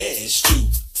cash too.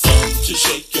 Something to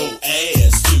shake your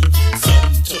ass to.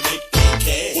 Something to make that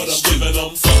cash. What I'm giving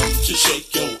them. Something to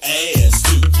shake your ass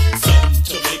to. Something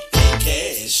to make that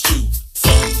cash too.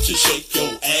 Something to shake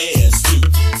your ass to.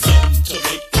 Something to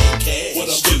make that cash. What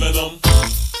I'm giving them.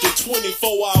 The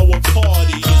 24-hour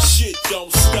party, the shit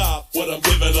don't stop. What I'm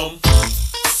giving them.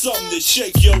 Something to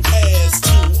shake your ass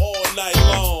to all night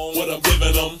long. What I'm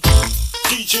giving them.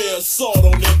 DJ Assault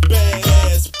on them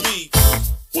badass beats.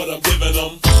 What I'm giving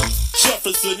them.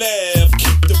 Jefferson Ave,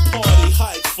 keep the party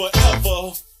hype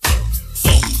forever.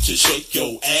 Something to shake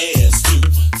your ass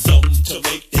to. Something to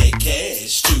make that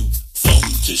cash to.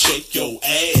 Something to shake your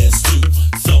ass to.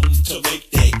 Something to make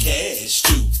that cash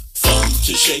to. Something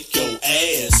to shake your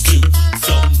ass to.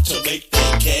 Something to make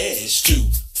that cash to.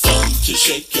 Something to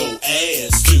shake your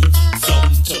ass to.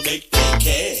 Something to make that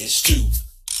cash to.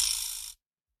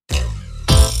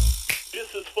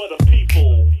 This is for the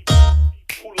people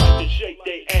who like to shake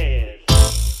their ass.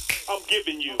 I'm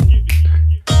giving you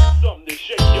something to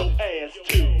shake your ass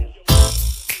to.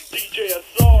 DJ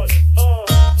Assault,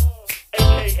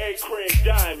 aka Craig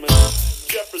Diamond,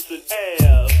 Jefferson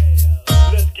Ave.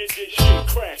 Let's get this shit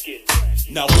cracking.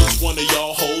 Now which one of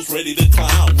y'all hoes ready to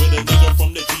clown with a nigga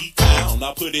from the D-town?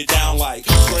 I put it down like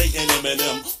Trey and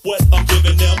Eminem. What I'm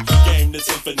giving them, game that's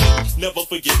infinite. Never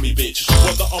forget me, bitch.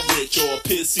 Whether I'm rich or a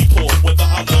pissy poor, whether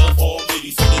I love all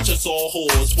ladies or they just all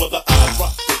whores, whether I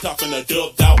rock the top in a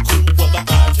dubbed out coupe, whether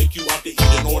I take you out to eat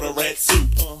and order rat soup.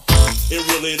 It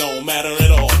really don't matter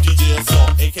at all. DJ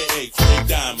Assault, aka Craig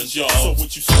Diamonds, y'all. So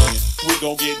what you saying? We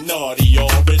gon' get naughty, y'all.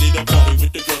 Ready to party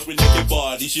with the girls with naked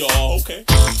bodies, y'all. Okay.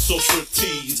 So strip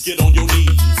tease, get on your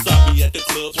knees. Stop me at the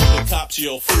clubs when the cops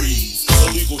yell freeze.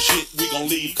 Illegal shit, we gon'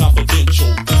 leave confidential.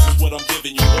 This is what I'm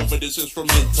giving you over this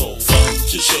instrumental. Something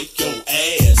to shake your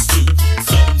ass to.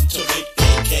 Something to make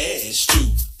that cash to.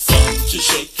 Something to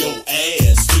shake your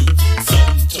ass to.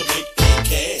 Something to make that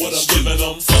cash. What I'm giving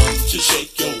them. Something to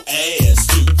shake your ass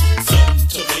to. Something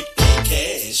to make that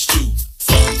cash to.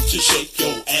 Something to shake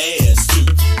your ass to.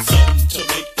 Something to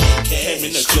make that cash. Came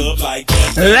in the club like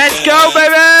that. Let's go,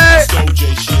 baby! Let's go,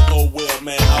 J shit. Oh well,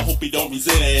 man. I hope he don't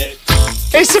resent it.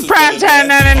 It's the Primetime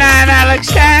 99 Alex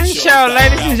Stein Show.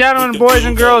 Ladies and gentlemen, boys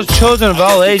and girls, children of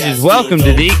all ages, welcome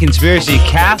to the Conspiracy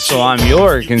Castle. I'm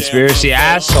your conspiracy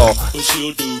asshole.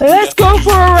 Let's go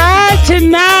for a ride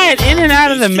tonight, in and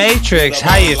out of the Matrix.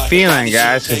 How you feeling,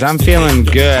 guys? Because I'm feeling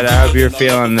good. I hope you're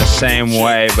feeling the same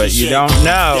way, but you don't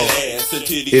know.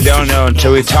 You don't know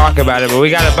until we talk about it, but we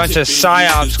got a bunch of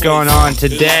psyops going on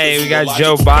today. We got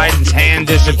Joe Biden's hand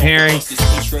disappearing.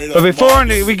 But before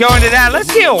we go into that,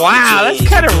 let's get wow. Let's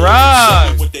cut a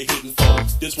rug.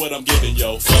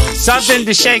 Something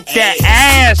to shake that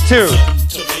ass to.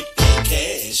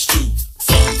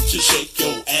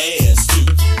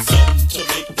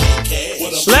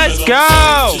 Let's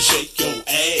go.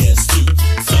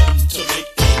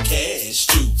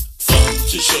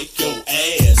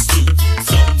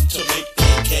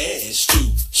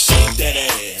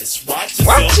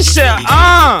 Watch yourself,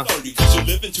 You're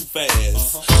living too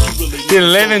fast. You're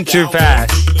living too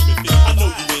fast. I know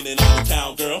you in and out of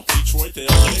town, girl. Detroit, you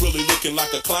really looking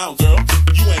like a clown, girl.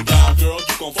 You ain't down, girl.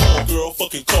 You gon' fall, girl.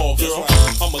 Fucking call, girl.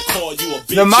 I'ma call you a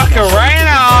bitch. The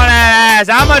Macarena on that ass.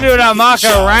 I'ma do the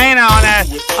Macarena on that.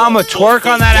 I'ma twerk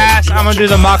on that ass. I'ma do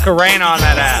the Macarena on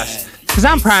that ass. Cause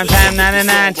I'm Primetime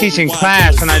 99 teaching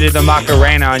class when I do the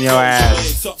Macarena on your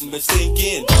ass.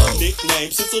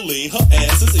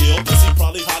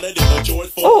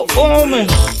 Oh, man.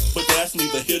 But that's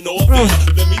neither here nor there.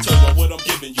 Let me tell you what I'm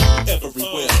giving you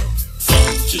everywhere.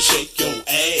 Something to shake your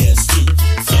ass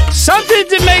to. Something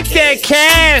to make that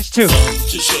cash to. Something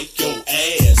to shake your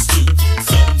ass to.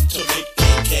 Something to make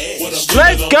that cash.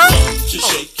 Let's go. Something to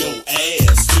shake your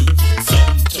ass to.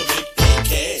 Something to make that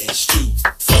cash to.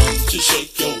 Something to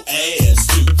shake your ass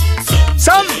to.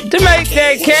 Something to make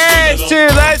that cash to.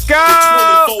 Let's go.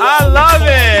 I love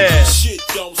it. Shit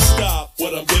don't stop.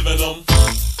 What I'm giving them.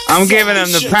 I'm giving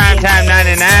them the Primetime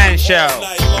 99 show.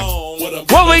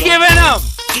 What we giving them?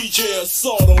 DJ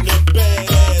Assault on them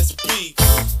badass beats.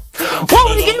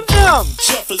 What we giving them?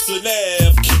 Jefferson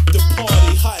Ave, keep the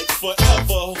party hype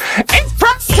forever. It's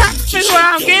Primetime is what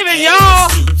I'm giving y'all.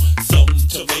 Something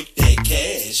to make that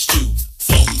cash to.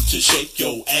 Something to shake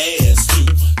your ass to.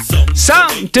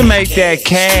 Something to make that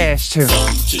cash to.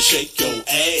 Something to shake your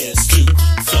ass to.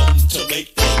 Something to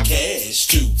make that cash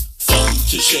to. Something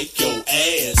to shake your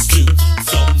ass to.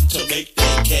 Something to make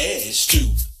that cash to.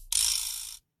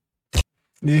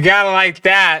 You gotta like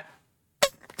that.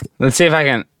 Let's see if I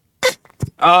can.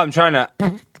 Oh, I'm trying to.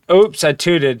 Oops, I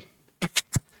tooted.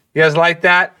 You guys like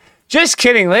that? Just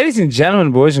kidding. Ladies and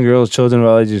gentlemen, boys and girls, children of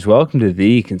all ages, welcome to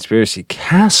the Conspiracy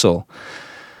Castle.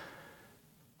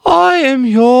 I am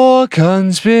your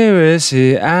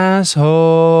conspiracy asshole.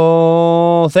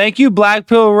 Thank you, Black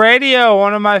Pill Radio,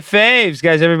 one of my faves.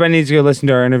 Guys, everybody needs to go listen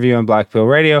to our interview on Black Pill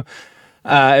Radio.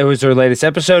 It was our latest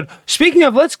episode. Speaking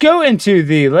of, let's go into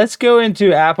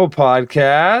Apple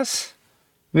Podcasts.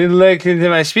 Let me look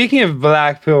into speaking of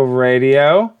Black Pill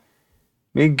Radio,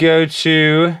 let me go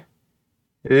to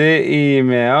the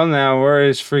email. Now, where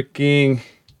is freaking...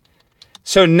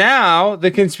 So now, the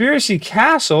Conspiracy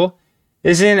Castle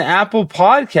is in Apple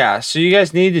Podcasts. So you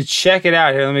guys need to check it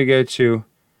out. Here, let me go to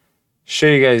show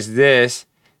you guys this.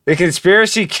 The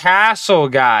Conspiracy Castle,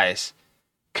 guys.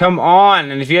 Come on.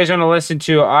 And if you guys want to listen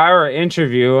to our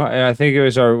interview, I think it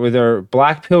was with our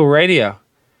Black Pill Radio.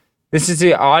 This is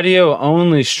the audio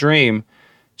only stream.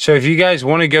 So if you guys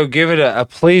want to go give it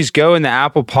please go in the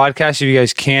Apple Podcast if you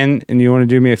guys can, and you want to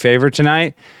do me a favor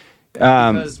tonight.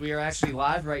 Because we are actually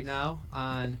live right now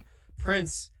on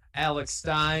Prince Alex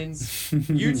Stein's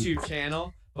YouTube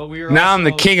channel, but we are now I'm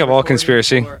the king of all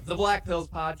conspiracy. The Black Pills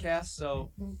podcast,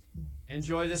 so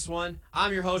enjoy this one.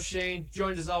 I'm your host Shane,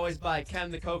 joined as always by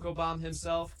Ken the Cocoa Bomb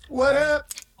himself. What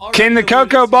up? Ken the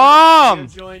Cocoa Bomb.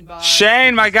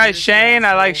 Shane, my guy Shane.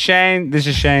 I like Shane. This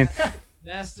is Shane.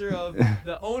 Master of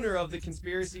the owner of the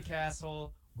Conspiracy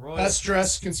Castle. Royal Best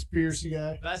dressed conspiracy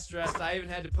guy. Best dressed. I even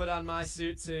had to put on my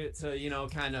suit to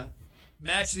kind of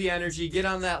match the energy, get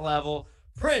on that level.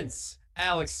 Prince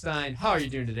Alex Stein, how are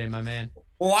you doing today, my man?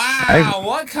 Wow,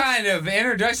 what kind of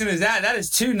introduction is that? That is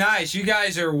too nice. You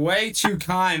guys are way too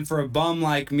kind for a bum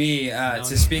like me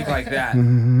to speak like that.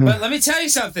 But let me tell you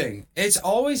something. It's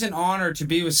always an honor to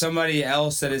be with somebody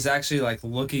else that is actually like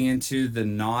looking into the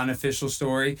non-official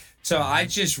story. So I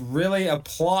just really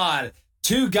applaud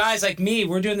two guys like me.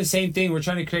 We're doing the same thing. We're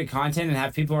trying to create content and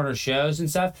have people on our shows and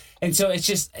stuff. And so it's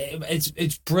just,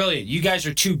 it's brilliant. You guys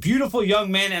are two beautiful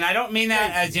young men. And I don't mean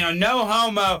that as, no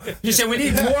homo. Just saying we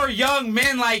need more young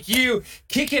men like you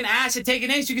kicking ass and taking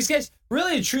names. Because guys,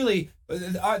 really and truly,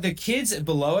 the kids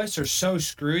below us are so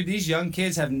screwed. These young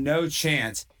kids have no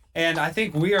chance. And I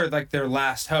think we are like their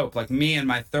last hope. Like me in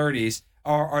my 30s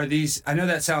are these, I know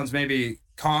that sounds maybe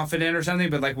confident or something,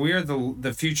 but like we are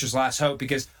the future's last hope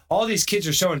because all these kids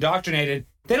are so indoctrinated.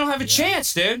 They don't have a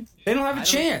chance, dude. They don't have a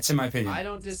chance, in my opinion. I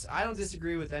don't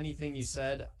disagree with anything you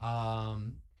said.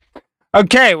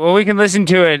 Okay, well, we can listen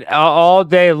to it all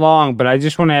day long, but I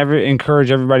just want to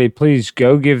encourage everybody, please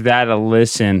go give that a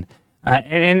listen.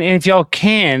 And if y'all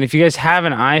can, if you guys have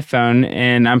an iPhone,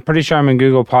 and I'm pretty sure I'm in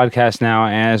Google Podcasts now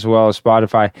as well as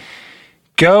Spotify,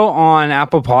 go on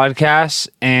Apple Podcasts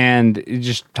and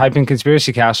just type in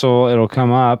Conspiracy Castle. It'll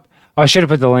come up. Oh, I should have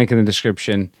put the link in the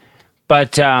description.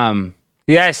 But,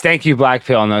 yes, thank you, Black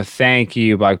Pill. No, thank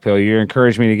you, Black Pill. You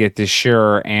encouraged me to get this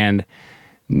sure. And,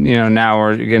 now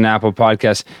we're getting Apple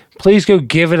Podcasts. Please go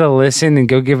give it a listen and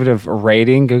go give it a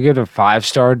rating. Go give it a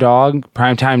 5-star dog.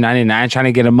 Primetime 99, trying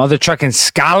to get a mother trucking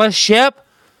scholarship.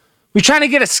 We're trying to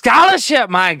get a scholarship,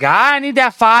 my guy. I need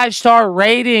that 5-star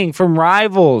rating from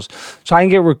Rivals so I can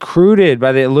get recruited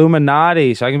by the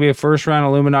Illuminati, so I can be a first-round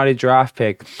Illuminati draft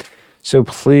pick. So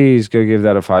please go give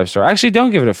that a 5-star. Actually,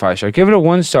 don't give it a 5-star. Give it a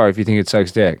 1-star if you think it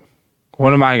sucks dick.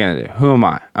 What am I going to do? Who am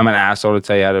I? I'm an asshole to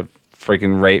tell you how to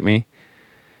freaking rate me.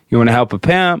 You want to help a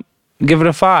pimp? Give it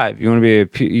a 5. You want a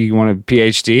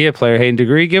PhD, a player hating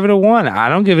degree? Give it a 1. I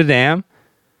don't give a damn.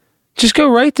 Just go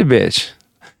rate the bitch.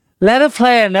 Let a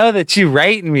player know that you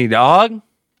rating me, dog.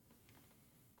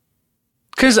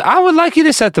 Because I would like you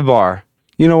to set the bar.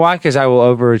 You know why? Because I will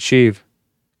overachieve.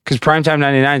 Because Primetime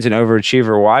 99 is an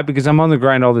overachiever. Why? Because I'm on the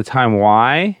grind all the time.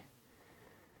 Why?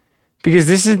 Because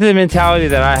this is the mentality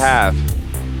that I have.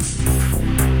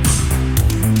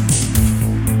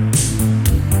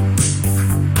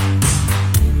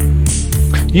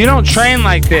 You don't train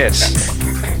like this.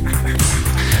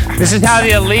 This is how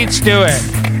the elites do it.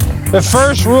 The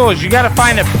first rule is you got to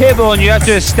find a pit bull and you have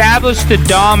to establish the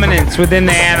dominance within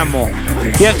the animal.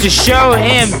 You have to show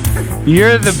him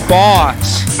you're the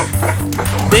boss.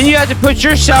 Then you have to put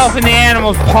yourself in the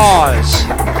animal's paws.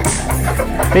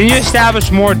 Then you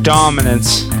establish more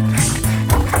dominance.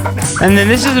 And then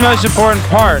this is the most important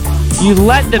part. You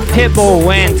let the pit bull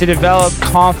win to develop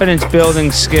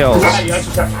confidence-building skills. This is how you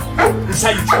exercise. This is how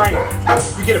you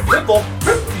train. You get a pit bull,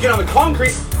 you get on the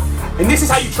concrete, and this is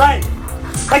how you train.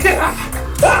 Like this.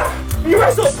 You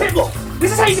wrestle a pit bull.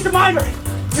 This is how you get the mind right.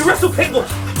 You wrestle pit bull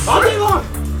all day long.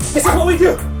 This is what we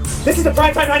do. This is the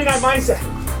Primetime 99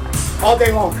 mindset. All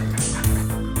day long.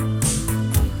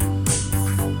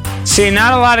 See,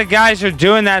 not a lot of guys are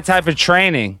doing that type of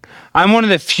training. I'm one of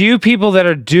the few people that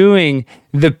are doing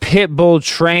the pit bull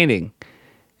training.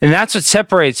 And that's what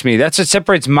separates me. That's what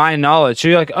separates my knowledge. So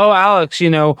you're like, oh, Alex,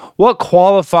 what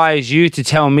qualifies you to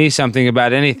tell me something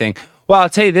about anything? Well, I'll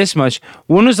tell you this much.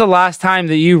 When was the last time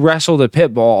that you wrestled a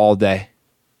pit bull all day?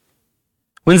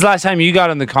 When's the last time you got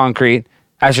on the concrete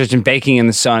after it's been baking in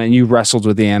the sun and you wrestled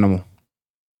with the animal?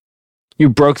 You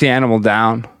broke the animal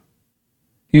down.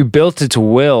 You built its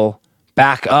will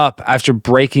back up after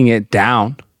breaking it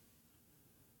down.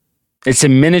 It's a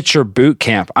miniature boot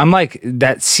camp. I'm like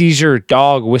that Caesar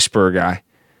dog whisperer guy.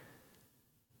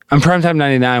 I'm Primetime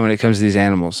 99 when it comes to these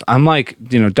animals. I'm like,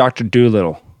 Dr.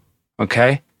 Doolittle.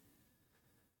 Okay?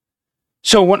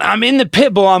 So when I'm in the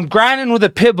pit bull, I'm grinding with a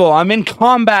pit bull. I'm in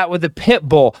combat with a pit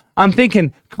bull. I'm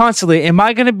thinking constantly, am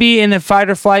I going to be in a fight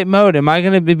or flight mode? Am I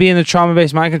going to be in the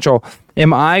trauma-based mind control?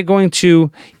 Am I going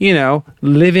to,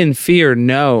 live in fear?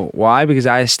 No. Why? Because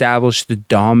I established the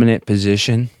dominant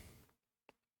position.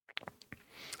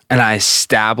 And I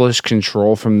established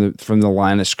control from the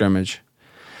line of scrimmage.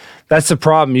 That's the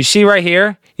problem. You see right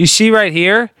here?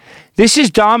 This is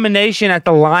domination at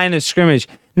the line of scrimmage.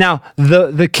 Now,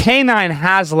 the canine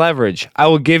has leverage. I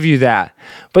will give you that.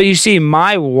 But you see,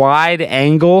 my wide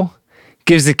angle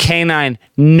gives the canine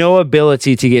no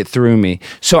ability to get through me.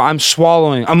 So I'm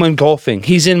swallowing. I'm engulfing.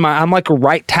 I'm like a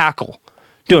right tackle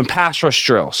doing pass rush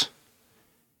drills.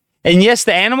 And yes,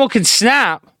 the animal can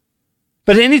snap.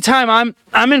 But anytime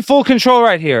I'm in full control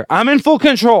right here. I'm in full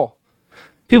control.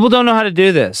 People don't know how to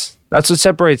do this. That's what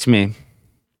separates me.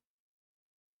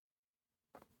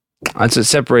 That's what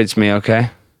separates me,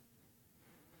 okay?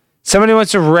 Somebody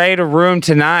wants to raid a room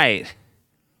tonight.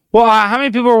 Well, how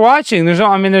many people are watching? There's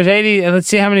 80. Let's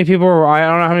see how many people are. I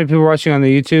don't know how many people are watching on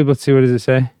the YouTube. Let's see, what does it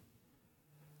say?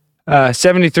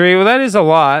 73. Well, that is a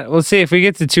lot. Let's see if we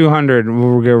get to 200,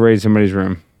 we'll go raid somebody's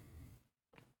room.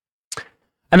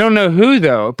 I don't know who,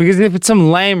 though, because if it's some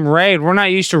lame raid, we're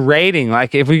not used to raiding.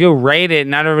 Like, if we go raid it,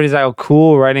 not everybody's like, oh,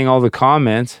 cool, writing all the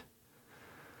comments.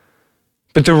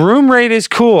 But the room raid is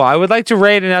cool. I would like to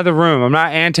raid another room. I'm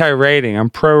not anti-raiding. I'm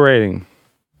pro-raiding.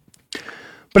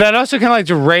 But I'd also kind of like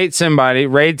to raid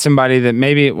somebody that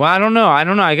maybe, well, I don't know.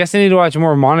 I guess I need to watch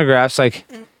more monographs. Like,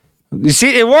 you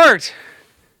see, it worked.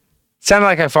 Sounded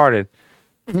like I farted.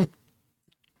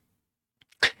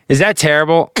 Is that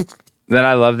terrible? That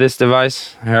I love this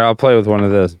device. Here, I'll play with one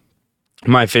of those.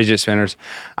 My fidget spinners.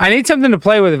 I need something to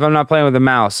play with if I'm not playing with a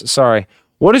mouse. Sorry.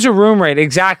 What is a room raid?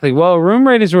 Exactly. Well, a room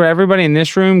raid is where everybody in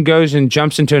this room goes and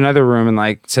jumps into another room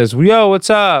and says, yo, what's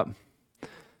up?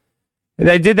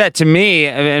 They did that to me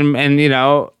and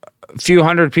a few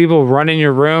hundred people run in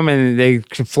your room and they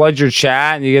flood your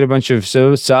chat and you get a bunch of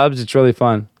subs. It's really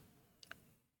fun.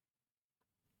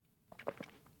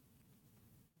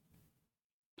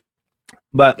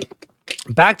 But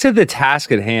back to the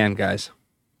task at hand, guys.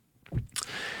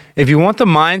 If you want the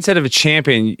mindset of a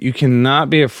champion, you cannot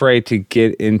be afraid to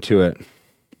get into it.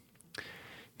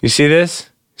 You see this?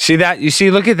 See that? You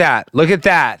see, look at that. Look at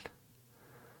that.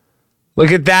 Look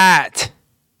at that.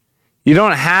 You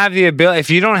don't have the ability. If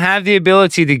you don't have the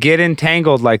ability to get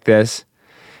entangled like this,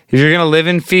 if you're going to live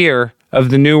in fear of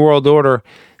the New World Order,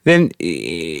 then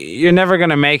you're never going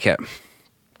to make it.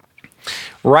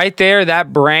 Right there,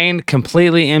 that brain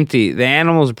completely empty. The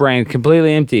animal's brain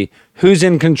completely empty. Who's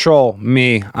in control?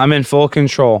 Me. I'm in full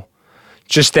control.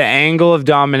 Just the angle of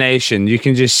domination. You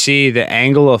can just see the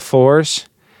angle of force.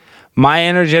 My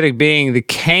energetic being, the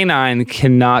canine,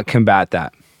 cannot combat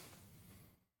that.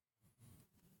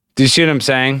 Do you see what I'm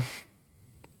saying?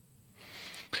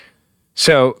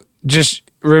 So just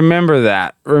remember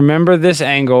that. Remember this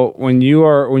angle when you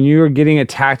are getting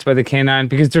attacked by the canine,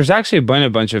 because there's actually been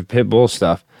a bunch of pit bull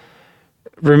stuff.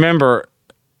 Remember,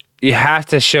 you have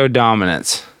to show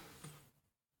dominance.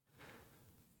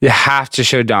 You have to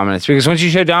show dominance, because once you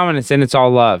show dominance, then it's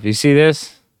all love. You see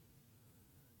this?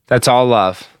 That's all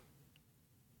love.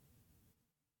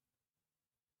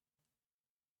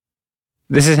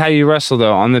 This is how you wrestle,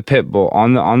 though, on the pit bull,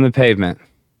 on the pavement.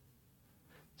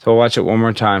 So we'll watch it one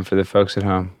more time for the folks at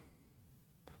home.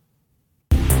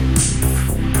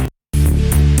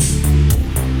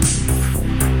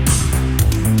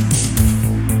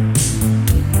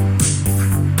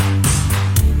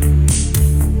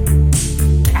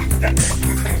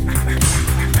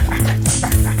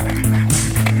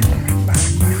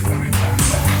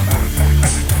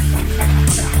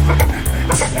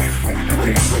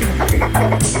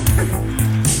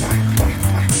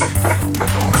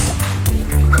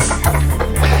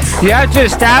 You have to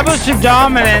establish the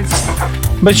dominance,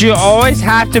 but you always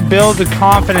have to build the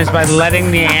confidence by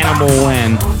letting the animal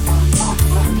win.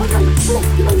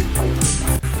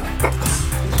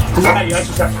 This is how you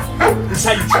exercise. This is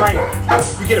how you train.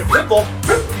 You get a pit bull,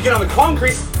 you get on the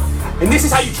concrete, and this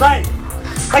is how you train.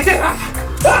 Like this.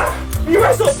 You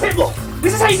wrestle a pit bull.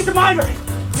 This is how you get the mind right.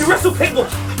 You wrestle pit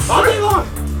bulls all day long.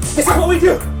 This is what we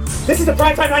do. This is the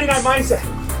Primetime 99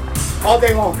 mindset. All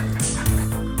day long.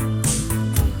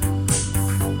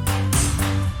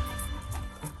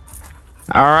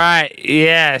 All right.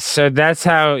 Yeah. So that's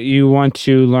how you want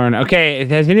to learn. Okay.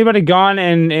 Has anybody gone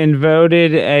and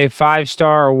voted a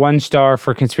 5-star or 1-star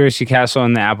for Conspiracy Castle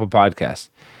on the Apple Podcast?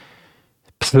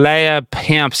 Player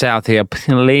pimps out there,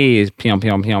 please.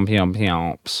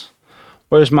 Pimps.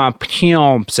 Where's my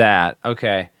pimps at?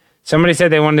 Okay. Somebody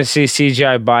said they wanted to see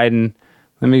CGI Biden.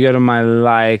 Let me go to my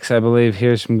likes. I believe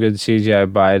here's some good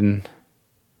CGI Biden.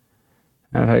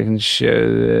 If I can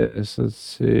show this. Let's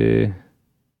see.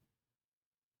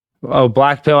 Oh,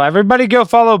 Black Pill. Everybody go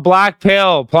follow Black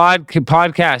Pill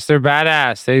podcast. They're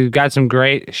badass. They've got some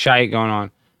great shite going on.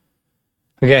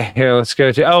 Okay, here, let's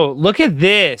go to... Oh, look at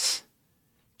this.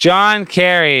 John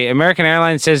Kerry. American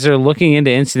Airlines says they're looking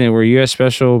into incident where U.S.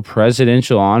 Special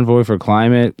Presidential Envoy for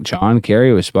Climate, John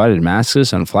Kerry, was spotted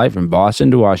maskless on flight from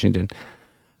Boston to Washington.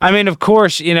 I mean, of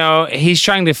course, you know, he's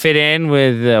trying to fit in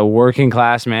with a working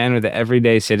class man, with the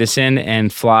everyday citizen,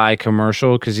 and fly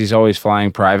commercial because he's always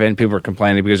flying private. And people are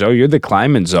complaining because, oh, you're the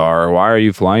climate czar. Why are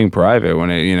you flying private when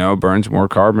it, you know, burns more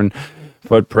carbon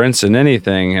footprints than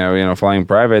anything? You know, flying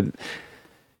private.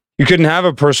 You couldn't have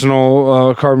a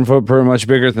personal carbon footprint much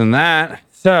bigger than that.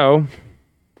 So,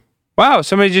 wow,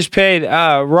 somebody just paid.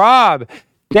 Rob,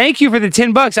 thank you for the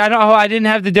 $10. I didn't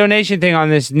have the donation thing on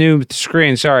this new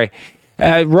screen. Sorry.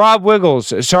 Rob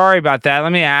Wiggles, sorry about that.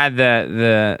 Let me add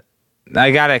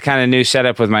I got a kind of new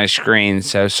setup with my screen,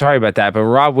 so sorry about that. But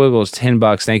Rob Wiggles,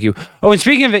 $10, thank you. Oh, and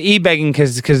speaking of the e-begging,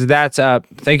 because that's up,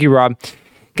 thank you, Rob.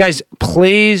 Guys,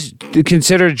 please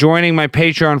consider joining my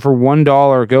Patreon for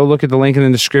 $1. Go look at the link in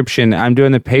the description. I'm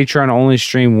doing the Patreon-only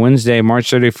stream Wednesday, March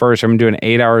 31st. I'm doing an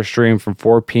 8-hour stream from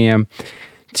 4 p.m.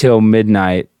 till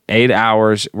midnight. 8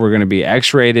 hours. We're going to be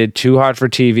X-rated, too hot for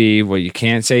TV, what you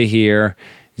can't say here.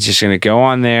 It's just going to go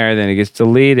on there, then it gets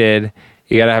deleted.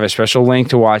 You got to have a special link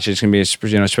to watch it. It's going to be a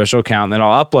special account. And then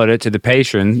I'll upload it to the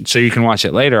Patreon so you can watch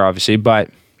it later, obviously. But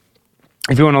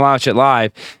if you want to watch it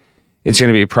live, it's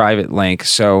going to be a private link.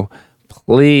 So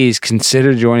please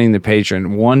consider joining the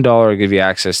Patreon. $1 will give you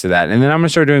access to that. And then I'm going to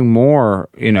start doing more,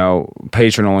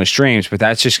 Patreon-only streams. But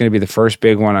that's just going to be the first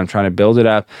big one. I'm trying to build it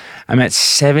up. I'm at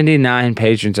 79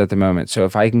 patrons at the moment. So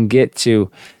if I can get to...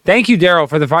 Thank you, Daryl,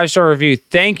 for the 5-star review.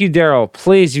 Thank you, Daryl.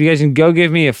 Please, if you guys can go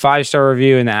give me a 5-star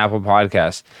review in the Apple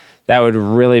Podcast, that would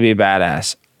really be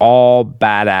badass. All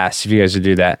badass if you guys would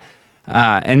do that.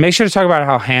 And make sure to talk about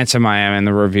how handsome I am in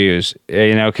the reviews,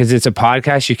 because it's a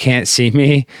podcast. You can't see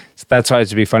me. So that's why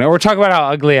it's to be funny. Or talk about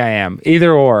how ugly I am.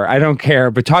 Either or. I don't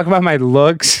care. But talk about my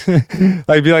looks. Be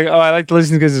like, oh, I like to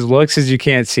listen because his looks because you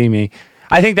can't see me.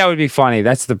 I think that would be funny.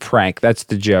 That's the prank. That's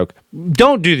the joke.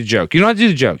 Don't do the joke. You don't have to do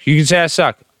the joke. You can say I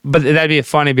suck. But that'd be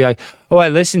funny. Be like, oh, I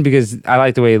listened because I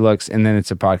like the way he looks. And then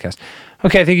it's a podcast.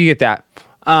 Okay, I think you get that.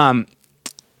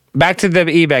 Back to the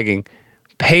e-begging.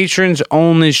 Patrons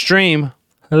only stream.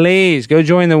 Please go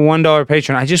join the $1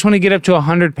 Patreon. I just want to get up to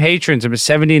 100 patrons. I'm at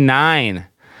 79.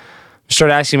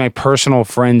 Start asking my personal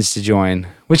friends to join,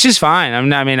 which is fine.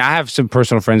 I have some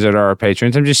personal friends that are our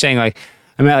patrons. I'm just saying, I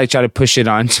might try to push it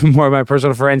on to more of my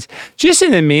personal friends. Just in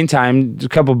the meantime, a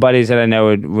couple buddies that I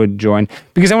know would join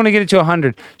because I want to get it to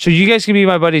 100. So you guys can be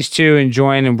my buddies too and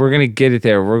join, and we're going to get it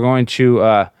there. We're going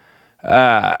to,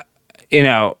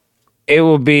 it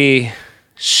will be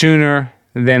sooner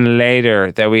than later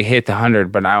that we hit the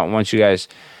 100, but I want you guys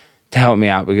to help me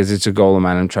out because it's a goal of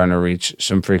mine. I'm trying to reach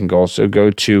some freaking goals. So go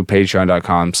to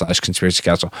patreon.com/conspiracy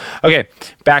castle. Okay,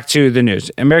 back to the news.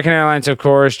 American Airlines, of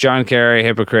course, John Kerry,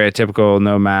 hypocrite, typical,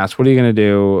 no mask. What are you going to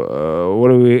do?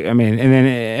 And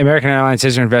then American Airlines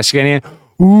says they're investigating it.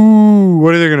 Ooh,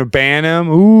 what are they going to ban him?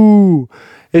 Ooh,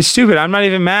 it's stupid. I'm not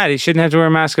even mad. He shouldn't have to wear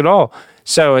a mask at all.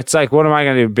 So it's like, what am I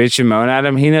going to do? Bitch and moan at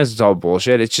him? He knows it's all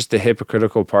bullshit. It's just the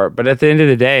hypocritical part. But at the end of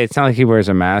the day, it's not like he wears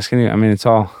a mask. It's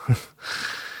all...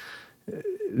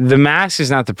 The mask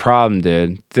is not the problem,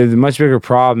 dude. The much bigger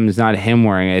problem is not him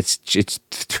wearing it. It's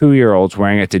 2-year-olds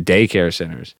wearing it to daycare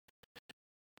centers.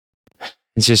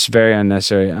 It's just very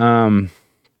unnecessary.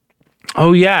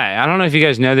 Oh, yeah. I don't know if you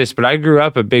guys know this, but I grew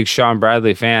up a big Sean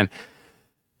Bradley fan.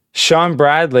 Sean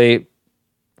Bradley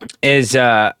was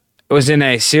in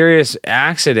a serious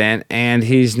accident, and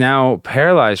he's now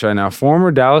paralyzed right now.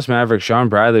 Former Dallas Maverick Sean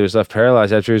Bradley was left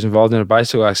paralyzed after he was involved in a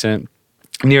bicycle accident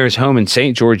near his home in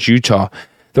St. George, Utah.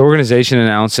 The organization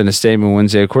announced in a statement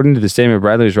Wednesday, according to the statement,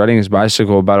 Bradley was riding his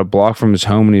bicycle about a block from his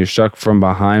home when he was struck from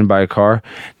behind by a car.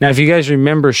 Now, if you guys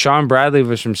remember, Sean Bradley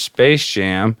was from Space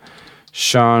Jam.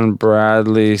 Sean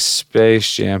Bradley,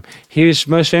 Space Jam. He was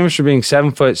most famous for being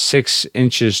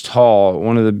 7'6" tall,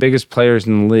 one of the biggest players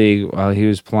in the league while he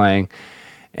was playing,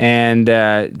 and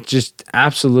just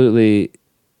absolutely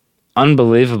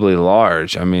unbelievably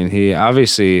large. I mean, he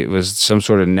obviously was some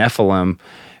sort of Nephilim,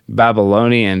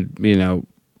 Babylonian,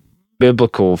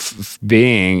 biblical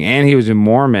being, and he was a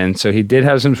Mormon, so he did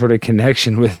have some sort of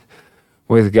connection with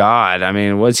God. I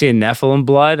mean, was he a Nephilim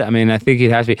blood? I mean, I think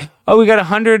he'd have to be. Oh, we got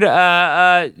 100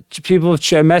 people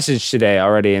messaged today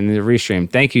already in the restream.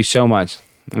 Thank you so much.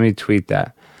 Let me tweet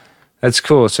that. That's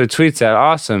cool. So tweets that.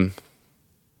 Awesome.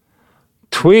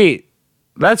 Tweet.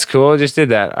 That's cool. I just did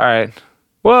that. All right.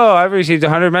 Whoa, I've received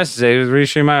 100 messages. It was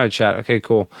restream my chat. Okay,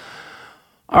 cool.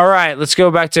 All right, let's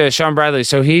go back to Sean Bradley.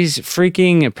 So he's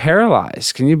freaking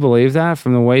paralyzed. Can you believe that?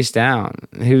 From the waist down.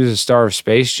 He was a star of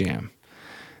Space Jam.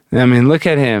 I mean, look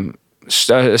at him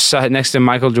next to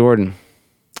Michael Jordan.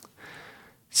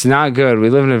 It's not good. We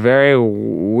live in a very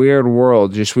weird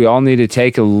world. Just we all need to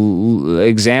take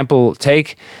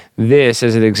take this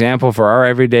as an example for our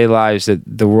everyday lives, that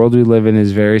the world we live in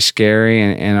is very scary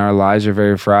and our lives are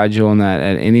very fragile, and that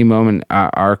at any moment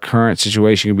our current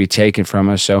situation can be taken from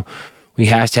us. So we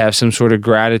have to have some sort of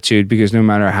gratitude, because no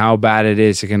matter how bad it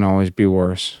is, it can always be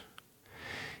worse.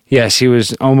 Yes, he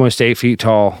was almost 8 feet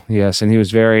tall. Yes, and he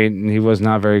was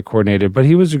not very coordinated, but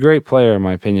he was a great player in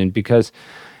my opinion, because,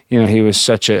 he was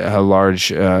such a large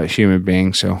human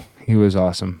being. So he was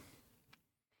awesome.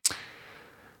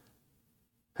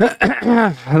 Look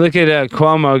at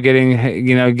Cuomo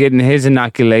getting his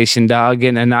inoculation, dog,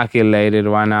 getting inoculated.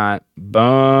 Why not?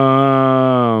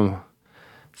 Boom.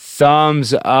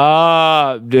 Thumbs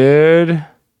up, dude.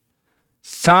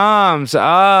 Thumbs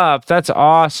up. That's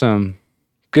awesome.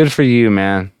 Good for you,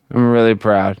 man. I'm really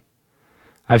proud.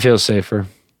 I feel safer.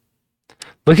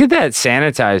 Look at that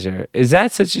sanitizer. Is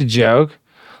that such a joke?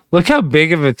 Look how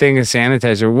big of a thing a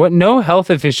sanitizer. No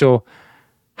health official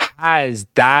has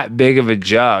that big of a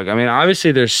jug. I mean,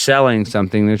 obviously they're selling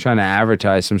something. They're trying to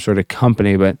advertise some sort of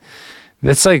company, but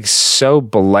that's like so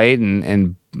blatant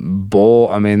and bull.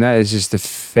 I mean, that is just the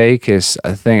fakest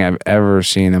thing I've ever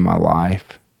seen in my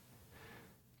life.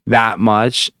 That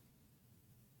much.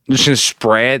 Just gonna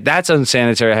spray it. That's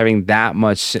unsanitary, having that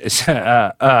much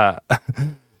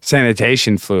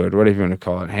sanitation fluid. What do you want to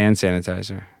call it? Hand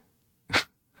sanitizer.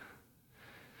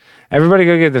 Everybody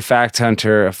go give the Fact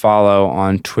Hunter a follow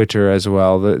on Twitter as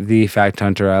well. The Fact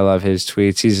Hunter. I love his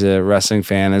tweets. He's a wrestling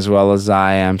fan as well as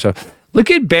I am. So look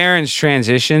at Barron's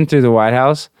transition through the White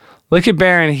House. Look at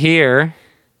Barron here.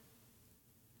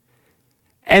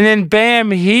 And then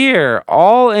bam here.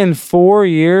 All in 4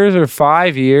 years or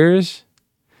 5 years.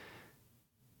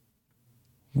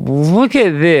 Look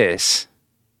at this.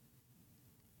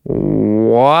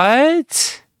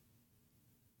 What?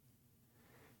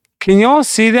 Can y'all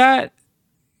see that?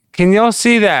 Can y'all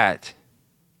see that?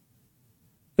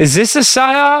 Is this a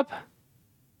psyop?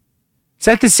 Is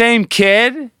that the same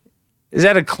kid? Is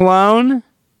that a clone?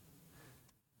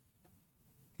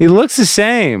 He looks the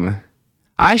same.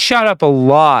 I shot up a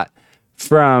lot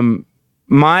from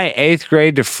my 8th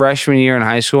grade to freshman year in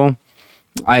high school.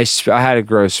 I had a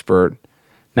growth spurt.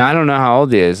 Now, I don't know how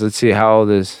old he is. Let's see, how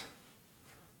old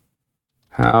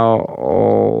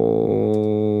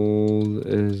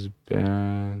is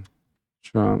Barron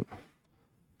Trump?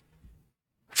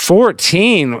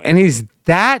 14, and he's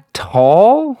that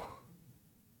tall?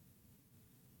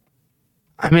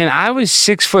 I mean, I was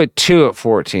 6'2" at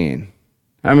 14.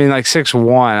 I mean, like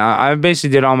 6'1". I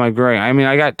basically did all my growing. I mean,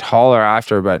 I got taller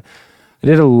after, but I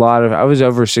did I was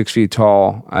over 6 feet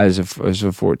tall as a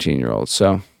 14-year-old,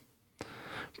 so.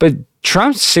 But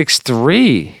Trump's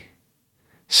 6'3".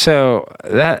 So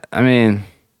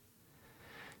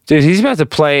dude, he's about to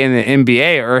play in the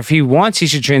NBA, or if he wants, he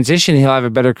should transition. He'll have a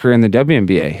better career in the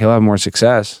WNBA. He'll have more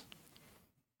success.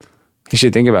 You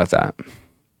should think about that.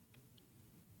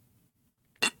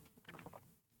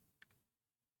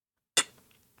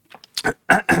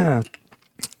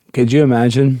 Could you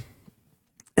imagine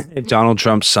if Donald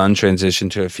Trump's son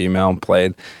transitioned to a female and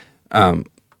played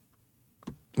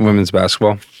women's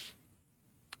basketball?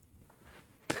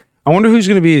 I wonder who's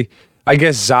going to be. I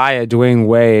guess Zaya, Dwayne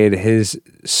Wade, his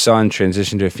son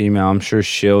transitioned to a female. I'm sure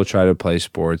she'll try to play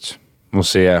sports. We'll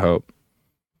see, I hope.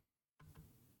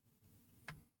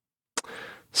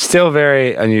 Still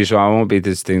very unusual. I won't beat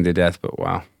this thing to death, but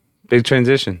wow. Big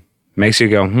transition. Makes you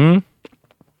go,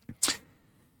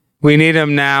 We need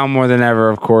him now more than ever,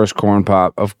 of course, Corn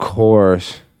Pop. Of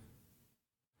course.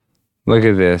 Look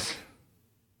at this.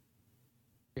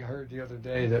 I heard the other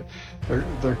day that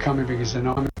they're coming because they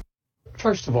know I'm.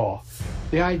 First of all,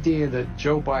 the idea that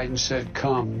Joe Biden said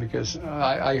come because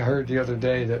I heard the other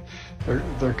day that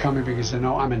they're coming because they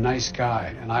know I'm a nice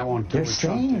guy and I won't do what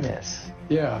Trump did. This.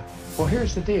 Yeah. Well,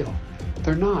 here's the deal.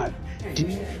 They're not.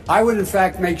 I would, in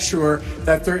fact, make sure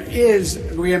that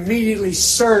we immediately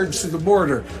surge to the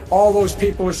border. All those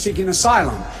people are seeking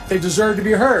asylum. They deserve to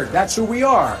be heard. That's who we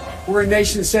are. We're a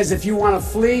nation that says if you want to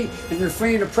flee and you're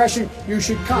fleeing oppression, you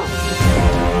should come.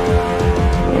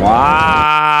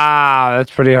 Wow, that's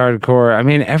pretty hardcore. I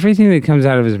mean, everything that comes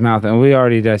out of his mouth, and we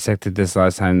already dissected this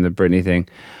last time, the Britney thing.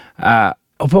 But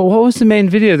what was the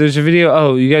main video? There's a video.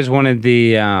 Oh, you guys wanted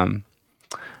the...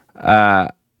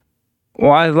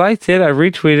 well, I liked it. I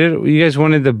retweeted it. You guys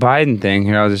wanted the Biden thing.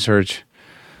 Here, I'll just search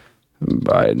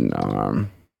Biden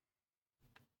arm.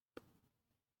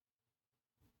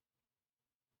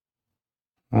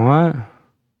 What?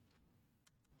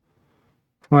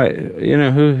 Wait, you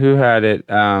know who had it?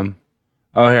 Oh,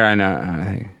 here, I know. I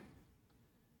think.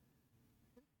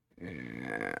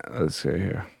 Yeah, let's go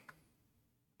here.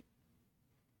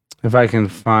 If I can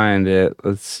find it,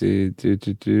 let's see.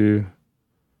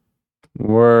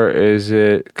 Where is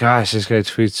it? Gosh, this guy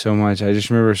tweets so much. I just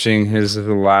remember seeing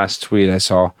the last tweet I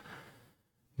saw.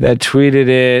 That tweeted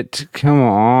it. Come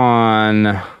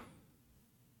on.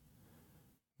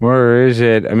 Where is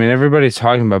it? I mean, everybody's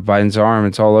talking about Biden's arm.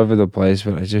 It's all over the place,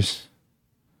 but I just...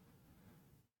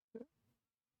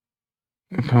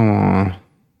 Come on.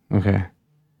 Okay.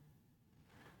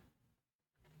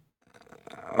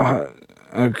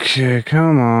 Okay,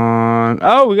 come on.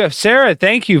 Oh, we got Sarah.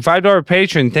 Thank you. $5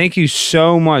 patron. Thank you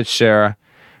so much, Sarah.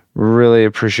 Really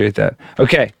appreciate that.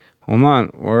 Okay, hold on.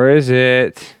 Where is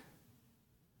it?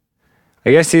 I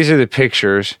guess these are the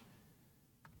pictures.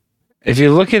 If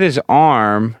you look at his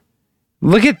arm,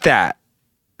 look at that.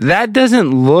 That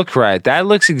doesn't look right. That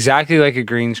looks exactly like a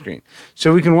green screen.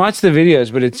 So we can watch the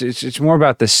videos, but it's more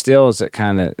about the stills that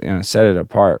kind of set it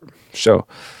apart. So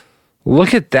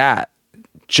look at that.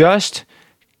 Just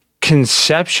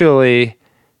conceptually,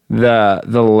 the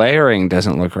layering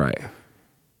doesn't look right.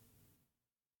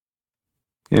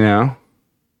 You know?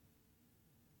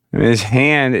 I mean, his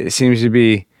hand, it seems to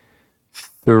be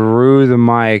through the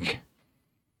mic.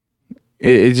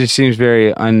 It just seems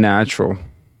very unnatural.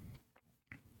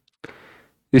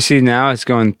 You see, now it's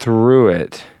going through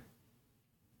it.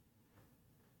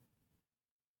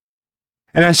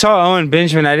 And I saw Owen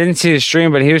Benjamin. I didn't see his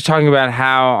stream, but he was talking about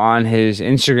how on his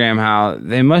Instagram, how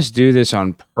they must do this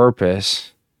on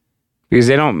purpose. Because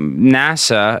they don't,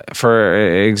 NASA,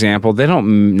 for example,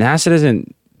 NASA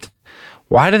doesn't,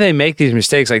 why do they make these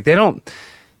mistakes? Like,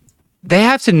 they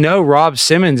have to know Rob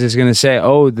Simmons is going to say,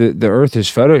 oh, the Earth is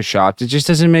photoshopped. It just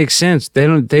doesn't make sense. They're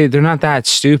not that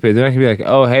stupid. They're not going to be like,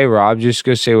 oh, hey, Rob, just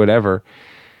go say whatever.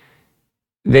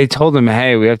 They told him,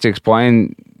 hey, we have to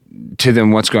explain to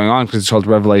them what's going on because it's called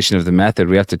revelation of the method.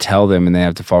 We have to tell them and they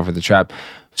have to fall for the trap.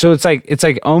 So it's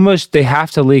like almost they have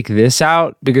to leak this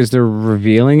out because they're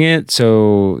revealing it.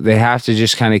 So they have to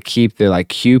just kind of keep the like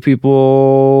Q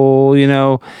people,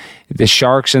 the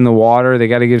sharks in the water. They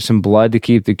got to give some blood to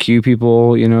keep the Q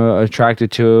people,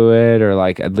 attracted to it, or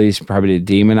like at least probably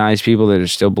to demonize people that are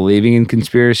still believing in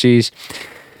conspiracies.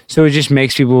 So it just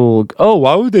makes people, oh,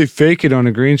 why would they fake it on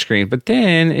a green screen? But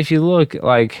then if you look,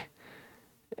 like,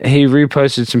 he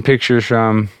reposted some pictures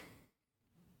from,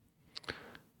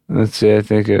 let's see, I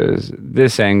think it was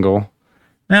this angle.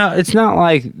 Now, it's not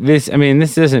like this. I mean,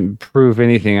 this doesn't prove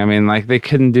anything. I mean, like, they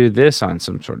couldn't do this on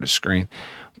some sort of screen.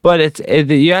 But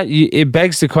it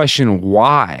begs the question,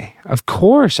 why? Of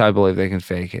course, I believe they can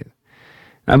fake it.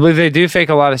 I believe they do fake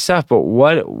a lot of stuff, but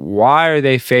why are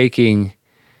they faking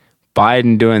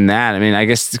Biden doing that? I mean, I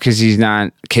guess because he's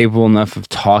not capable enough of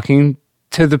talking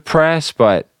to the press,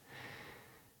 but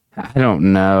I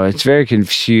don't know. It's very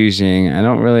confusing. I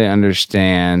don't really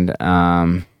understand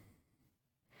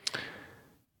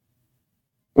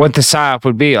what the psyop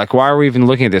would be. Like, why are we even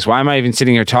looking at this? Why am I even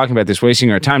sitting here talking about this,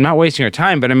 wasting our time? Not wasting our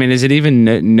time, but I mean, is it even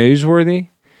newsworthy?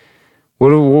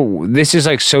 This is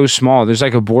like so small. There's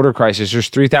like a border crisis. There's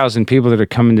 3,000 people that are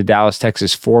coming to Dallas,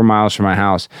 Texas, 4 miles from my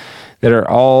house that are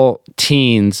all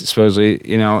teens, supposedly,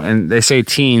 and they say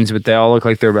teens, but they all look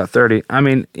like they're about 30. I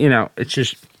mean, it's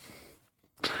just...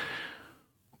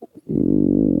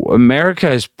 America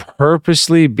is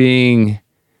purposely being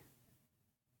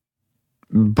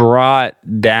brought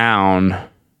down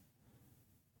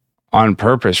on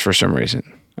purpose for some reason.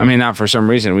 I mean, not for some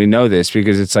reason. We know this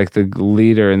because it's like the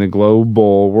leader in the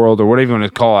global world, or whatever you want to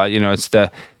call it. It's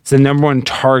the number one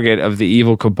target of the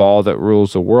evil cabal that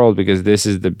rules the world because this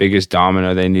is the biggest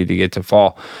domino they need to get to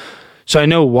fall. So I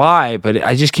know why, but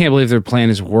I just can't believe their plan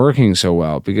is working so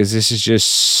well, because this is just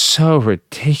so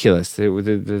ridiculous.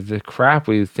 The crap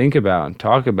we think about and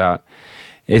talk about,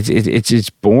 it's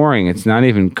boring. It's not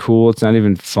even cool. It's not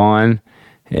even fun.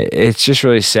 It's just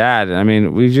really sad. I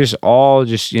mean, we've just all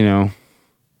just,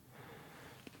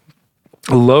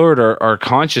 lowered our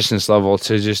consciousness level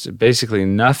to just basically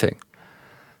nothing.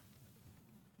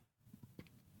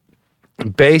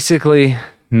 Basically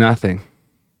nothing.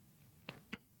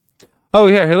 Oh,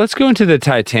 yeah, here, let's go into the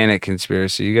Titanic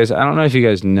conspiracy. You guys, I don't know if you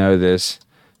guys know this.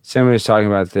 Somebody was talking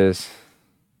about this.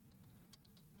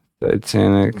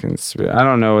 Titanic conspiracy. I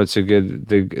don't know what's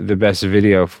the best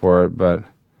video for it, but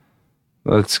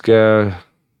let's go.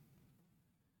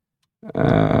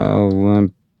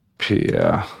 Olympia.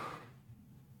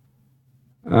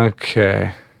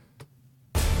 Okay.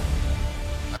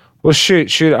 Well,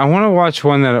 shoot. I want to watch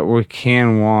one that we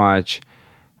can watch.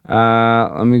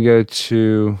 Let me go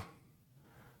to...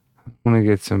 I want to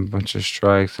get some bunch of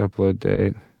strikes. Upload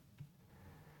date.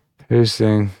 Here's the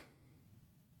thing.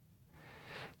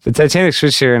 The Titanic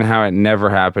switch here and how it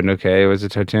never happened. Okay, it was a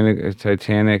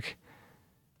Titanic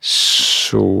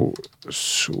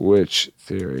switch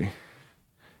theory.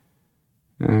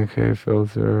 Okay,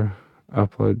 filter.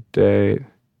 Upload date.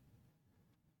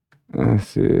 Let's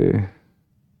see.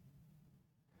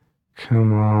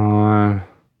 Come on.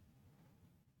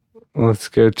 Let's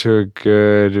go to a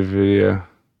good video.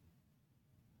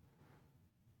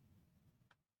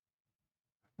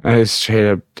 It's straight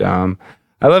up dumb.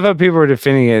 I love how people are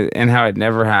defending it and how it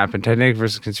never happened. Titanic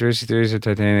versus conspiracy theories of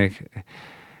Titanic.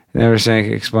 Never sank.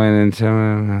 Explain it to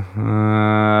him.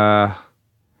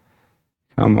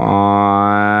 Come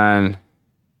on.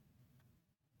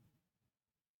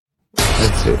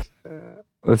 Let's see.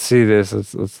 Let's see this.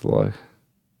 Let's look.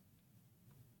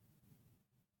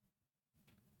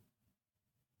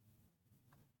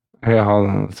 Hey, hold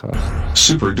on. Let's watch.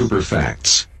 Super duper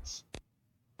facts.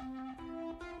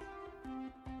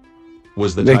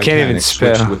 Was the They can't even Titanic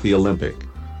switched spell. with the Olympic?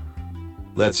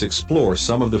 Let's explore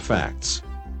some of the facts.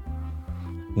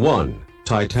 1.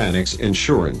 Titanic's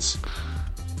insurance.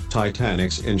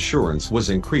 Titanic's insurance was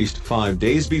increased 5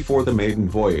 days before the maiden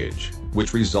voyage,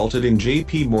 which resulted in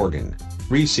J.P. Morgan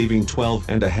receiving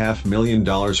 $12.5 million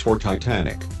for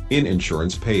Titanic in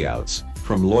insurance payouts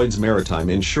from Lloyd's Maritime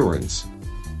Insurance.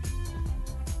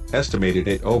 Estimated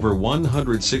at over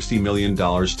 $160 million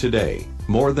today,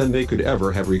 more than they could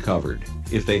ever have recovered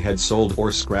if they had sold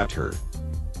or scrapped her.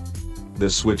 The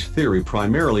switch theory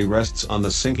primarily rests on the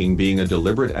sinking being a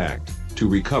deliberate act to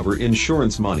recover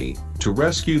insurance money to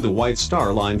rescue the White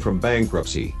Star Line from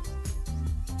bankruptcy.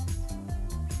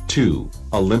 2.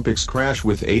 Olympics crash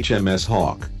with HMS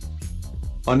Hawk.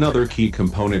 Another key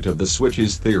component of the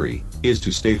switches theory is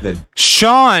to state that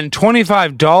Sean,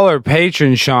 $25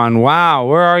 patron, Sean. Wow,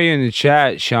 where are you in the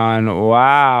chat, Sean?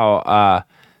 Wow.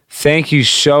 Thank you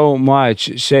so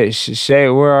much. Say,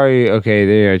 where are you? Okay,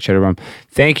 there you are, Cheddar Bomb.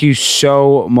 Thank you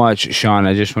so much, Sean.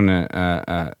 I just want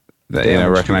to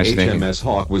recognize damage you. to HMS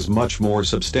Hawk was much more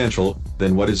substantial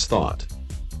than what is thought.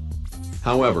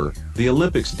 However, the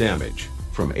Olympics damage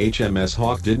from HMS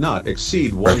Hawk did not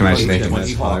exceed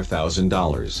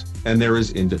 $125,000, and there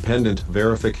is independent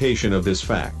verification of this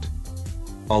fact.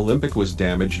 Olympic was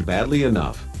damaged badly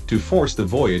enough to force the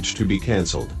voyage to be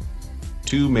cancelled.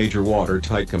 2 major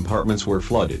watertight compartments were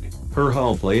flooded, her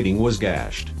hull plating was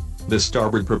gashed, the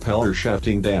starboard propeller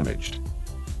shafting damaged.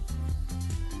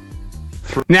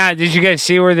 Now, did you guys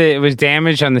see where it was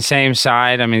damaged on the same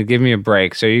side? I mean, give me a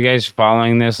break. So you guys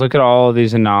following this? Look at all of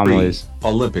these anomalies. 3.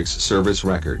 Olympics service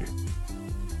record.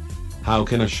 How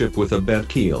can a ship with a bent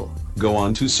keel go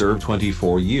on to serve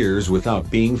 24 years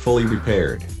without being fully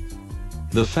repaired?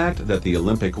 The fact that the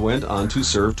Olympic went on to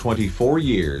serve 24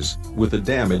 years with a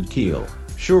damaged keel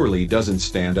surely doesn't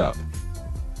stand up.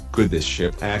 Could this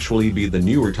ship actually be the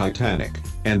newer Titanic,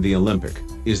 and the Olympic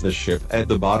is the ship at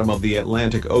the bottom of the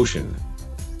Atlantic Ocean?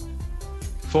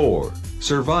 4.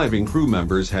 Surviving crew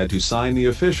members had to sign the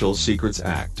Official Secrets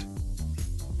Act.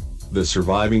 The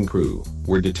surviving crew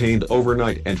were detained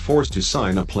overnight and forced to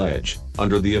sign a pledge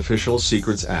under the Official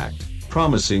Secrets Act,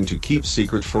 promising to keep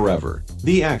secret forever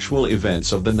the actual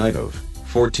events of the night of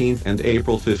 14th and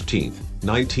April 15th,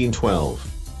 1912.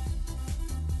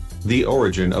 The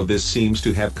origin of this seems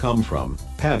to have come from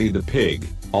Paddy the Pig,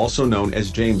 also known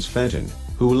as James Fenton,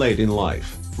 who late in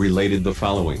life related the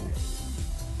following.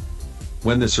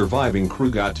 When the surviving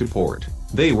crew got to port,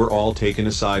 they were all taken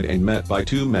aside and met by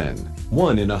 2 men,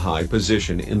 one in a high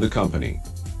position in the company.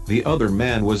 The other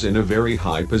man was in a very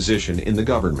high position in the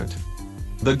government.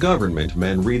 The government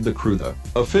men read the crew the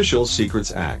Official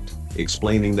Secrets Act.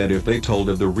 explaining that if they told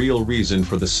of the real reason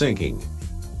for the sinking,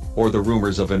 or the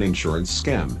rumors of an insurance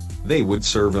scam, they would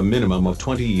serve a minimum of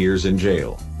 20 years in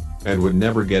jail, and would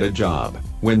never get a job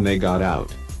when they got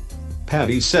out.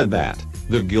 Patty said that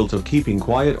the guilt of keeping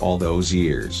quiet all those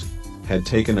years had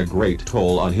taken a great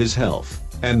toll on his health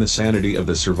and the sanity of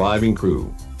the surviving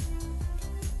crew.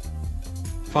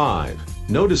 5.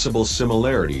 Noticeable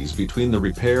similarities between the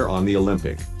repair on the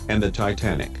Olympic and the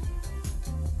Titanic.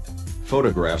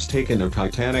 Photographs taken of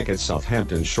Titanic at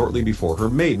Southampton shortly before her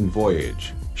maiden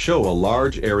voyage show a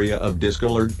large area of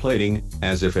discolored plating,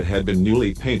 as if it had been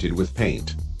newly painted with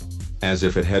paint. As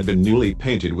if it had been newly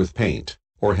painted with paint,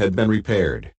 or had been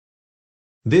repaired.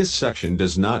 This section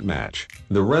does not match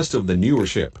the rest of the newer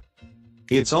ship.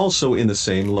 It's also in the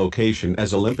same location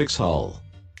as Olympic's hull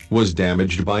was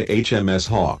damaged by HMS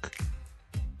Hawke.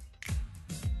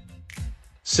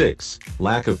 6.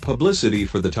 Lack of publicity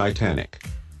for the Titanic.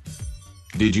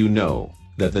 Did you know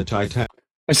that the Titanic...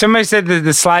 Somebody said that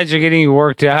the slides are getting you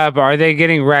worked up. Are they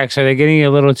getting wrecked? Are they getting you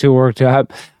a little too worked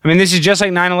up? I mean, this is just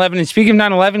like 9/11. And speaking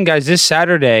of 9/11, guys, this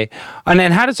Saturday, and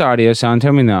then how does the audio sound?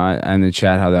 Tell me in the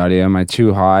chat how the audio. Am I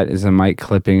too hot? Is the mic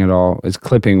clipping at all? It's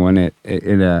clipping when it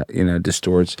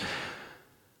distorts.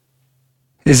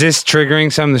 Is this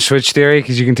triggering some of the switch theory?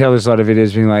 Because you can tell there's a lot of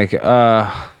videos being like,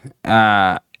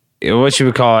 what you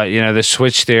would call it, the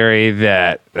switch theory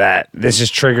that this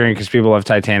is triggering because people love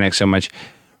Titanic so much.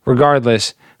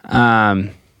 Regardless, have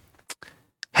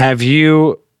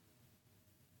you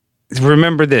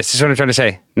remember this? This is what I'm trying to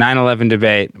say. 9/11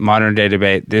 debate, modern day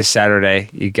debate this Saturday.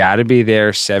 You got to be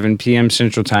there 7 p.m.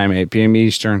 Central Time, 8 p.m.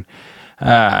 Eastern.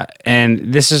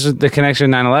 And this is the connection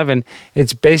to 9/11.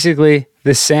 It's basically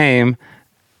the same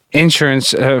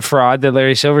insurance fraud that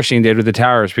Larry Silverstein did with the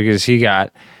towers, because he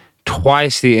got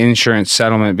twice the insurance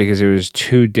settlement because it was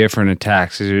two different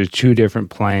attacks. There was two different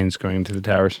planes going to the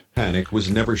towers. Titanic was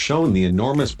never shown the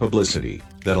enormous publicity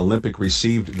that Olympic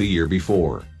received the year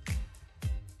before.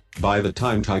 By the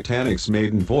time Titanic's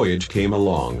maiden voyage came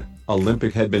along,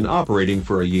 Olympic had been operating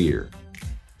for a year.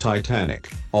 Titanic,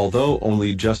 although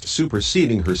only just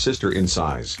superseding her sister in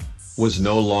size, was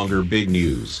no longer big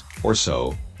news, or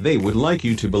so they would like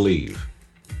you to believe.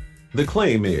 The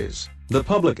claim is, the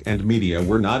public and media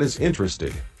were not as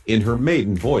interested in her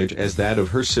maiden voyage as that of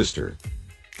her sister.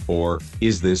 Or,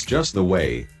 is this just the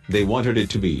way they wanted it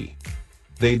to be?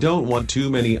 They don't want too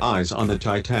many eyes on the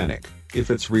Titanic, if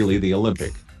it's really the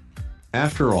Olympic.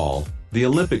 After all, the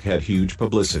Olympic had huge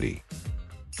publicity.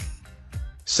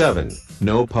 7.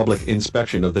 No public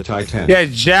inspection of the Titanic. Yeah,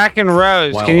 Jack and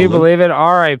Rose. Can you believe it?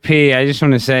 R.I.P. I just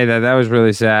want to say that. That was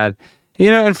really sad.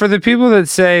 And for the people that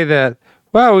say that,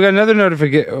 wow, we got another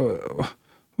notification.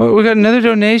 We got another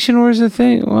donation. Where's the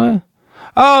thing? What?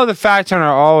 Oh, the fact turner.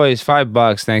 Always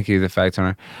 $5. Thank you, the fact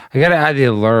turner. I gotta add the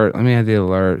alert. Let me add the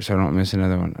alert so I don't miss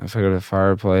another one. If I go to the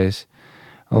fireplace,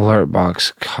 alert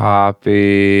box,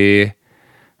 copy.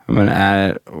 I'm gonna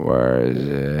add it. Where is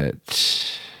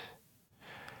it?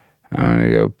 I'm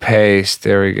gonna go paste.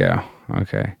 There we go.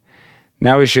 Okay.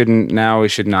 Now we should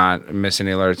not miss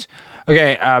any alerts.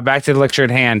 Okay. Back to the lecture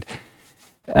at hand.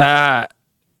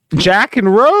 Jack and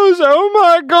Rose, oh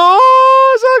my gosh,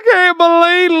 I can't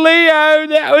believe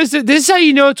Leo. This is how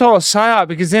you know it's all a psyop,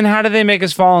 because then how do they make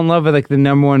us fall in love with like the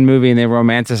 #1 movie and they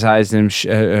romanticize them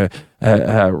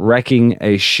wrecking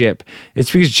a ship?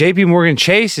 It's because JP Morgan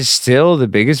Chase is still the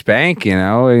biggest bank,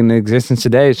 in existence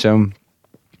today. So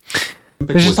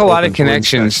there's just a lot of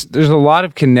connections. There's a lot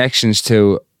of connections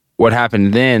to what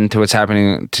happened then to what's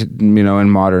happening in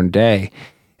modern day.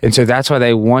 And so that's why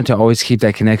they want to always keep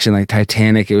that connection. Like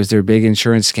Titanic, it was their big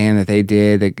insurance scam that they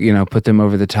did that, put them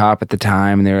over the top at the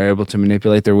time, and they were able to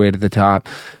manipulate their way to the top.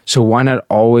 So why not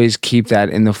always keep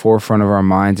that in the forefront of our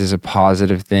minds as a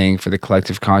positive thing for the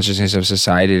collective consciousness of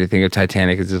society, to think of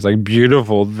Titanic as this like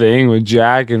beautiful thing with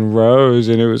Jack and Rose,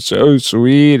 and it was so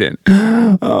sweet, and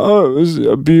it was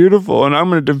beautiful, and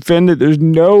I'm going to defend it. There's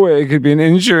no way it could be an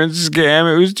insurance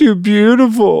scam. It was too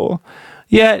beautiful.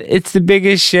 Yet it's the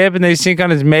biggest ship, and they sink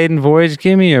on its maiden voyage.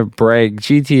 Give me a break,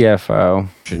 GTFO.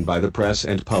 By the press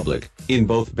and public, in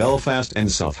both Belfast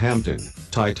and Southampton,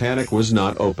 Titanic was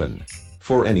not open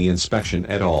for any inspection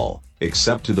at all,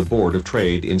 except to the Board of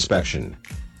Trade inspection.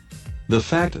 The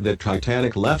fact that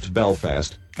Titanic left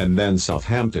Belfast and then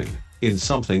Southampton in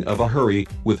something of a hurry,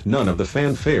 with none of the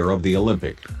fanfare of the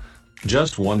Olympic.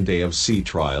 Just one day of sea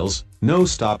trials, no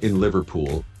stop in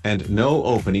Liverpool, and no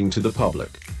opening to the public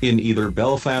in either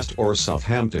Belfast or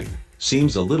Southampton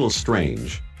seems a little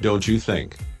strange, don't you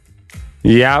think?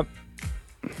 Yep.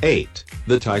 8.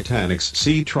 The Titanic's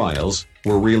sea trials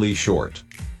were really short.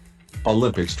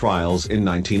 Olympics trials in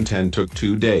 1910 took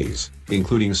 2 days,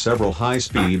 including several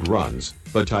high-speed runs,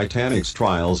 but Titanic's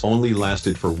trials only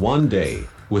lasted for 1 day,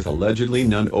 with allegedly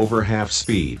none over half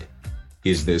speed.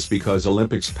 Is this because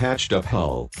Olympic's patched-up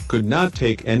hull could not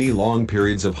take any long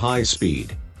periods of high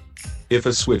speed? If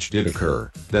a switch did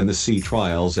occur, then the sea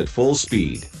trials at full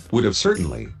speed would have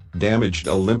certainly damaged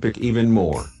Olympic even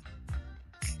more.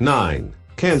 9.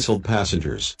 Cancelled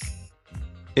passengers.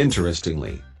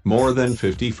 Interestingly, more than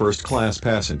 50 first-class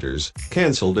passengers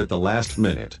canceled at the last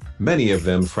minute, many of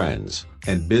them friends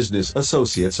and business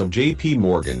associates of J.P.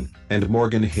 Morgan and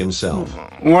Morgan himself.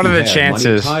 What are who the had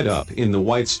chances? money tied up in the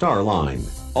White Star Line,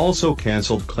 also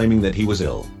canceled, claiming that he was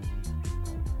ill.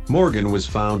 Morgan was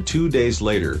found 2 days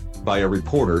later by a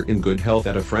reporter in good health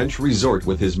at a French resort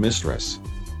with his mistress.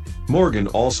 Morgan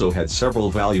also had several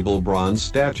valuable bronze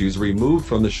statues removed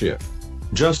from the ship,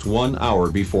 just 1 hour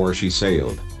before she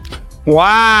sailed.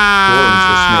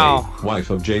 Wow! Florence Ismay, wife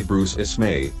of J. Bruce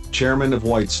Ismay, chairman of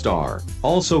White Star,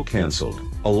 also canceled,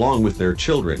 along with their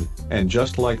children, and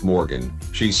just like Morgan,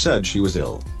 she said she was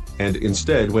ill, and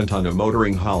instead went on a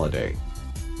motoring holiday.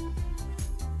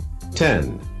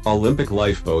 10. Olympic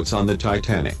lifeboats on the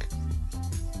Titanic.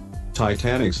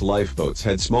 Titanic's lifeboats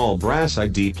had small brass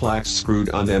ID plaques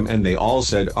screwed on them, and they all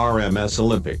said RMS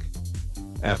Olympic.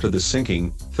 After the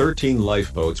sinking, 13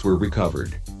 lifeboats were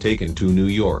recovered, taken to New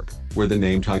York, where the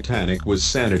name Titanic was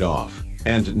sanded off,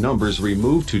 and numbers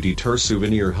removed to deter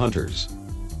souvenir hunters.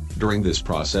 During this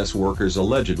process, workers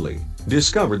allegedly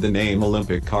discovered the name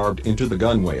Olympic carved into the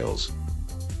gunwales,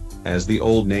 as the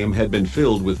old name had been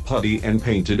filled with putty and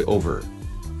painted over.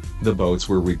 The boats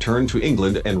were returned to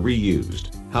England and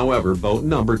reused. However, boat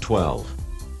number 12,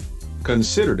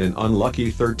 considered an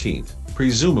unlucky 13th,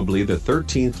 presumably the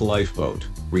 13th lifeboat,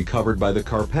 recovered by the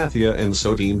Carpathia and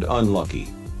so deemed unlucky,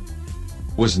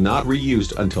 was not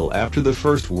reused until after the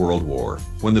First World War,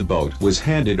 when the boat was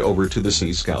handed over to the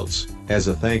Sea Scouts as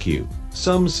a thank you.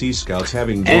 Some Sea Scouts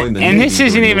having joined the Navy. And this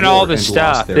isn't during even the all war the and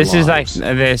stuff. lost their This is like lives.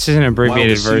 this is an abbreviated While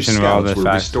the Sea version of all Scouts the were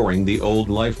facts. restoring the old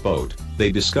lifeboat, they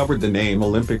discovered the name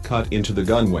Olympic cut into the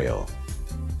gunwale.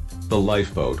 The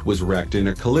lifeboat was wrecked in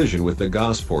a collision with the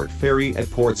Gosport ferry at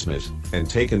Portsmouth, and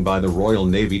taken by the Royal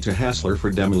Navy to Hassler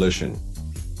for demolition.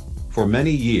 For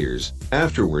many years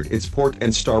afterward, its port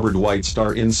and starboard White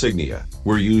Star insignia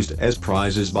were used as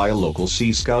prizes by a local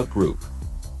Sea Scout group.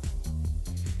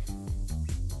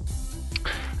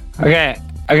 Okay,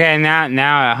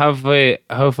 now,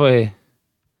 hopefully,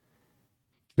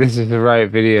 this is the right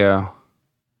video.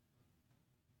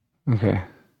 Okay.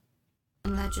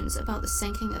 Legends about the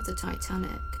sinking of the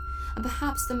Titanic, and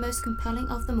perhaps the most compelling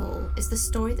of them all is the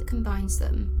story that combines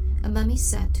them, a mummy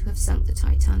said to have sunk the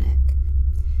Titanic.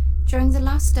 During the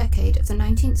last decade of the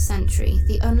 19th century,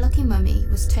 the unlucky mummy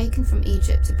was taken from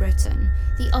Egypt to Britain.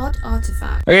 The odd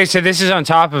artifact... Okay, so this is on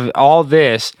top of all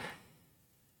this.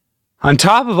 On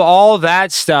top of all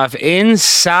that stuff,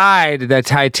 inside the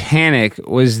Titanic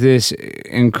was this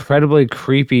incredibly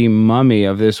creepy mummy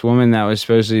of this woman that was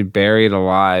supposedly buried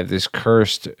alive. This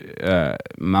cursed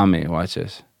mummy. Watch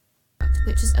this.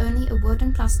 Which is only a wood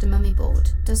and plaster mummy board,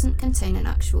 doesn't contain an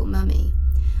actual mummy.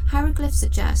 Hieroglyphs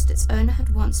suggest its owner had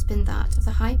once been that of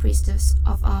the High Priestess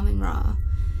of Amun-Ra.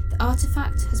 The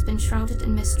artifact has been shrouded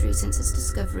in mystery since its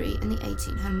discovery in the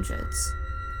 1800s.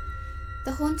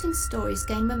 The haunting stories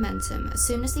gained momentum as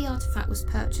soon as the artifact was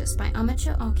purchased by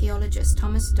amateur archaeologist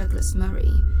Thomas Douglas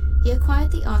Murray. He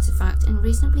acquired the artifact in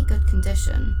reasonably good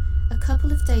condition. A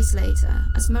couple of days later,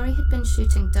 as Murray had been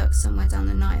shooting ducks somewhere down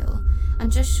the Nile,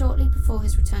 and just shortly before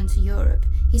his return to Europe,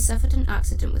 he suffered an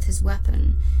accident with his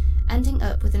weapon, ending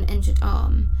up with an injured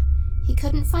arm. He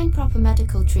couldn't find proper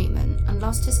medical treatment and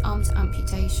lost his arm to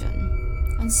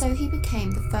amputation, and so he became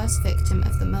the first victim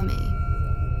of the mummy.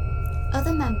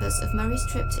 Other members of Murray's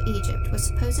trip to Egypt were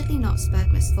supposedly not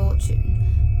spared misfortune.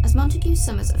 As Montague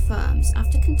Summers affirms,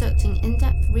 after conducting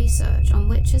in-depth research on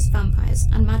witches, vampires,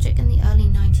 and magic in the early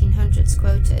 1900s,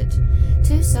 quoted,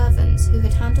 2 servants who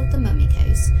had handled the mummy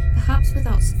case, perhaps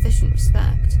without sufficient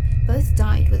respect, both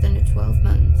died within a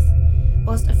 12-month,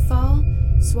 whilst a far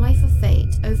swipe of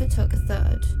fate overtook a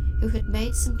third, who had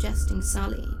made some jesting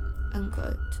sally,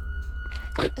 unquote.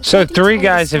 So 3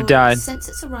 guys have died. Since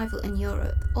its arrival in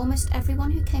Europe, almost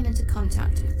everyone who came into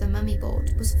contact with the mummy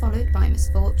board was followed by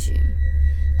misfortune.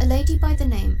 A lady by the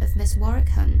name of Miss Warwick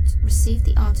Hunt received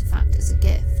the artifact as a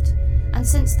gift, and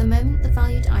since the moment the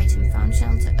valued item found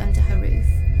shelter under her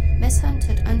roof, Miss Hunt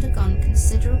had undergone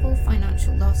considerable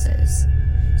financial losses.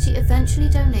 She eventually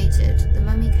donated the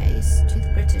mummy case to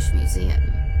the British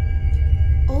Museum.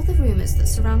 All the rumours that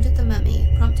surrounded the mummy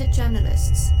prompted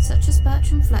journalists such as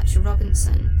Bertram Fletcher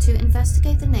Robinson to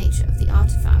investigate the nature of the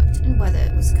artifact and whether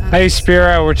it was cursed. Hey,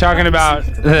 Spiro, we're talking about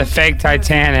Robinson had the reported fake verifying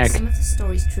Titanic. some of the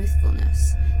story's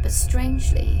truthfulness, but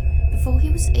strangely, before he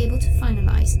was able to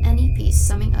finalise any piece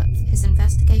summing up his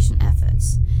investigation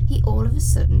efforts, he all of a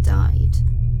sudden died.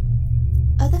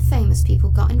 Other famous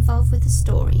people got involved with the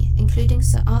story, including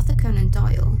Sir Arthur Conan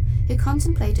Doyle, who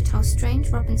contemplated how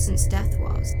strange Robinson's death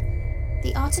was.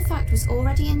 The artifact was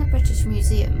already in the British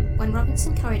Museum when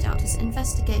Robinson carried out his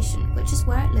investigation, which is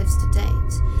where it lives to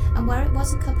date, and where it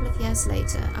was a couple of years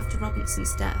later after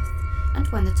Robinson's death, and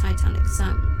when the Titanic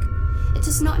sank. It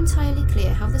is not entirely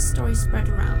clear how the story spread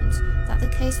around that the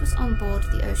case was on board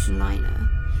the ocean liner,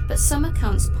 but some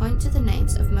accounts point to the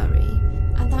names of Murray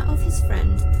and that of his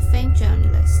friend, the famed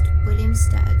journalist William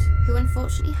Stead, who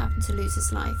unfortunately happened to lose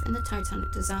his life in the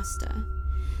Titanic disaster.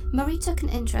 Murray took an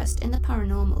interest in the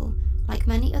paranormal, like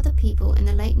many other people in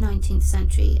the late 19th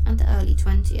century and the early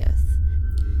 20th.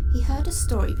 He heard a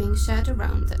story being shared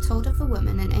around that told of a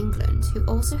woman in England who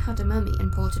also had a mummy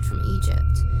imported from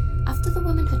Egypt. After the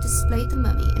woman had displayed the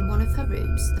mummy in one of her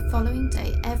rooms, the following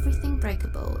day everything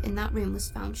breakable in that room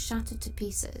was found shattered to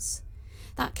pieces.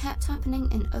 That kept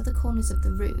happening in other corners of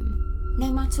the room,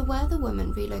 no matter where the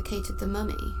woman relocated the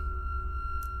mummy.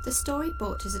 The story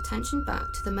brought his attention back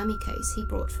to the mummy case he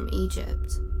brought from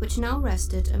Egypt, which now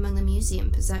rested among the museum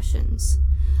possessions.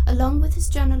 Along with his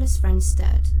journalist friend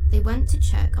Stead, they went to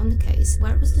check on the case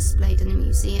where it was displayed in the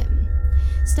museum.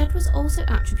 Stead was also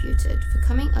attributed for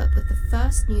coming up with the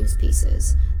first news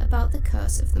pieces about the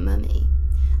curse of the mummy.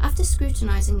 After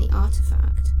scrutinizing the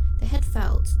artifact, they had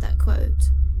felt that,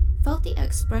 quote, felt the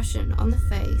expression on the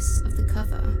face of the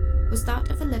cover was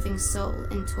that of a living soul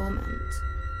in torment.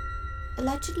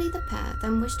 Allegedly, the pair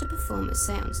then wished to perform a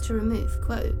seance to remove,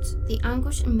 quote, the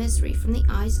anguish and misery from the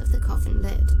eyes of the coffin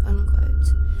lid,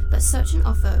 unquote, but such an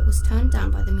offer was turned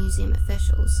down by the museum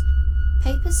officials.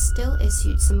 Papers still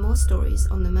issued some more stories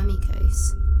on the mummy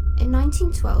case. In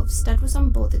 1912, Stead was on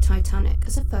board the Titanic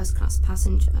as a first-class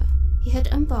passenger. He had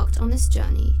embarked on this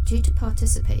journey due to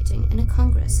participating in a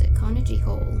congress at Carnegie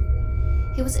Hall.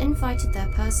 He was invited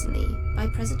there personally by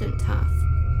President Taft.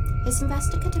 His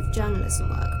investigative journalism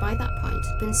work by that point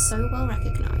had been so well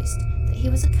recognised that he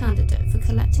was a candidate for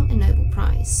collecting a Nobel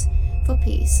Prize for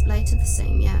Peace later the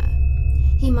same year.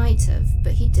 He might have,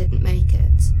 but he didn't make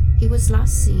it. He was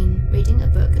last seen reading a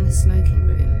book in the smoking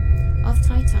room of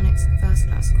Titanic's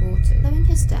first-class quarters. Following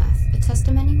his death, a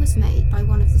testimony was made by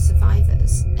one of the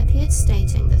survivors, appeared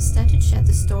stating that Stead had shared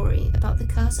the story about the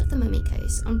curse of the mummy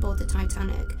case on board the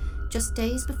Titanic just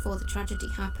days before the tragedy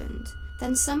happened.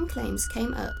 Then some claims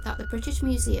came up that the British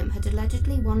Museum had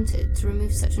allegedly wanted to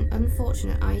remove such an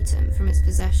unfortunate item from its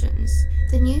possessions.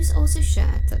 The news also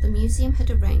shared that the museum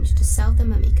had arranged to sell the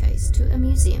mummy case to a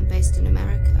museum based in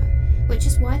America, which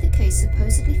is why the case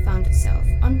supposedly found itself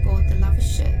on board the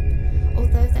lavish ship,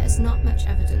 although there is not much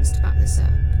evidence to back this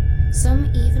up.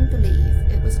 Some even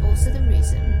believe it was also the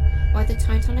reason why the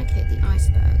Titanic hit the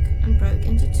iceberg and broke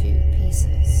into two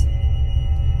pieces.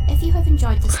 If you have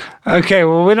enjoyed this... Okay,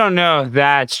 well, we don't know if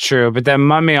that's true, but that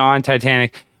mummy on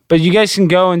Titanic... But you guys can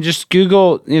go and just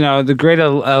Google, the great,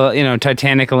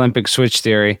 Titanic Olympic switch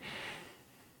theory.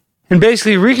 And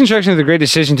basically, reconstruction of the great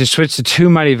decision to switch the two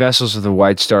mighty vessels of the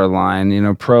White Star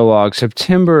Line. Prologue,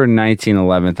 September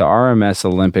 1911, the RMS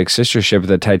Olympic, sister ship of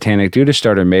the Titanic, due to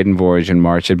start her maiden voyage in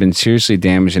March, had been seriously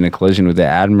damaged in a collision with the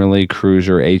Admiralty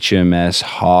cruiser HMS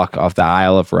Hawke off the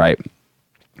Isle of Wight.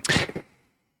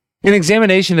 An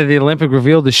examination of the Olympic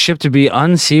revealed the ship to be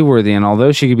unseaworthy, and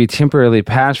although she could be temporarily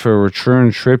passed for a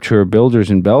return trip to her builders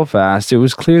in Belfast, it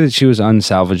was clear that she was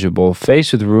unsalvageable.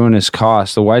 Faced with ruinous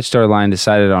costs, the White Star Line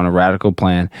decided on a radical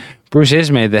plan. Bruce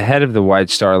Ismay, the head of the White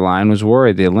Star Line, was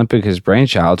worried the Olympic, his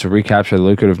brainchild, to recapture the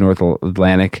lucrative North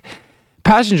Atlantic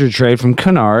passenger trade from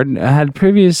Cunard,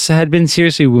 had been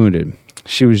seriously wounded.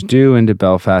 She was due into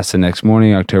Belfast the next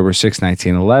morning, October 6,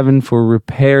 1911, for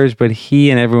repairs, but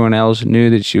he and everyone else knew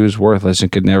that she was worthless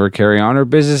and could never carry on her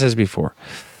business as before.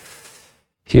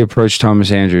 He approached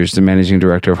Thomas Andrews, the managing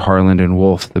director of Harland and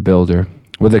Wolff, the builder,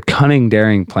 with a cunning,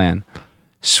 daring plan.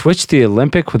 Switch the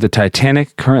Olympic with the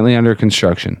Titanic currently under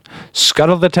construction.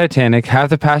 Scuttle the Titanic,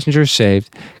 have the passengers saved,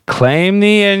 claim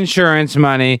the insurance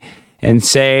money, and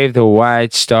save the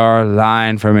White Star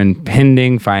Line from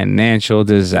impending financial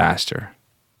disaster.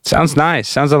 Sounds nice.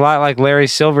 Sounds a lot like Larry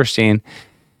Silverstein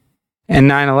and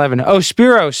 9/11. Oh,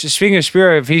 Spiro, speaking of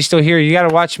Spiro, if he's still here, you got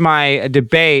to watch my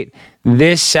debate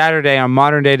this Saturday on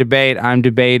Modern Day Debate. I'm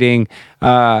debating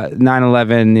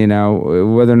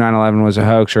 9/11, whether 9/11 was a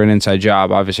hoax or an inside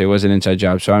job. Obviously, it was an inside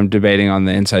job, so I'm debating on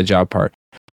the inside job part.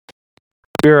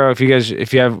 Bureau, if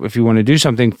you want to do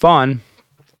something fun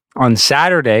on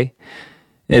Saturday,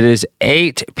 it is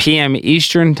 8 p.m.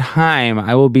 Eastern time.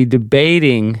 I will be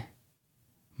debating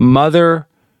mother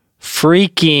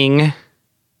freaking.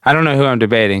 I don't know who I'm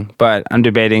debating, but I'm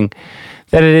debating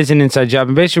that it is an inside job.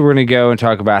 And basically, we're going to go and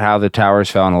talk about how the towers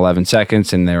fell in 11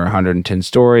 seconds and there were 110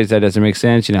 stories. That doesn't make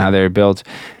sense. You know how they were built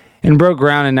and broke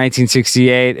ground in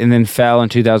 1968 and then fell in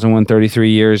 2001, 33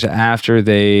 years after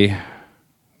they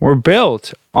were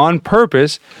built on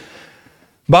purpose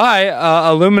by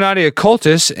Illuminati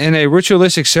occultists in a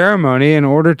ritualistic ceremony in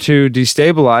order to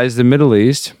destabilize the Middle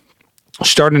East,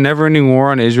 start a never-ending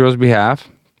war on Israel's behalf,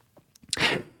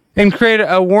 and create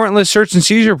a warrantless search and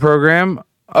seizure program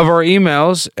of our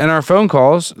emails and our phone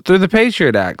calls through the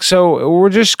Patriot Act. So we're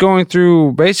just going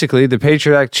through basically the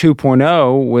Patriot Act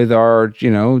 2.0 with our,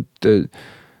 the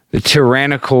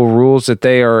tyrannical rules that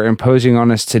they are imposing on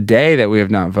us today that we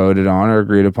have not voted on or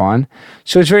agreed upon.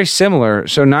 So it's very similar.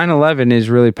 So 9/11 is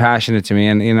really passionate to me.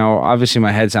 And, obviously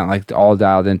my head's not like all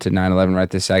dialed into 9/11 right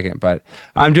this second, but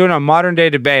I'm doing a modern day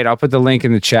debate. I'll put the link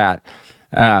in the chat.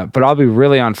 But I'll be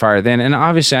really on fire then. And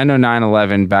obviously I know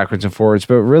 9/11 backwards and forwards,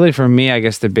 but really for me, I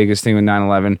guess the biggest thing with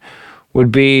 9/11 would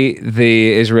be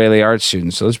the Israeli art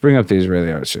students. So let's bring up the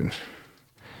Israeli art students.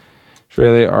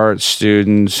 Israeli art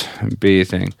students B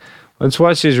thing. Let's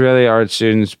watch the Israeli art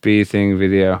students B thing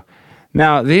video.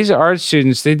 Now, these art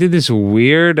students, they did this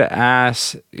weird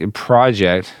ass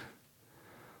project.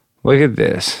 Look at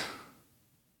this.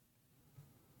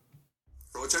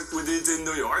 Project we did in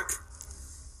New York.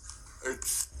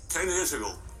 It's 10 years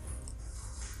ago.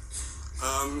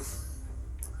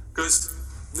 Because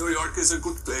New York is a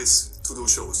good place to do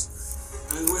shows.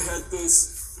 And we had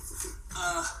this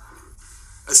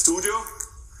a studio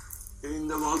in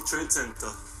the World Trade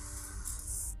Center.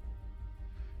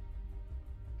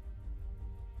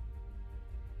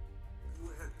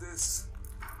 We had this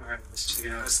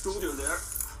a studio there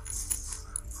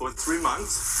for 3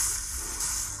 months.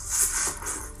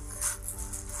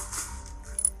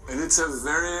 And it's a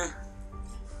very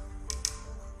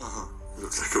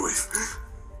looks like a wave.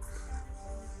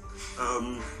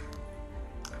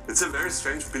 It's a very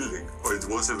strange building, or it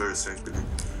was a very strange building,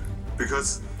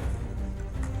 because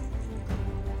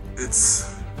it's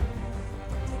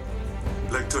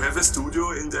like to have a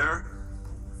studio in there.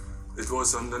 It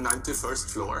was on the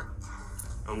 91st floor,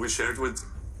 and we shared with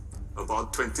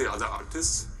about 20 other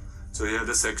artists. So you had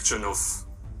a section of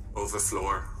a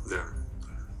floor there.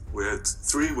 We had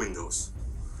 3 windows.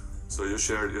 So you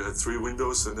had 3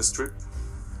 windows and a strip.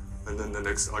 And then the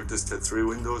next artist had 3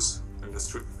 windows and a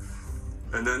strip.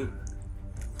 And then,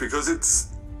 because it's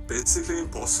basically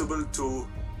impossible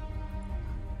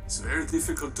it's very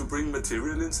difficult to bring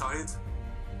material inside,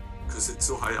 because it's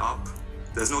so high up.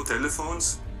 There's no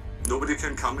telephones. Nobody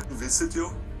can come and visit you.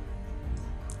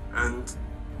 And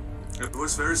it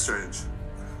was very strange.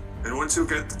 And once you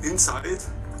get inside,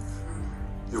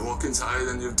 you walk inside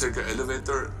and you take an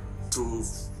elevator to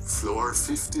floor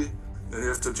 50, then you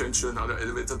have to change to another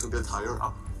elevator to get higher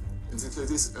up, and things like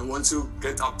this. And once you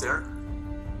get up there,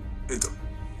 it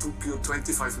took you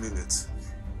 25 minutes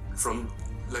from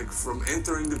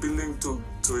entering the building to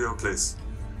your place.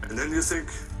 And then you think,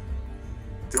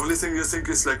 the only thing you think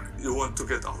is you want to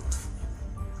get out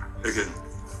again.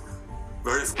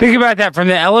 Think about that, from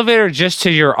the elevator just to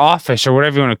your office or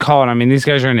whatever you want to call it. I mean, these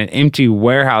guys are in an empty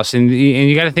warehouse, and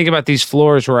you got to think about these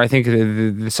floors where I think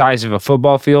the size of a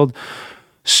football field.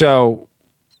 So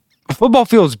a football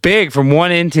field's big from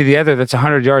one end to the other. That's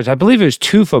 100 yards. I believe it was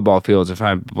 2 football fields, if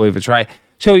I believe it's right.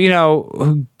 So,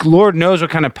 Lord knows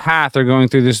what kind of path they're going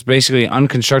through this basically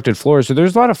unconstructed floor. So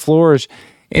there's a lot of floors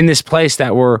in this place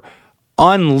that were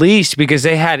unleashed because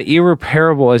they had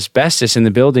irreparable asbestos in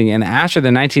the building. And after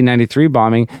the 1993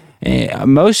 bombing,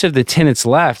 most of the tenants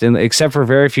left, and except for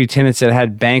very few tenants that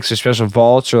had banks or special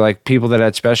vaults, or like people that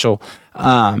had special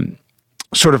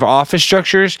sort of office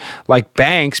structures, like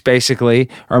banks basically,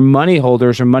 or money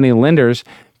holders or money lenders,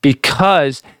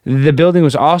 because the building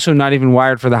was also not even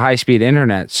wired for the high-speed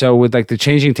internet. So with the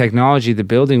changing technology, the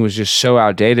building was just so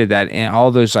outdated that all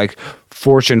those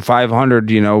Fortune 500,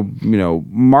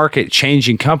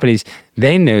 market-changing companies,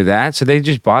 they knew that, so they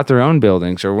just bought their own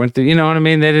buildings or went to, you know what I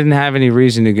mean? They didn't have any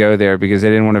reason to go there because they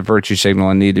didn't want a virtue signal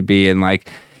and need to be in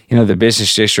the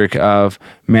business district of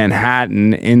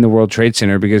Manhattan in the World Trade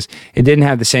Center, because it didn't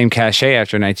have the same cachet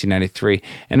after 1993.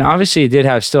 And obviously it did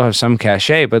still have some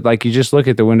cachet, but you just look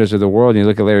at the Windows of the World and you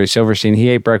look at Larry Silverstein, he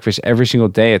ate breakfast every single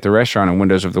day at the restaurant in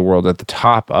Windows of the World at the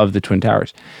top of the Twin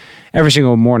Towers. Every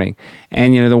single morning.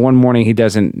 And, the one morning he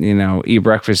doesn't, eat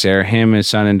breakfast there, him, his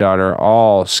son and daughter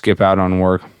all skip out on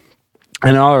work.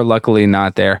 And all are luckily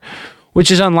not there.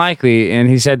 which is unlikely. And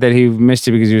he said that he missed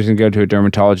it because he was going to go to a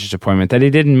dermatologist appointment that he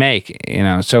didn't make,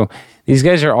 So these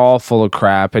guys are all full of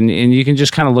crap. And you can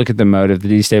just kind of look at the motive, the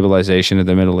destabilization of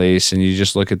the Middle East, and you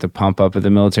just look at the pump up of the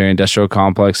military-industrial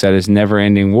complex that is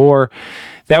never-ending war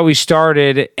that we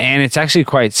started. And it's actually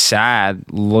quite sad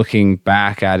looking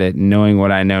back at it, knowing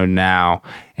what I know now,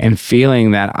 and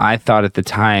feeling that I thought at the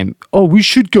time, oh, we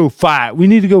should go fight. We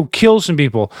need to go kill some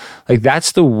people. Like,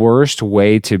 that's the worst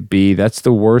way to be. That's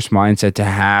the worst mindset to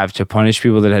have, to punish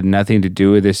people that had nothing to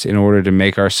do with this in order to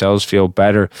make ourselves feel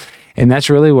better. And that's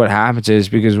really what happens is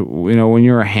because, when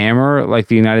you're a hammer, like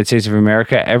the United States of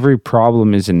America, every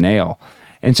problem is a nail.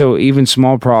 And so even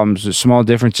small problems, small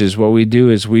differences, what we do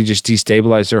is we just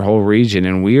destabilize their whole region.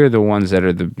 And we are the ones that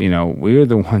are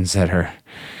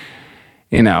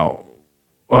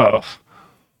well,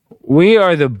 we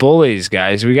are the bullies,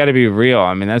 guys. We got to be real.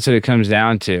 I mean, that's what it comes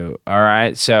down to. All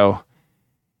right. So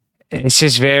it's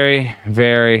just very,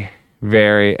 very,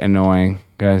 very annoying,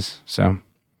 guys. So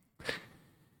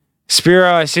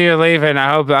Spiro, I see you're leaving.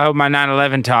 I hope my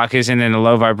 9/11 talk isn't in a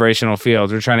low vibrational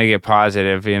field. We're trying to get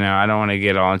positive. I don't want to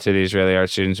get all into the Israeli art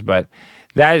students, but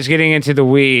that is getting into the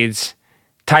weeds.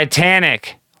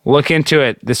 Titanic, look into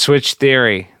it. The switch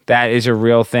theory, that is a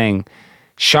real thing.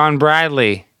 Sean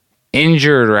Bradley,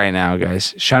 injured right now,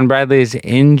 guys. Sean Bradley is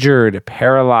injured,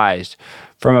 paralyzed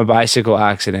from a bicycle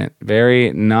accident.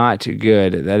 Very not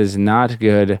good. That is not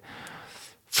good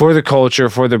for the culture,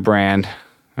 for the brand.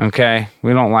 Okay?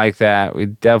 We don't like that. We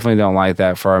definitely don't like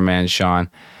that for our man, Sean.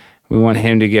 We want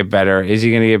him to get better. Is he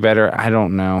going to get better? I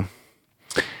don't know.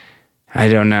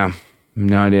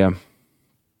 No idea.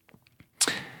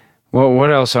 Well,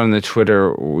 what else on the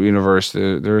Twitter universe?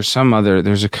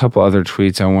 There's a couple other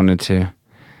tweets I wanted to,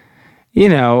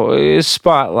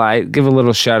 spotlight, give a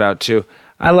little shout out to.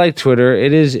 I like Twitter.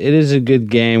 It is a good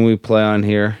game we play on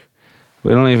here.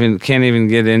 We can't even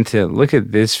get into it. Look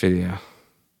at this video.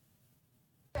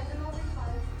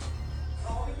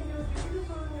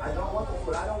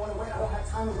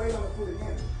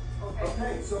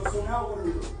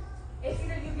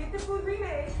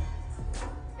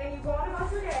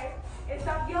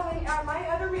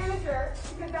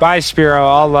 Bye, Spiro.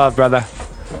 All love, brother.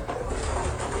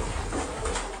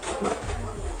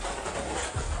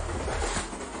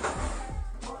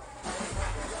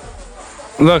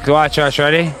 Look, watch us.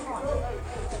 Ready?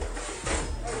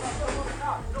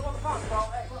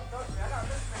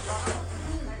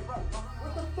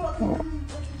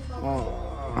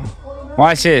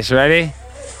 Watch this. Ready?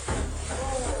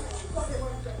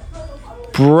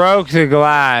 Broke the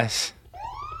glass.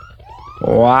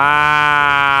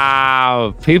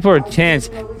 Wow. People are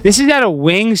tense. This is at a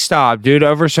wing stop, dude,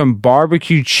 over some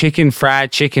barbecue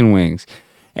fried chicken wings.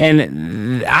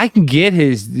 And I can get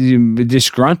his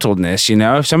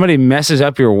disgruntledness, If somebody messes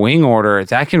up your wing order,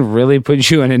 that can really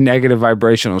put you in a negative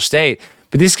vibrational state.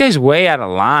 But this guy's way out of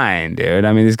line, dude.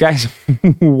 I mean, this guy's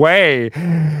way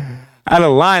out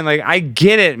of line. Like, I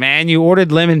get it, man. You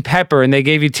ordered lemon pepper and they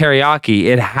gave you teriyaki.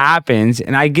 It happens.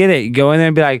 And I get it. You go in there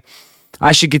and be like,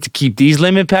 I should get to keep these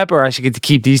lemon pepper, or I should get to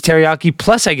keep these teriyaki,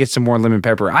 plus I get some more lemon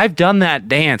pepper. I've done that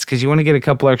dance because you want to get a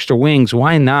couple extra wings.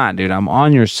 Why not, dude? I'm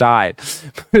on your side.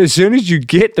 But as soon as you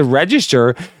get the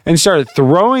register and start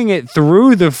throwing it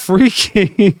through the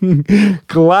freaking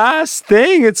glass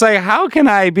thing, it's like, how can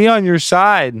I be on your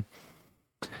side?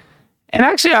 And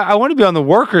actually, I want to be on the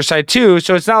worker side too.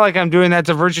 So it's not like I'm doing that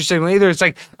to virtue signal either. It's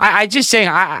like I just saying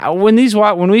when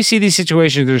we see these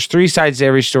situations, there's three sides to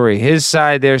every story: his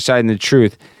side, their side, and the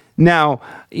truth. Now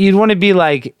you'd want to be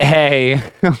like, hey,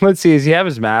 let's see, does he have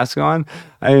his mask on?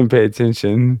 I didn't pay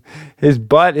attention. His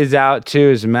butt is out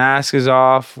too. His mask is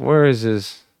off. Where is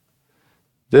his?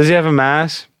 Does he have a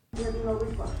mask?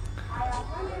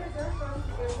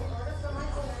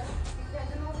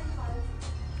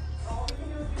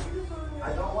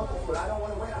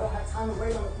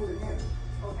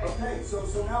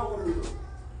 So now what do we do?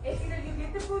 It's either you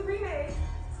get the food remade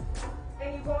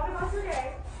and you go on about your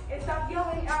day and stop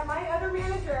yelling at my other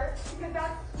manager because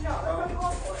that's what you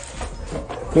call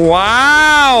for.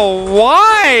 Wow,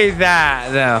 why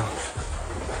that though?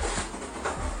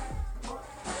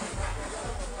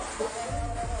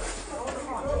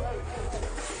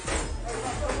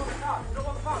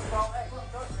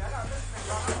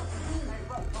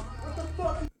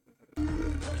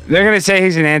 They're going to say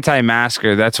he's an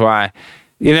anti-masker. That's why.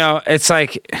 It's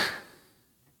like,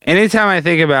 anytime I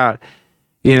think about,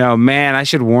 man, I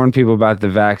should warn people about the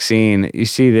vaccine. You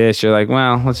see this, you're like,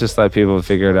 well, let's just let people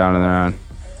figure it out on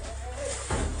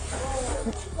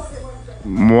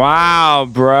their own. Wow,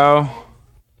 bro.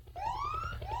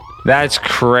 That's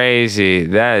crazy.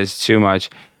 That is too much.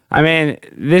 I mean,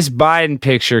 this Biden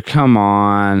picture, come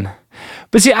on.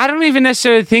 But see, I don't even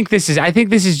necessarily think this is, I think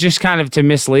this is just kind of to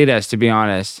mislead us, to be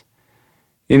honest.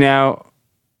 You know,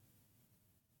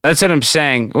 that's what I'm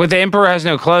saying. What the emperor has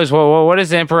no clothes. Well, what is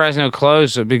the emperor has no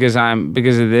clothes? Because of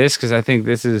this? Because I think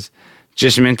this is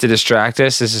just meant to distract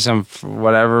us. This is some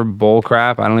whatever bull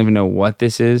crap. I don't even know what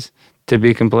this is, to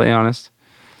be completely honest.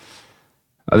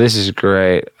 Oh, this is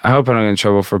great. I hope I don't get in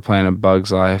trouble for playing A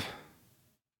Bug's Life.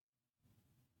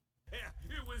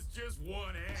 It was just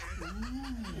one ant.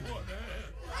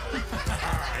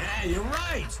 Yeah, you're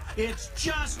right. It's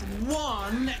just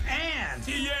one ant.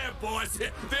 Yeah, boss.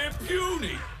 They're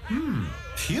puny.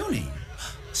 Puny?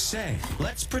 Say,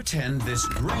 let's pretend this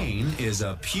grain is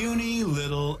a puny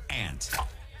little ant.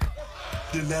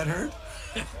 Did that hurt?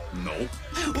 Nope.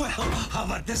 Well, how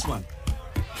about this one?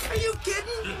 Are you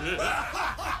kidding? Well,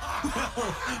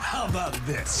 how about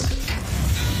this?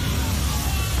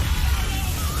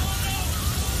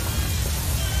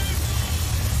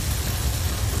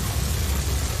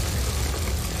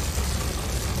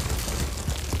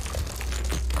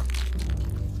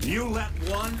 You let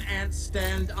one ant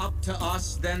stand up to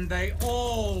us, then they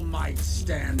all might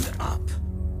stand up.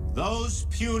 Those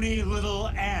puny little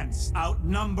ants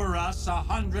outnumber us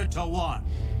 100 to 1.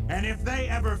 And if they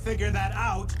ever figure that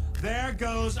out, there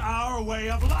goes our way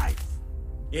of life.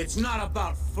 It's not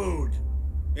about food.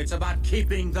 It's about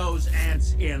keeping those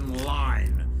ants in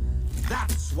line.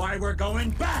 That's why we're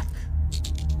going back.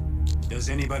 Does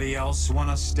anybody else want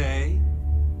to stay?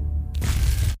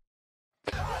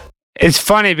 It's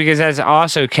funny because that's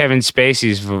also Kevin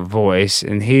Spacey's voice,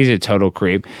 and he's a total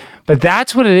creep. But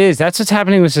that's what it is. That's what's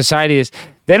happening with society is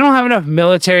they don't have enough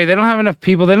military. They don't have enough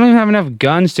people. They don't even have enough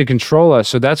guns to control us.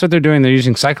 So that's what they're doing. They're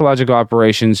using psychological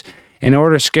operations in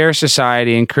order to scare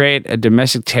society and create a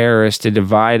domestic terrorist to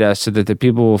divide us so that the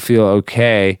people will feel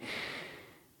okay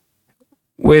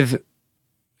with,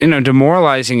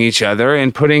 demoralizing each other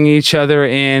and putting each other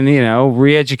in,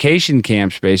 re-education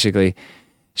camps, basically.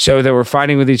 So that we're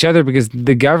fighting with each other because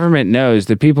the government knows,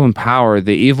 the people in power,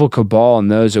 the evil cabal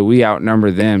knows that we outnumber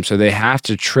them. So they have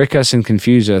to trick us and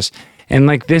confuse us. And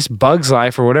like this Bug's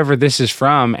Life or whatever this is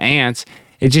from, ants,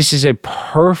 it just is a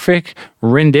perfect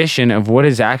rendition of what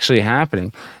is actually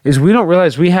happening. Is we don't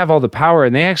realize we have all the power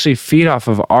and they actually feed off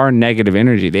of our negative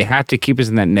energy. They have to keep us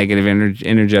in that negative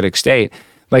energetic state.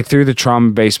 Like through the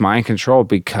trauma-based mind control,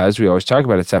 because we always talk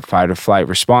about it's that fight or flight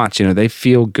response. They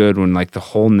feel good when like the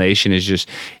whole nation is just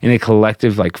in a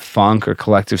collective like funk or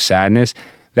collective sadness.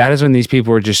 That is when these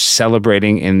people are just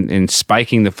celebrating and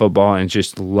spiking the football and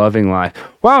just loving life.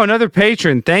 Wow, another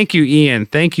patron. Thank you, Ian.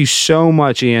 Thank you so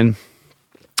much, Ian.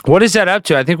 What is that up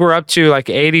to? I think we're up to like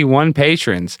 81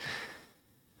 patrons.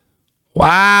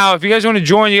 Wow, if you guys want to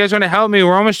join, you guys want to help me,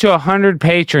 we're almost to 100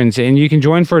 patrons, and you can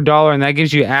join for $1, and that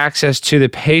gives you access to the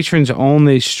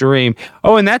patrons-only stream.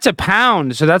 Oh, and that's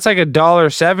 £1, so that's like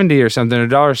 $1.70 or something, or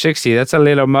 $1.60. That's a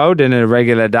little more than a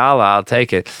regular dollar. I'll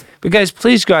take it. But guys,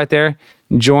 please go out there,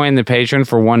 join the Patreon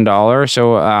for $1.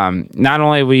 So not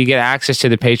only will you get access to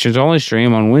the patrons-only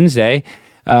stream on Wednesday,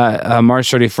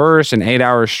 March 31st, an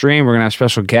 8-hour stream. We're going to have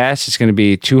special guests. It's going to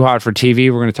be too hot for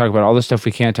TV. We're going to talk about all the stuff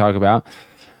we can't talk about.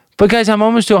 But guys, I'm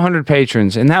almost to 100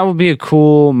 patrons, and that will be a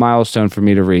cool milestone for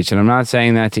me to reach. And I'm not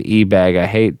saying that to e-bag. I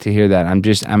hate to hear that.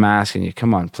 I'm asking you,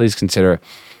 come on, please consider it.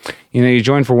 You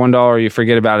join for $1, you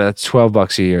forget about it. That's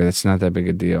 $12 a year. That's not that big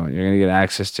a deal. You're going to get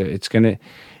access to it. It's going to...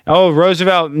 Oh,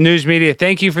 Roosevelt News Media,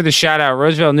 thank you for the shout out.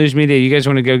 Roosevelt News Media, you guys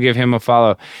want to go give him a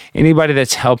follow. Anybody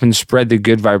that's helping spread the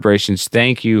good vibrations,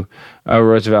 thank you,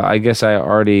 Roosevelt. I guess I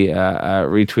already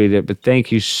retweeted it, but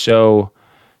thank you so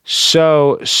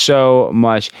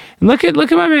much. And look at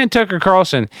my man Tucker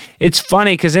Carlson. It's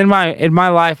funny because in my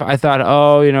life I thought,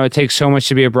 it takes so much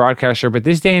to be a broadcaster, but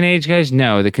this day and age, guys,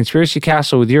 no. The Conspiracy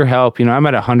Castle, with your help, I'm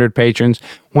at 100 patrons.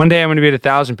 One day I'm going to be at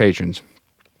 1,000 patrons.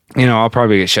 I'll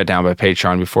probably get shut down by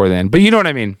Patreon before then, but you know what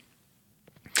I mean.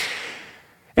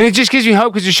 And it just gives me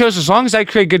hope because it shows as long as I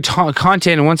create good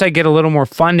content and once I get a little more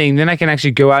funding, then I can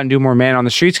actually go out and do more man on the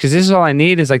streets, because this is all I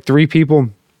need is like 3 people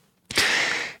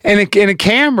and a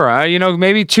camera,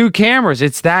 maybe 2 cameras.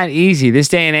 It's that easy. This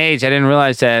day and age, I didn't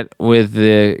realize that with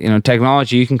the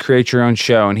technology, you can create your own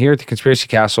show. And here at the Conspiracy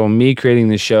Castle, me creating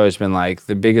this show has been like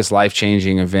the biggest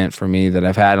life-changing event for me that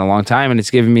I've had in a long time. And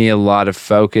it's given me a lot of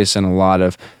focus and a lot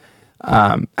of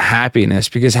happiness,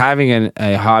 because having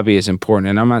a hobby is important.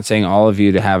 And I'm not saying all of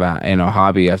you to have a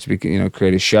hobby, you have to be,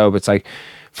 create a show, but it's like,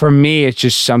 for me, it's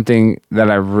just something that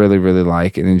I really, really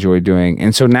like and enjoy doing.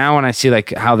 And so now when I see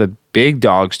like how the big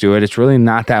dogs do it, it's really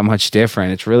not that much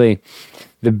different. It's really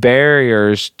the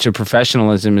barriers to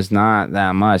professionalism is not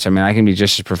that much. I mean, I can be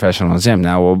just as professional as him.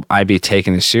 Now, will I be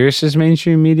taken as serious as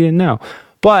mainstream media? No.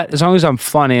 But as long as I'm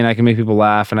funny and I can make people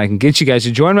laugh and I can get you guys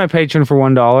to join my Patreon for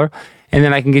 $1 and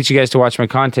then I can get you guys to watch my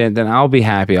content, then I'll be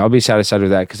happy. I'll be satisfied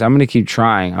with that because I'm going to keep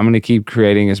trying. I'm going to keep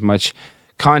creating as much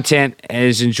content,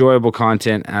 as enjoyable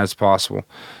content as possible.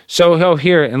 So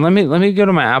here, and let me go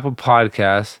to my Apple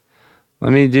Podcast.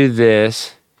 Let me do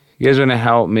this. You guys want to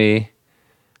help me?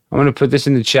 I'm going to put this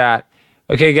in the chat.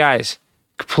 Okay, guys,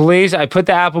 please, I put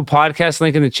the Apple Podcast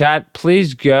link in the chat.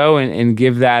 Please go and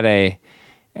give that a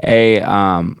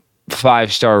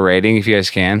 5-star rating if you guys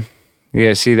can. You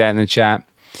guys see that in the chat?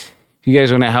 If you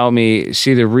guys want to help me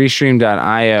see the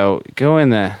restream.io, go in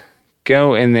there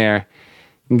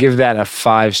and give that a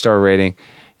 5-star rating.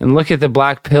 And look at the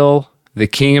Black Pill, the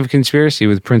King of Conspiracy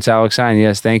with Prince Alex Stein.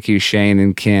 Yes, thank you, Shane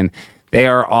and Ken. They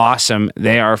are awesome.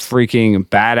 They are freaking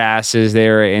badasses. They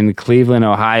are in Cleveland,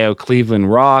 Ohio.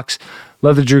 Cleveland rocks.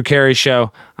 Love the Drew Carey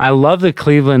Show. I love the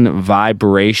Cleveland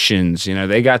vibrations. You know,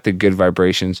 they got the good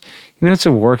vibrations. You know, it's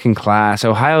a working class.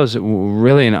 Ohio is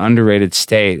really an underrated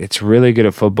state. It's really good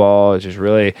at football. It's just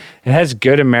really, it has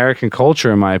good American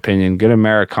culture, in my opinion. Good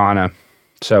Americana.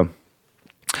 So,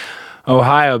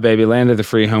 Ohio, baby, land of the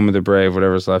free, home of the brave,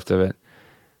 whatever's left of it.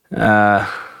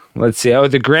 Let's see. Oh,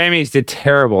 the Grammys did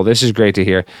terrible. This is great to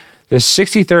hear. The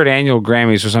 63rd annual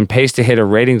Grammys was on pace to hit a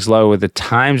ratings low with a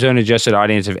time zone adjusted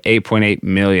audience of 8.8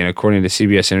 million, according to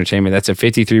CBS Entertainment. That's a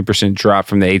 53% drop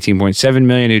from the 18.7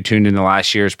 million who tuned into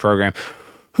last year's program.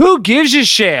 Who gives a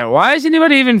shit? Why is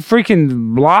anybody even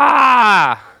freaking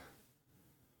blah?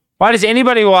 Why does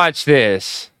anybody watch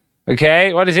this?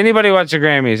 Okay? Why does anybody watch the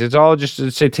Grammys? It's all just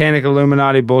satanic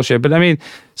Illuminati bullshit. But I mean,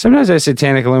 sometimes that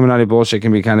satanic Illuminati bullshit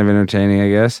can be kind of entertaining, I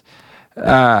guess.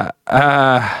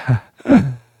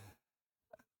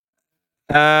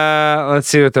 Let's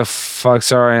see what the fuck.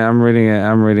 Sorry, I'm reading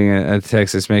a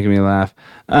text that's making me laugh.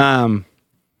 I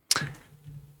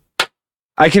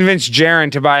convinced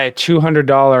Jaron to buy a $200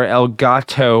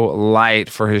 Elgato light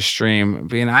for his stream.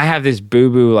 And I have this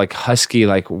boo-boo, like, husky,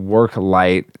 like, work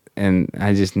light, and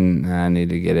I need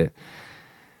to get it.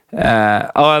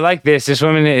 I like this. This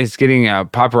woman is getting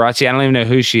paparazzi. I don't even know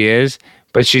who she is,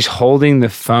 but she's holding the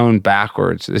phone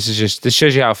backwards. This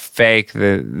shows you how fake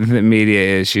the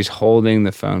media is. She's holding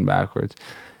the phone backwards.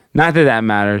 Not that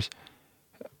matters.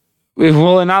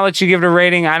 Will it not let you give it a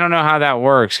rating? I don't know how that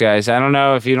works, guys. I don't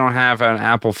know if you don't have an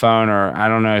Apple phone, or I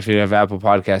don't know if you have Apple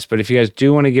Podcasts, but if you guys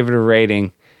do want to give it a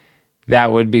rating,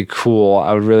 that would be cool.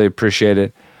 I would really appreciate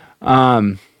it.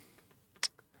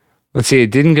 Let's see.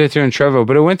 It didn't go through in Trevo,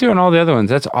 but it went through on all the other ones.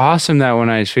 That's awesome that when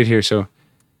I fit here. So,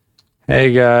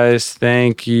 hey guys,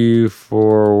 thank you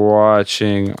for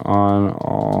watching on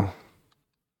all.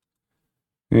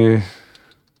 Yeah.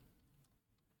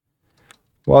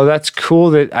 Well, that's cool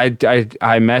that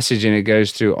I message and it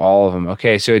goes through all of them.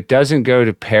 Okay, so it doesn't go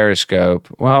to Periscope.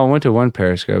 Well, it went to one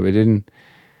Periscope. It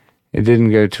didn't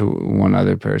go to one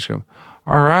other Periscope.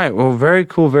 All right. Well, very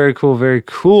cool, very cool, very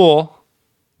cool.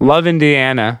 Love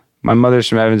Indiana. My mother's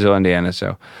from Evansville, Indiana,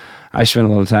 so I spent a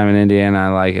little time in Indiana. I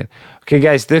like it. Okay,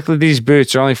 guys, look at these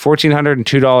boots. They're only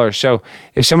 $1,402. So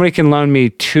if somebody can loan me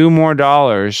 $2 more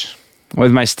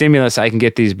with my stimulus, I can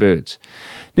get these boots.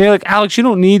 Now you're like, Alex, you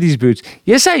don't need these boots.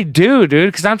 Yes, I do,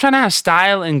 dude, because I'm trying to have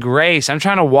style and grace. I'm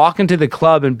trying to walk into the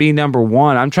club and be number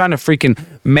one. I'm trying to freaking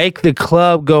make the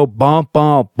club go bump,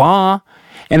 bump, bump.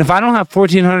 And if I don't have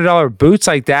 $1,400 boots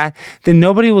like that, then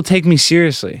nobody will take me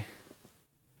seriously.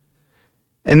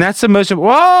 And that's the most...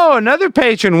 Whoa, another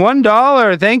patron,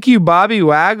 $1. Thank you, Bobby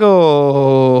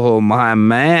Waggle. My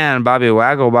man, Bobby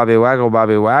Waggle, Bobby Waggle,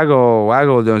 Bobby Waggle.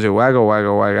 Waggle, don't you? Waggle,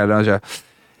 waggle, waggle, don't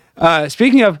you?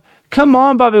 Speaking of... Come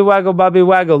on, Bobby Waggle, Bobby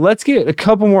Waggle. Let's get a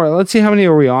couple more. Let's see how many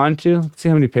are we on to. Let's see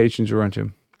how many patrons we're on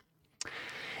to.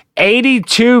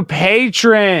 82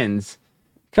 patrons.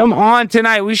 Come on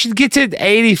tonight. We should get to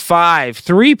 85.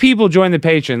 3 people join the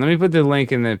patron. Let me put the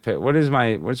link in the pit. What's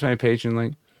my patron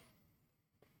link?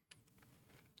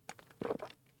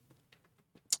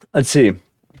 Let's see.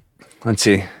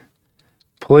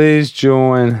 Please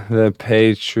join the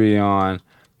Patreon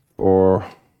for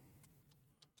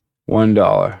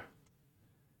 $1.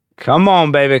 Come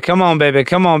on, baby. Come on, baby.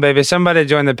 Come on, baby. Somebody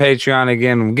join the Patreon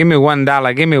again. Give me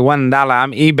 $1. Give me $1.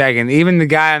 I'm e-begging. Even the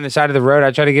guy on the side of the road,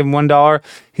 I try to give him $1.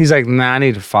 He's like, nah, I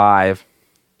need 5.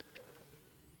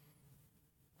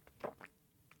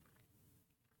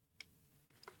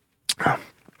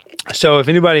 So if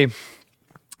anybody,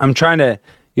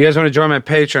 you guys want to join my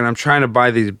Patreon, I'm trying to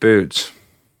buy these boots.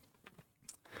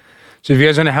 So if you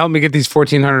guys want to help me get these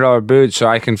 $1,400 boots so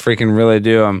I can freaking really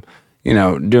do them,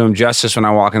 do him justice when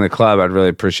I walk in the club, I'd really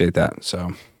appreciate that.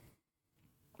 So.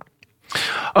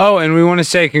 Oh, and we want to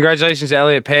say congratulations to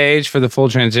Elliot Page for the full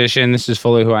transition. This is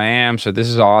fully who I am, so this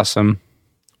is awesome.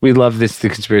 We love this, the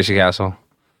Conspiracy Castle.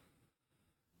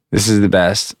 This is the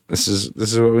best. This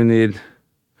is what we need.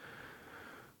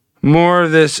 More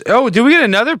of this. Oh, did we get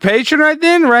another patron right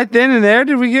then? Right then and there?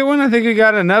 Did we get one? I think we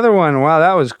got another one. Wow,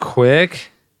 that was quick.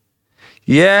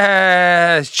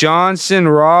 Yes, Johnson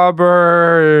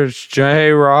Roberts,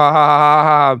 J.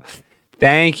 Rob.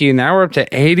 Thank you. Now we're up to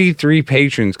 83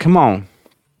 patrons. Come on.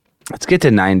 Let's get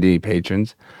to 90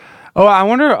 patrons. Oh, I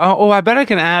wonder. Oh, I bet I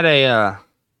can add a.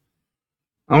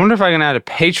 I wonder if I can add a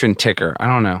patron ticker. I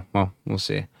don't know. Well, we'll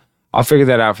see. I'll figure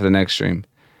that out for the next stream.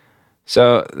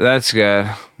 So that's good.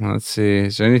 Let's see.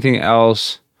 Is there anything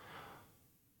else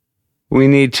we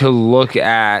need to look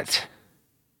at?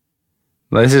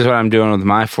 This is what I'm doing with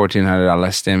my $1,400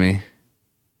 stimmy.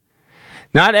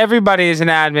 Not everybody is an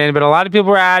admin, but a lot of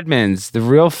people are admins. The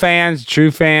real fans,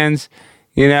 true fans,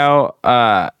 the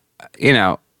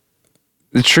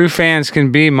true fans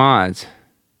can be mods.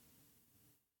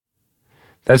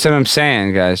 That's what I'm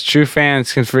saying, guys. True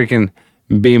fans can freaking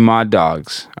be mod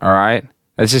dogs. All right?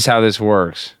 That's just how this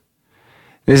works.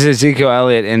 This is Ezekiel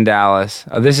Elliott in Dallas.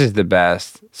 Oh, this is the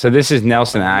best. So this is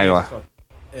Nelson Aguilar.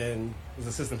 And was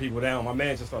assisting people down. My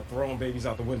man just started throwing babies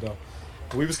out the window.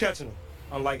 We was catching them.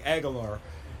 Unlike Aguilar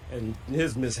and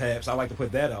his mishaps, I like to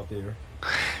put that out there.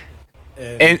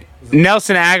 And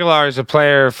Nelson Aguilar is a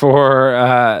player for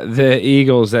the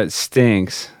Eagles that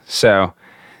stinks. So,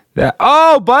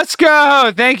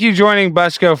 Busco! Thank you joining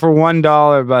Busco for $1,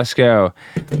 Busco.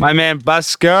 My man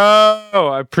Busco.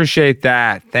 I appreciate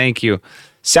that. Thank you.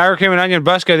 Sour cream and onion,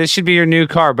 Busco. This should be your new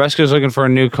car. Busco's looking for a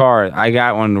new car. I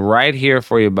got one right here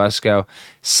for you, Busco.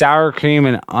 Sour cream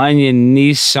and onion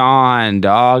Nissan,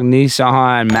 dog.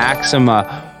 Nissan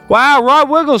Maxima. Wow, Rob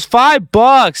Wiggles,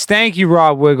 $5. Thank you,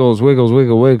 Rob Wiggles.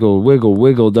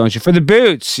 Wiggle, don't you? For the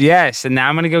boots, yes. And now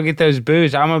I'm gonna go get those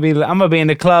boots. I'm gonna be in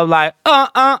the club like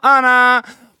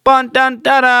bun dun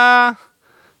da da.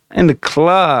 In the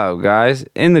club, guys.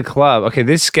 In the club. Okay,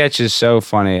 this sketch is so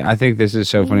funny. I think this is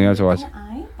so funny. You have to watch. Can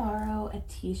I borrow a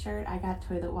t-shirt? I got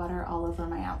toilet water all over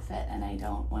my outfit and I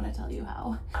don't want to tell you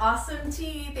how. Awesome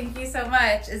tea. Thank you so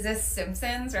much. Is this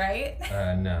Simpsons, right?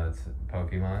 No, it's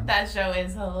Pokemon. That show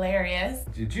is hilarious.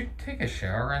 Did you take a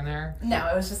shower in there? No,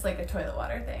 it was just like a toilet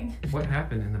water thing. What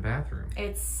happened in the bathroom?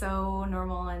 It's so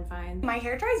normal and fine. My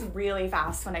hair dries really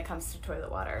fast when it comes to toilet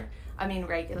water. I mean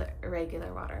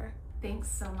regular water. Thanks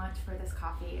so much for this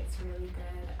coffee. It's really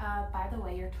good. By the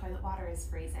way, your toilet water is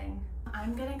freezing.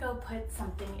 I'm gonna go put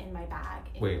something in my bag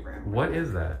in your room. What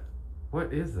is that?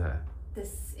 What is that?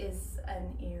 This is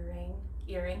an earring.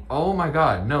 Earring? Oh my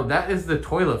god, no, that is the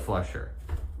toilet flusher.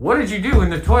 What did you do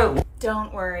in the toilet?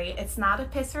 Don't worry, it's not a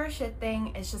piss or a shit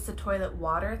thing. It's just a toilet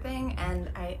water thing, and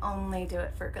I only do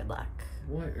it for good luck.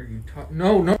 What are you talking?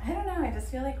 No. I don't know, I just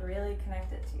feel like really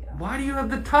connected to you. Why do you have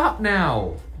the top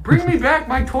now? Bring me back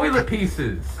my toilet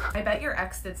pieces. I bet your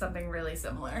ex did something really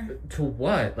similar. To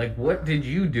what? Like, what did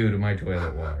you do to my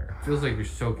toilet water? Feels like you're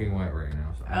soaking wet right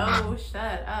now. So oh,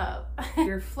 shut up.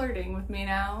 You're flirting with me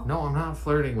now. No, I'm not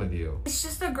flirting with you. It's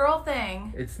just a girl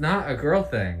thing. It's not a girl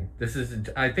thing.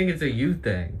 I think it's a you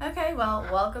thing. Okay, well,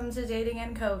 welcome to dating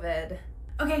and COVID.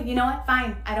 Okay, you know what?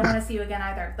 Fine. I don't want to see you again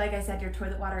either. Like I said, your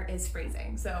toilet water is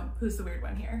freezing. So who's the weird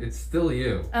one here? It's still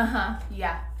you. Uh-huh.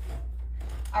 Yeah.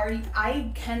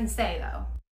 I can say, though.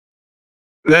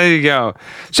 There you go.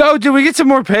 So, did we get some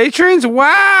more patrons?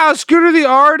 Wow, Scooter the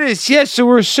Artist. Yes, so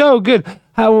we're so good.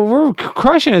 We're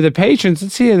crushing it, the patrons.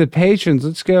 Let's see the patrons.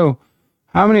 Let's go.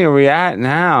 How many are we at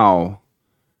now?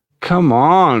 Come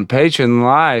on, patron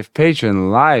life. Let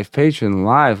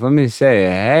me say,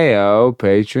 hey-o,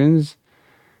 patrons.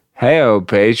 Hey-o,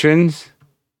 patrons.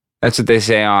 That's what they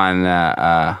say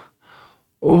on,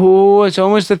 oh, it's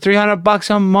almost to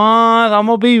 $300 a month. I'm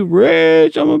gonna be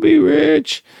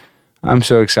rich. I'm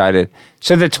so excited.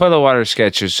 So the toilet water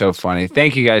sketch is so funny.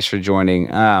 Thank you guys for joining.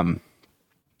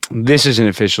 This is an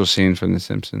official scene from The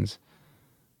Simpsons.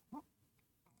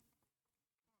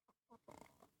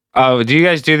 Oh, do you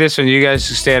guys do this when you guys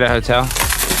stay at a hotel?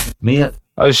 Me?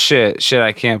 Oh, shit,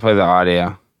 I can't play the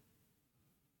audio.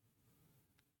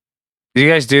 Do you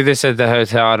guys do this at the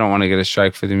hotel? I don't want to get a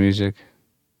strike for the music.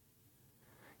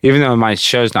 Even though my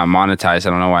show's not monetized, I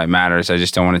don't know why it matters. I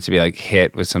just don't want it to be like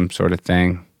hit with some sort of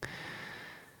thing.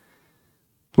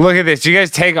 Look at this. You guys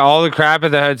take all the crap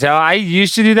at the hotel. I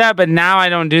used to do that, but now I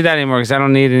don't do that anymore because I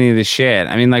don't need any of the shit.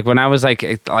 I mean, like when I was like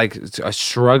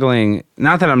struggling,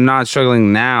 not that I'm not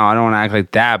struggling now. I don't want to act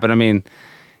like that, but I mean,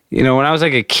 you know, when I was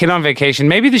like a kid on vacation,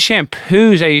 maybe the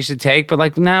shampoos I used to take, but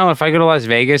like now if I go to Las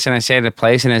Vegas and I stay at a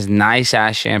place and it has nice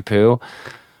ass shampoo,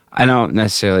 I don't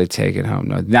necessarily take it home.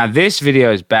 No. Now this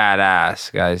video is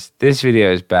badass, guys. This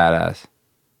video is badass.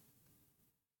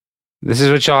 This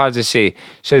is what y'all have to see.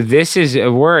 So this is,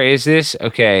 where is this?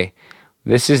 Okay.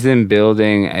 This is them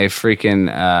building a freaking,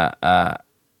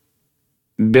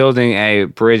 building a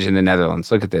bridge in the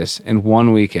Netherlands. Look at this. In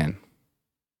one weekend.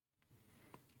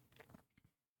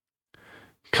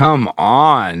 Come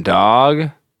on,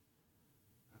 dog.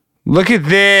 Look at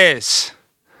this.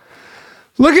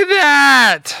 Look at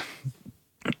that.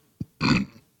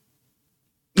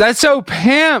 That's so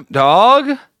pimp,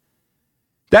 dog.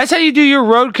 That's how you do your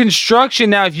road construction.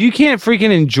 Now, if you can't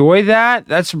freaking enjoy that,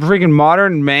 that's freaking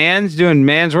modern man's doing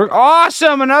man's work.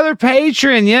 Awesome. Another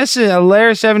patron. Yes,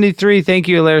 Alair73. Thank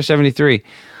you, Alair73.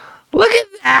 Look at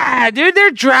that, dude.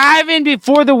 They're driving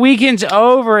before the weekend's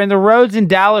over, and the roads in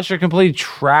Dallas are complete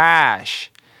trash.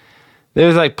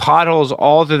 There's like potholes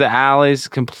all through the alleys.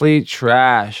 Complete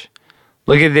trash.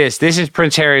 Look at this. This is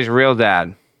Prince Harry's real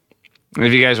dad.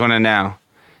 If you guys want to know.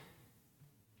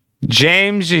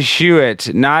 James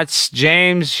Hewitt, not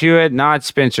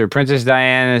Spencer. Princess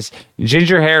Diana's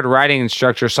ginger-haired riding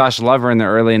instructor / lover in the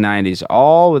early 90s.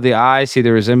 All with eyes see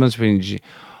the resemblance between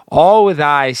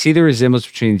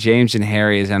James and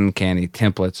Harry is uncanny.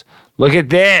 Templates. Look at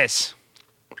this.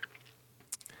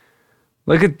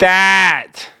 Look at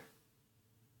that.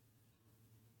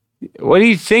 What do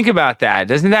you think about that?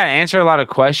 Doesn't that answer a lot of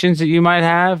questions that you might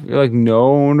have? You're like,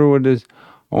 no, I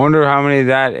wonder how many of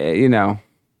that, you know.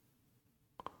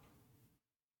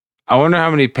 I wonder how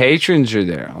many patrons are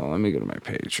there. Oh, let me go to my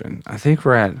patron. I think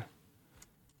we're at,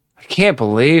 I can't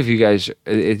believe you guys,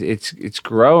 it's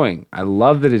growing. I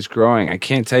love that it's growing. I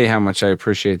can't tell you how much I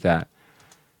appreciate that.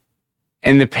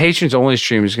 And the patrons only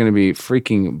stream is going to be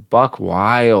freaking buck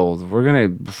wild. We're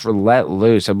going to let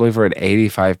loose. I believe we're at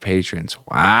 85 patrons.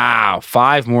 Wow.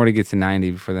 5 more to get to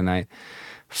 90 before the night.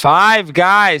 5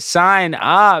 guys sign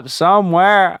up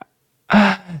somewhere.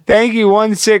 Thank you,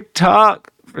 One Sick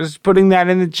Talk, for putting that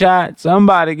in the chat.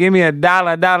 Somebody give me a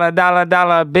dollar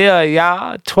bill,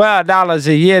 y'all. $12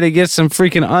 a year to get some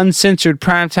freaking uncensored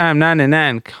primetime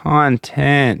 99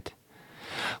 content.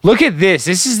 Look at this.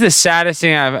 This is the saddest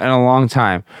thing I've in a long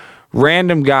time.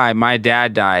 Random guy, my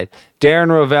dad died. Darren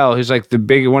Rovell, who's like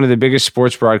one of the biggest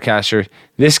sports broadcasters.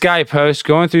 This guy posts,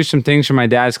 going through some things from my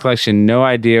dad's collection, no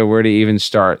idea where to even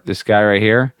start. This guy right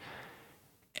here.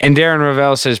 And Darren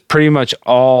Rovell says pretty much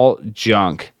all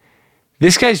junk.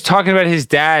 This guy's talking about his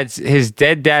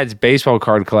dead dad's baseball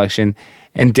card collection,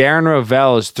 and Darren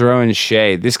Rovell is throwing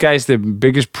shade. This guy's the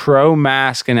biggest pro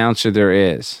mask announcer there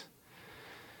is.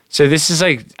 So this is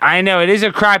like, I know it is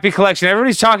a crappy collection.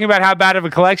 Everybody's talking about how bad of a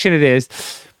collection it is,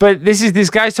 but this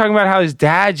guy's talking about how his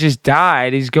dad just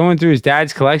died. He's going through his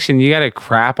dad's collection. You got to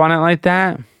crap on it like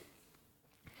that?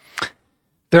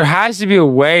 There has to be a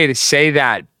way to say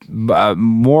that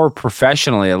more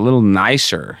professionally, a little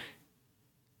nicer.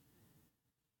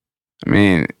 I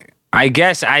mean, I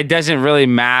guess it doesn't really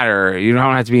matter. You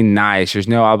don't have to be nice. There's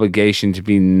no obligation to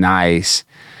be nice.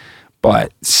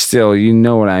 But still, you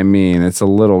know what I mean. It's a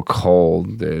little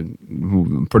cold,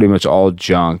 dude. Pretty much all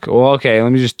junk. Well, okay,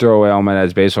 let me just throw away all my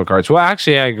dad's baseball cards. Well,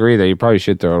 actually, I agree that you probably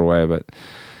should throw it away, but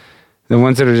the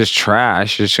ones that are just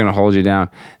trash are just going to hold you down.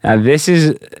 Now, this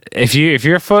is, if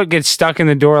your foot gets stuck in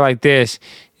the door like this,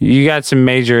 you got some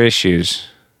major issues.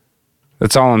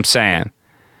 That's all I'm saying.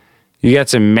 You got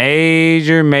some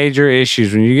major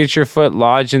issues. When you get your foot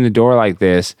lodged in the door like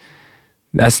this,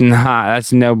 that's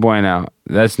no bueno.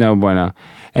 That's no bueno.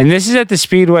 And this is at the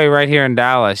Speedway right here in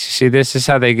Dallas. You see, this is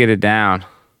how they get it down.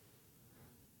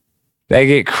 They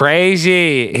get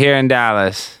crazy here in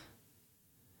Dallas.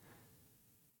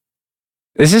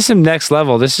 This is some next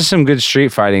level. This is some good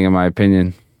street fighting, in my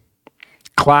opinion.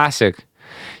 Classic.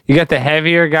 You got the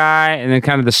heavier guy and then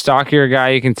kind of the stockier guy.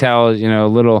 You can tell, you know, a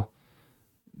little.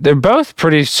 They're both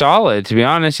pretty solid, to be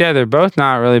honest. Yeah, they're both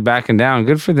not really backing down.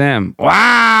 Good for them.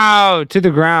 Wow, to the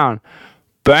ground.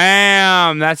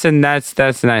 Bam. That's nice.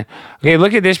 Okay,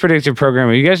 look at this predictive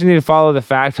programming. You guys need to follow the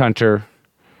Fact Hunter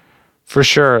for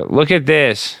sure. Look at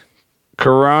this.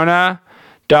 Corona,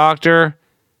 doctor,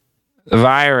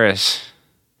 virus.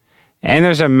 And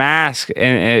there's a mask,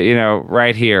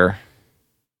 right here.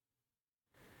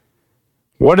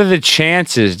 What are the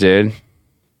chances, dude?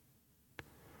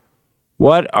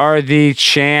 What are the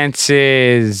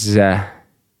chances?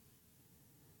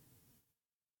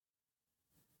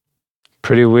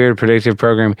 Pretty weird predictive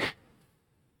programming.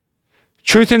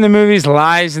 Truth in the movies,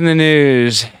 lies in the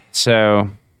news. So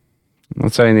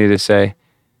that's all I need to say.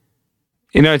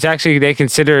 You know, it's actually, they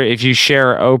consider if you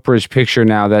share Oprah's picture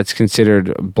now, that's considered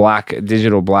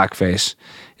digital blackface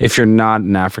if you're not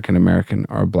an African American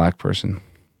or a black person.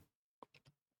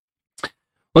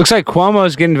 Looks like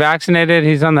Cuomo's getting vaccinated.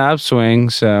 He's on the upswing,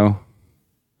 so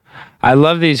I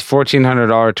love these $1,400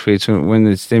 tweets when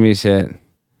the stimmies hit.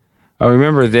 Oh,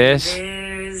 remember this?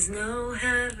 There's no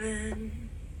heaven.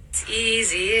 It's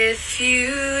easy if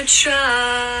you try.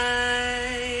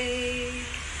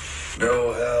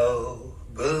 No hell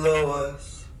below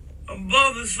us.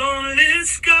 Above us only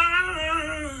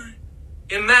sky.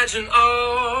 Imagine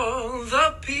all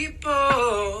the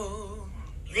people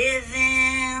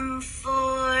living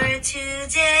for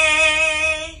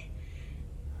today.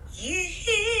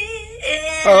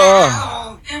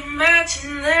 Oh.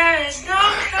 Imagine there's no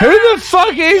Who the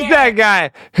fuck is that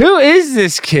guy? Who is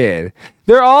this kid?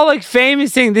 They're all like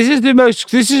famous thing. This is the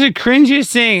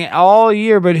cringiest thing all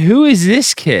year, but who is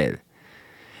this kid?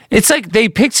 It's like they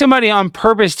picked somebody on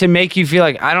purpose to make you feel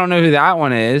like, I don't know who that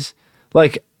one is.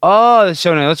 Like, oh, that's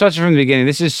so nice. Let's watch it from the beginning.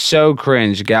 This is so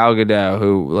cringe. Gal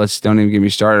Gadot, don't even get me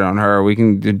started on her. We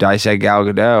can dissect Gal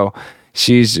Gadot.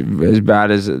 She's as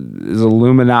bad as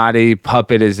Illuminati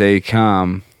puppet as they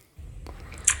come.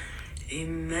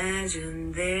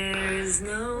 Imagine there's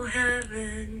no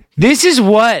heaven. This is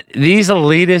what these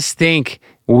elitists think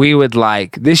we would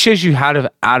like. This shows you how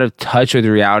out of touch with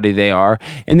reality they are.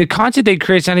 And the content they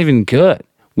create is not even good.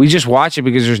 We just watch it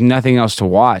because there's nothing else to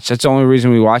watch. That's the only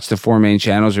reason we watch the 4 main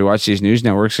channels. We watch these news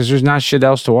networks because there's not shit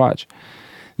else to watch.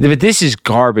 But this is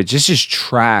garbage. This is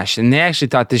trash. And they actually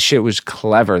thought this shit was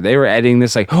clever. They were editing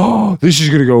this like, oh, this is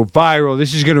going to go viral.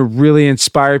 This is going to really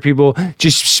inspire people.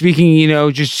 Just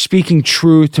speaking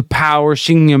truth to power,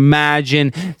 singing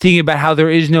Imagine, thinking about how there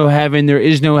is no heaven, there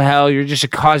is no hell. You're just a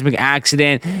cosmic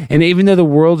accident. And even though the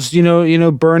world's,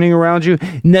 burning around you,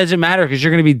 it doesn't matter because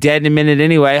you're going to be dead in a minute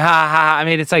anyway. Ha ha. I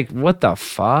mean, it's like, what the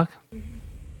fuck?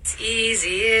 It's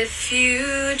easy if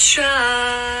you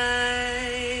try.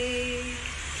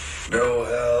 No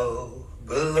hell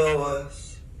below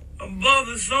us. Above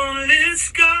us only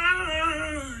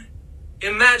sky.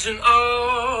 Imagine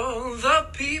all the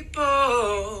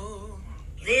people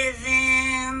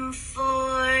living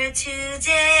for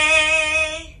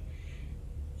today.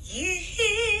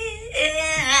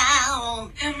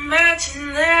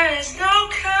 Imagine there's no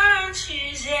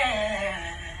countries.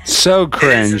 So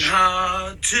cringe. It's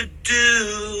hard to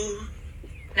do.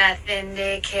 Nothing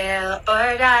to kill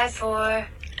or die for.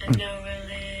 And no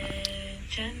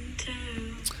religion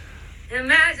too.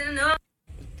 Imagine all.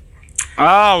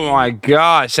 Oh my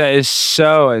gosh, that is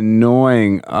so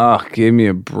annoying. Oh, give me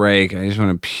a break. I just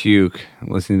want to puke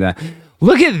listening to that.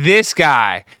 Look at this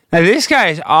guy. Now, this guy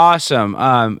is awesome.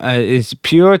 It's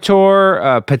Piotr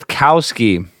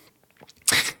Petkowski.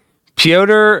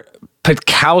 Piotr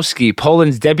Petkowski,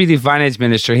 Poland's deputy finance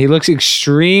minister. He looks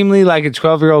extremely like a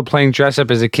 12-year-old playing dress up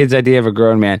as a kid's idea of a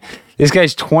grown man. This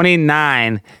guy's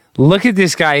 29. Look at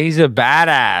this guy. He's a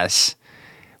badass.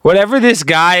 Whatever this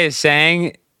guy is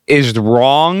saying is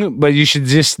wrong, but you should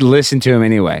just listen to him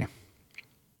anyway.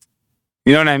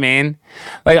 You know what I mean?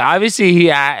 Like, obviously,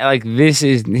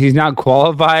 he's not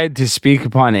qualified to speak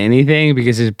upon anything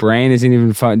because his brain isn't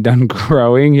even done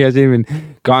growing. He hasn't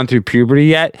even gone through puberty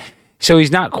yet. So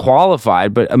he's not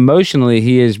qualified, but emotionally,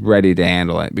 he is ready to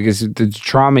handle it because the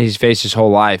trauma he's faced his whole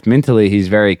life, mentally, he's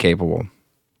very capable.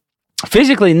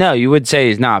 Physically, no, you would say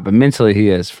he's not, but mentally he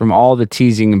is from all the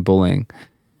teasing and bullying.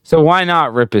 So why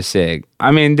not rip a cig?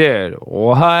 I mean, dude,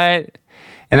 what?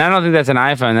 And I don't think that's an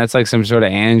iPhone. That's like some sort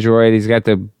of Android. He's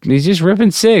just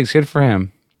ripping cigs. Good for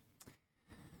him.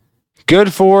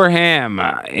 Good for him.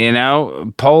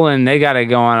 Poland, they got it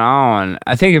going on.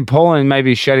 I think in Poland might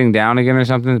be shutting down again or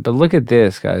something. But look at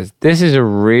this, guys. This is a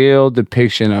real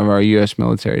depiction of our U.S.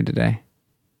 military today.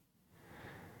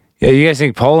 Yeah, you guys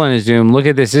think Poland is doomed? Look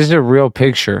at this. This is a real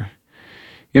picture.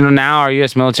 Now our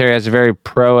U.S. military has a very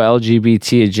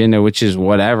pro-LGBT agenda, which is,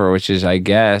 I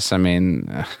guess. I mean,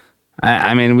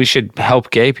 we should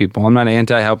help gay people. I'm not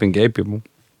anti-helping gay people.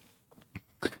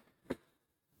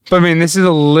 But, I mean, this is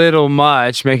a little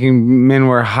much, making men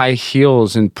wear high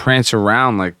heels and prance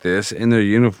around like this in their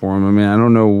uniform. I mean, I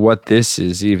don't know what this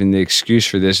is, even the excuse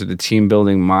for this or the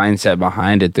team-building mindset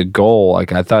behind it, the goal.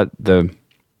 Like, I thought the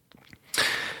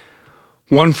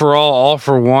one for all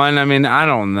for one. I mean, I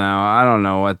don't know. I don't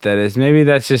know what that is. Maybe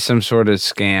that's just some sort of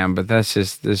scam, but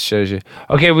this shows you.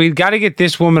 Okay, we got to get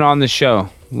this woman on the show.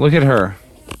 Look at her.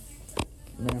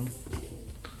 Ma'am,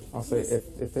 I'll say,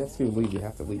 if they ask you to leave, you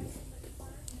have to leave.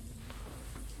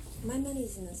 My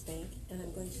money's in this bank, and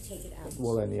I'm going to take it out.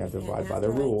 Well, then you have to abide by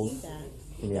the rules.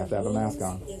 and you have to have a mask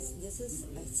on. This is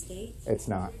a state. It's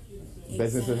not.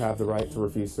 Businesses have the right to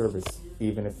refuse service,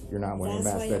 even if you're not wearing a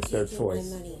mask. That's their choice.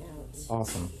 My money out.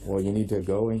 Awesome. Well, you need to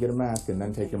go and get a mask and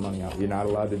then take your money out. You're not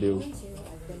allowed to do.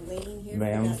 I've been waiting here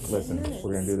Ma'am, for about 10 listen, minutes.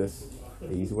 we're going to do this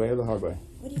the easy way or the hard way.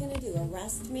 What are you going to do,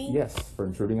 arrest me? Yes, for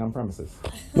intruding on premises.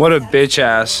 What a bitch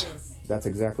ass. That's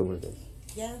exactly what it is.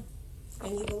 Yeah,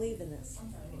 and you believe in this?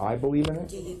 I believe in it.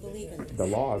 Do you believe in it? The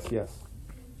laws, yes.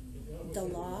 The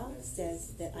law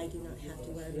says that I do not have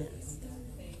to wear a mask.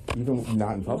 You don't,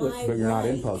 not in public, My but you're not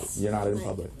in rights. public. You're not in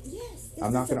public. Yes,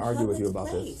 I'm not going to argue with you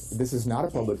about this. This is not a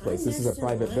public place. This is a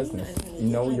private business.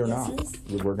 No, you're not.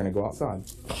 We're going to go outside.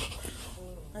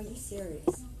 Are you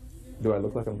serious? Do I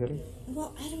look like I'm kidding?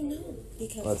 Well, I don't know,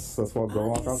 because Let's go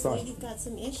walk obviously outside. you've got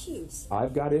some issues.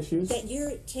 I've got issues. That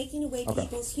you're taking away Okay.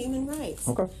 people's human rights.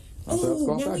 Okay. Let's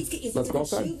go now outside. is Let's he go going to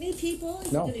outside. shoot me, people?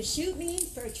 Is No. he going to shoot me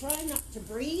for trying not to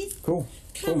breathe? Cool.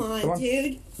 Come on,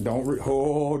 dude.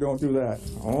 Don't do that.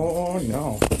 Oh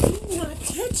no. Do not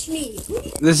touch me.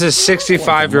 This is a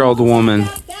 65-year-old woman.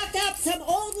 Back up. Some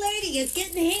old lady is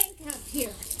getting handcuffed here.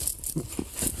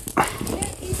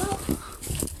 Here, people.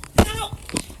 Ow.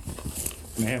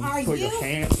 Ma'am, Are put you? your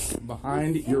hands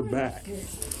behind your back.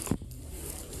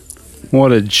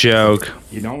 What a joke.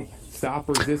 You don't stop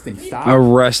resisting. Stop.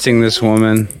 Arresting this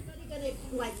woman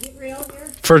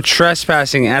for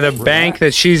trespassing at a bank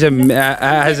that she's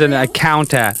has an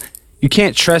account at. You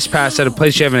can't trespass at a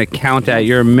place you have an account at.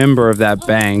 You're a member of that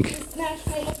bank. Smash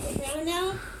my hip to the ground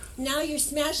now. Now you're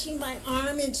smashing my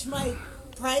arm into my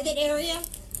private area.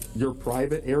 Your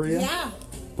private area? Yeah.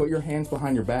 Put your hands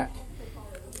behind your back.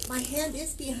 My hand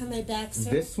is behind my back,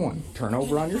 sir. This one. Turn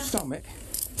over on your stomach.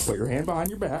 Put your hand behind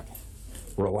your back.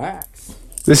 Relax.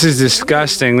 This is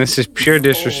disgusting. This is pure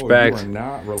disrespect. You are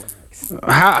not relaxed.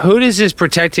 Who is this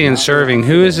protecting and serving?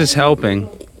 Who is this helping?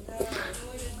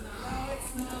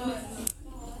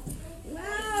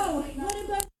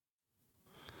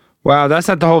 Wow, that's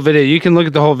not the whole video. You can look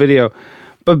at the whole video.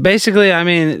 But basically, I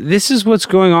mean, this is what's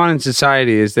going on in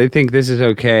society is they think this is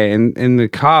okay. And the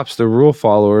cops, the rule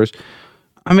followers,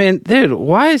 I mean, dude,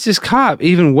 why is this cop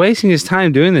even wasting his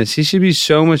time doing this? He should be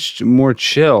so much more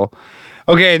chill.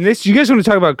 Okay, and this, you guys want to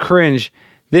talk about cringe?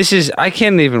 This is, I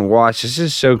can't even watch. This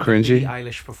is so cringy. The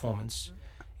Eilish performance,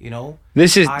 you know.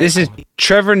 This is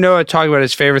Trevor Noah talking about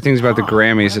his favorite things about the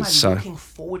Grammys. I'm It sucks. looking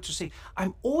forward to see.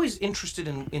 I'm always interested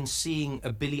in seeing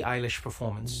a Billie Eilish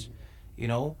performance. You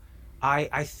know,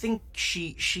 I think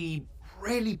she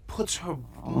really puts her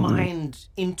mind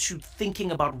into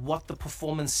thinking about what the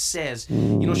performance says. You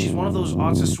know, she's one of those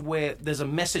artists where there's a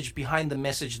message behind the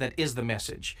message that is the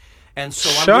message. And so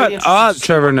I'm really interested up, to see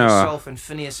Trevor what Noah. Yourself and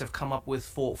Phineas have come up with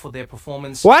for their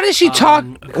performance. Why does she talk?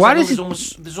 Because Why I know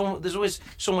does there's always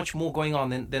so much more going on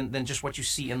than just what you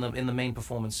see in the main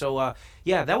performance. So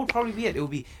yeah, that would probably be it. It would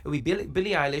be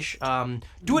Billie Eilish.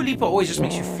 Dua Lipa always just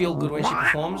makes you feel good when she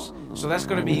performs. So that's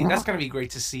gonna be great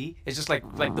to see. It's just like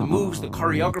the moves, the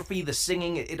choreography, the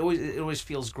singing. It always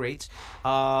feels great.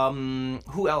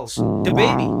 Who else?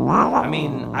 DaBaby. I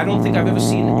mean, I don't think I've ever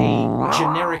seen a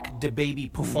generic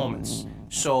DaBaby performance.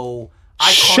 So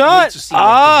I can't wait to see what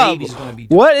DaBaby's going to be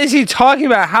doing. What is he talking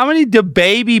about? How many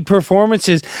DaBaby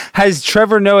performances has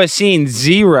Trevor Noah seen?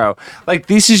 0. Like,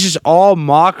 this is just all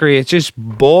mockery. It's just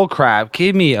bullcrap.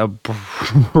 Give me a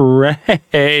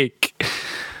break.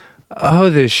 Oh,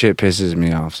 this shit pisses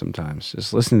me off sometimes.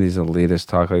 Just listen to these elitists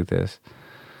talk like this.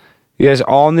 You guys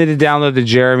all need to download the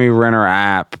Jeremy Renner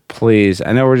app, please.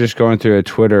 I know we're just going through a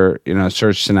Twitter,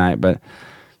 search tonight, but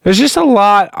there's just a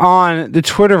lot on the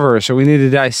Twitterverse that we need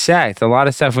to dissect. A lot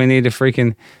of stuff we need to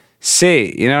freaking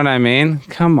see. You know what I mean?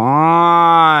 Come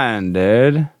on,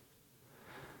 dude.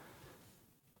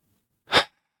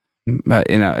 But,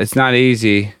 it's not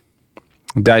easy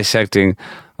dissecting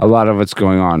a lot of what's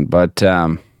going on. But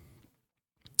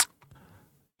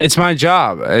it's my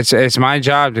job. It's my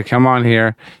job to come on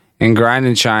here and grind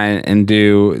and shine and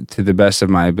do to the best of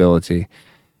my ability.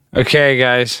 Okay,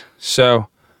 guys. So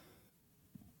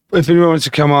if anyone wants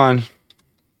to come on,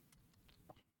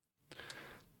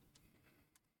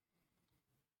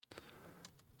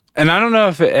 and I don't know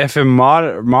if a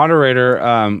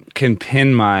moderator can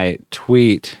pin my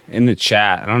tweet in the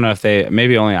chat. I don't know if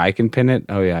maybe only I can pin it.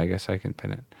 Oh yeah, I guess I can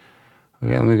pin it.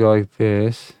 Okay, let me go like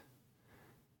this.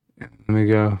 Let me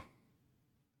go.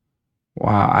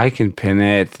 Wow, I can pin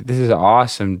it. This is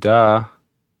awesome. Duh.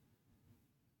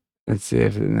 Let's see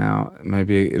if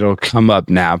it'll come up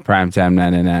now. Primetime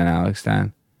 99 Alex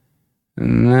Stein.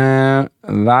 No,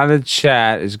 a lot of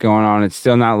chat is going on. It's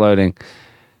still not loading.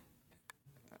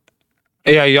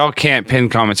 Yeah, y'all can't pin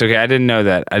comments. Okay, I didn't know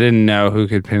that. I didn't know who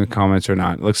could pin comments or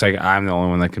not. Looks like I'm the only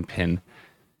one that can pin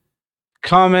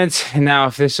comments. Now,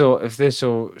 if this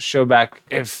will show back,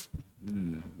 if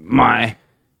my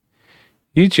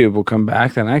YouTube will come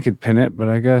back, then I could pin it. But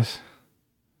I guess.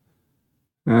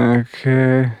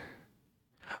 Okay.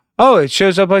 Oh, it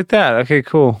shows up like that. Okay,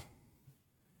 cool.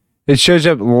 It shows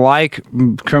up like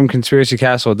Chrome Conspiracy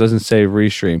Castle. It doesn't say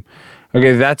restream.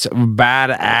 Okay, that's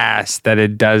badass that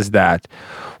it does that.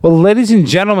 Well, ladies and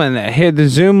gentlemen, here the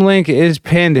Zoom link is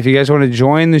pinned. If you guys want to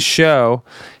join the show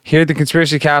here at the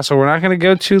Conspiracy Castle, we're not going to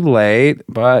go too late,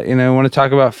 but you want to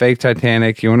talk about fake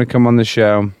Titanic. You want to come on the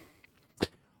show.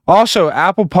 Also,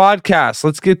 Apple Podcasts.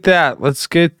 Let's get that. Let's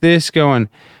get this going.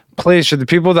 Please, for the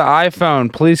people with the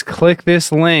iPhone, please click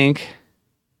this link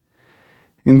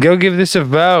and go give this a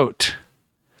vote.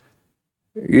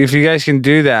 If you guys can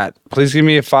do that, please give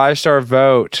me a 5-star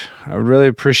vote. I would really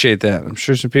appreciate that. I'm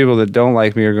sure some people that don't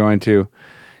like me are going to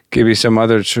give me some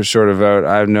other sort of vote.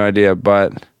 I have no idea,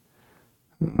 but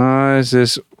is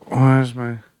this? Where's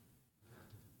my?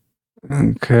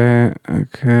 Okay.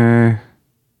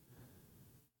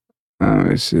 Let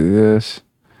me see this.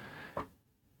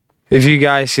 If you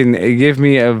guys can give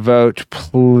me a vote,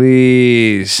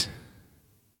 please.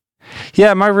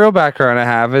 Yeah, my real background I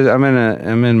have is I'm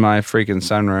in my freaking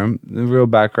sunroom. The real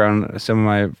background, some of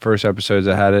my first episodes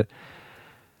I had it.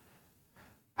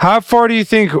 How far do you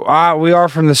think we are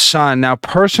from the sun? Now,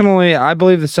 personally, I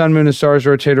believe the sun, moon, and stars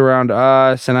rotate around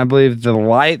us, and I believe the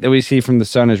light that we see from the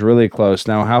sun is really close.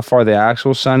 Now, how far the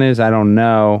actual sun is, I don't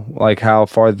know, like how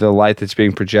far the light that's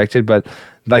being projected, but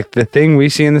like the thing we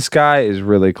see in the sky is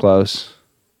really close.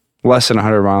 Less than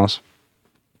 100 miles.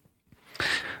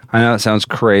 I know that sounds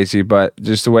crazy, but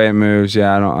just the way it moves,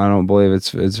 yeah, I don't believe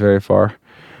it's very far.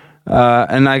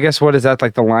 And I guess what is that,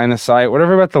 like the line of sight?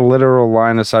 Whatever about the literal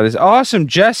line of sight is awesome.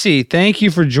 Jesse, thank you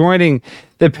for joining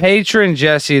the patron.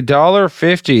 Jesse,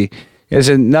 $1.50 is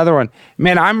another one.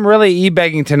 Man, I'm really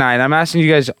e-begging tonight. I'm asking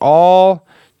you guys all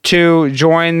to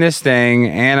join this thing,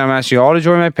 and I'm asking you all to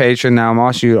join my patron. Now I'm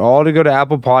asking you all to go to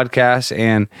Apple Podcasts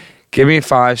and give me a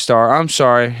 5-star. I'm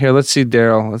sorry. Here, let's see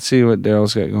Daryl. Let's see what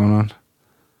Daryl's got going on.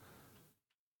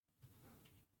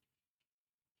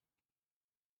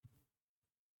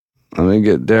 Let me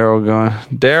get Daryl going.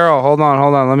 Daryl, hold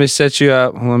on. Let me set you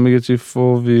up. Let me get you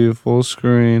full view, full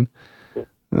screen.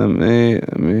 Let me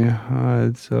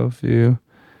hide self view.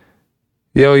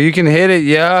 Yo, you can hit it.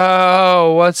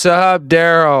 Yo, what's up,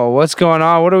 Daryl? What's going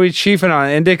on? What are we chiefing on?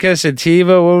 Indica,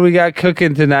 sativa? What do we got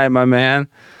cooking tonight, my man?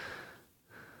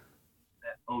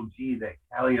 That OG, that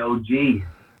Cali OG.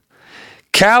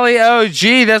 Cali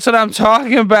OG, that's what I'm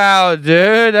talking about,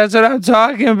 dude. That's what I'm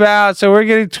talking about. So we're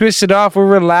getting twisted off. We're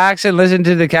relaxing, listening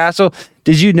to the castle.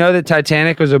 Did you know that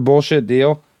Titanic was a bullshit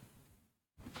deal?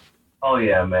 Oh,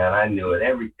 yeah, man. I knew it.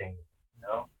 Everything.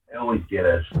 They always get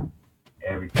us.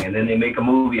 Everything. And then they make a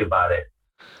movie about it.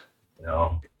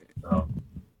 So,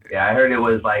 yeah, I heard it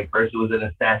was like, first it was an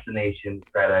assassination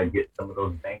to try to get some of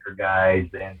those banker guys.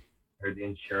 Then I heard the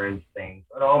insurance thing.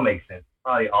 So it all makes sense.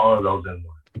 Probably all of those in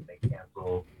one. They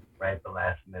cancel right at the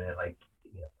last minute, like,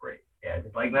 give me a break. Yeah,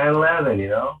 just like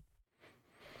 9/11,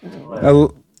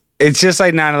 It's just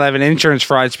like 9/11 insurance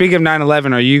fraud. Speaking of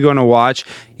 9/11, are you going to watch?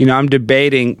 I'm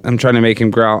debating. I'm trying to make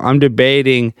him growl. I'm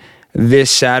debating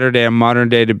this Saturday, a modern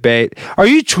day debate. Are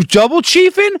you double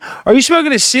chiefing? Are you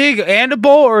smoking a cig and a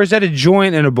bowl, or is that a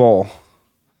joint and a bowl?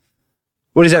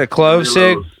 What is that, a clove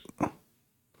cig?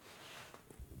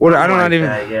 What? I don't know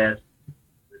even. Yes.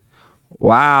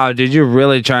 Wow, dude,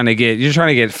 you're trying to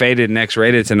get faded and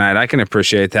X-rated tonight. I can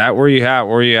appreciate that. Where you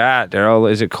at, Daryl?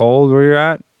 Is it cold where you're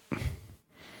at?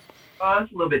 Oh,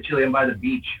 it's a little bit chilly. I'm by the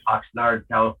beach, Oxnard,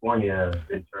 California,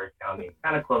 Ventura County.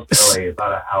 Kind of close to LA,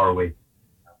 about an hour away.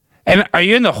 And are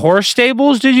you in the horse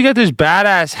stables, dude? You got those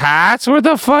badass hats? What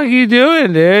the fuck are you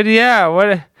doing, dude? Yeah,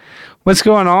 what's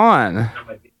going on?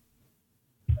 Right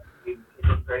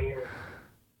here.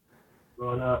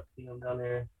 Growing up, see them down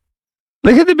there.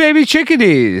 Look at the baby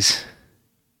chickadees.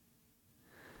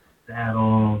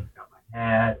 Saddle, got my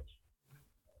hat,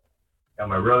 got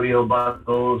my rodeo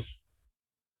buckles.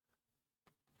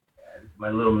 Yeah, this is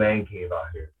my little man cave out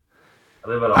here. I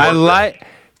live at a horse ranch.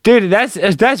 Dude, that's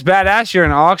badass. You're in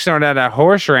Oxnard at a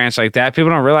horse ranch like that. People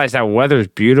don't realize that weather's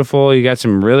beautiful. You got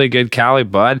some really good Cali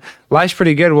bud. Life's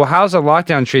pretty good. Well, how's the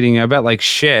lockdown treating you? I bet like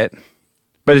shit.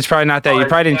 But it's probably not that. You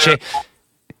probably didn't change.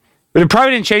 But it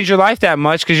probably didn't change your life that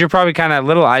much because you're probably kind of a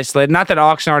little isolated. Not that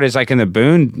Oxnard is like in the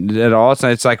boon at all.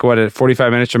 It's like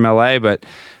 45 minutes from LA, but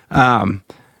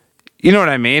you know what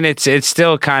I mean. It's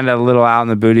still kind of a little out in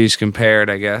the booties compared,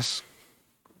 I guess.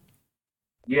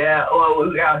 Yeah, well,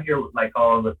 we out here with like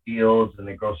all the fields and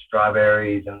they grow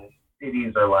strawberries and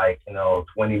cities are like,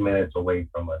 20 minutes away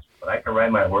from us. But I can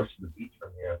ride my horse to the beach from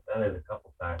here. I've done it a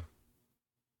couple times.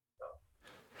 So,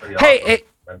 pretty awesome.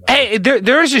 Hey,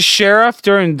 there's a sheriff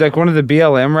during like one of the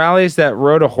BLM rallies that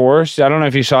rode a horse. I don't know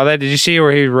if you saw that. Did you see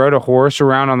where he rode a horse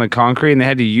around on the concrete and they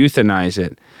had to euthanize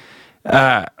it?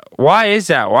 Why is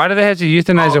that? Why do they have to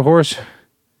euthanize a horse?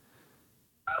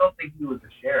 I don't think he was a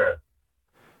sheriff.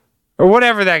 Or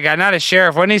whatever that guy, not a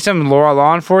sheriff. Wasn't he some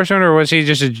law enforcement, or was he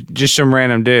just some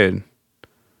random dude?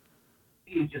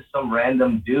 He's just some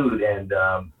random dude, and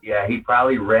he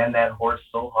probably ran that horse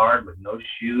so hard with no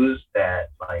shoes that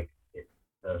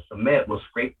the cement will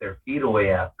scrape their feet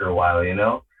away after a while,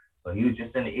 So he was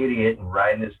just an idiot and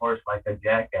riding his horse like a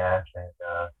jackass, and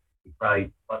he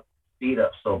probably fucked his feet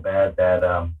up so bad that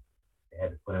they had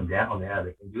to put him down. Yeah,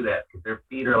 they can do that because their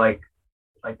feet are like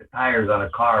the tires on a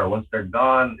car. Once they're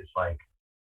gone, it's like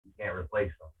you can't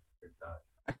replace them. They're done.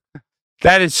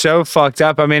 That is so fucked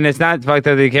up. I mean, it's not fucked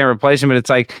up that they can't replace him, but it's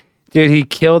like, dude, he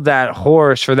killed that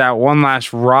horse for that one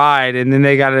last ride, and then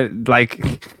they gotta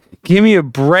give me a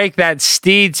break. That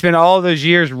steed spent all those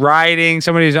years riding.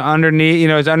 Somebody's underneath,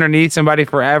 is underneath somebody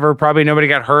forever. Probably nobody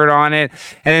got hurt on it.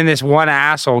 And then this one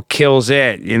asshole kills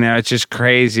it. It's just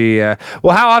crazy.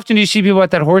 Well, how often do you see people at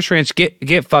that horse ranch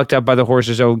get fucked up by the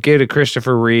horses? Oh, get a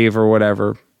Christopher Reeve or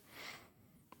whatever.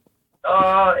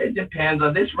 It depends.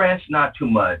 On this ranch, not too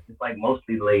much. It's like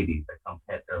mostly ladies that come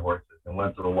pet their horses. And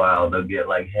once in a while, they'll get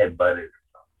like head butted or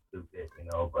something stupid,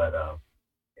 But,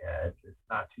 yeah, it's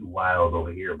not too wild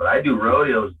over here, but I do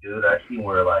rodeos, dude. I've seen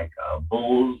where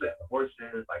bulls and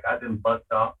horses, I've been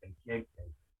bucked off and kicked.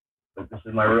 But this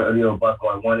is my rodeo buckle.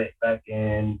 I won it back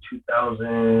in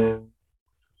 2000.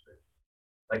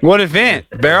 What event?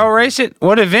 Barrel racing?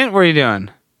 What event were you doing?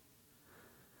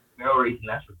 Barrel racing.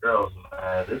 That's for girls.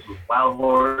 This was Wild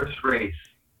Horse Race.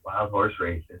 Wild Horse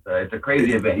Race. It's a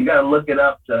crazy event. You gotta look it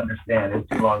up to understand. It's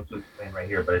too long to explain right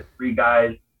here, but it's 3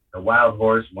 guys. A wild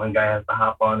horse, one guy has to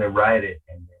hop on and ride it,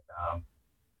 and then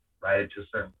ride it to a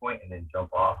certain point, and then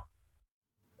jump off.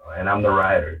 And I'm the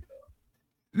rider. So.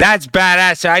 That's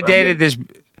badass. So I dated this.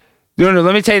 No,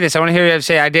 let me tell you this. I want to hear you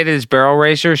say I dated this barrel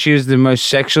racer. She was the most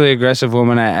sexually aggressive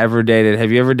woman I ever dated.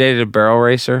 Have you ever dated a barrel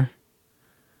racer?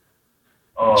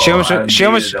 Oh, she almost went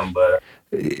to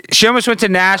she went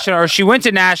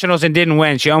to nationals and didn't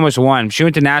win. She almost won. She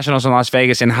went to nationals in Las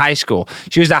Vegas in high school.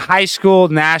 She was the high school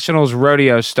nationals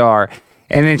rodeo star.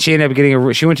 And then she ended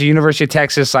up she went to University of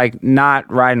Texas,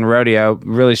 not riding rodeo,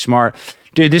 really smart.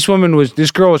 Dude, this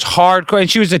girl was hardcore,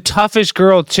 and she was the toughest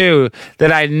girl too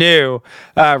that I knew.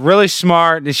 Really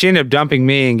smart. She ended up dumping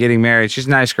me and getting married. She's a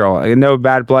nice girl, no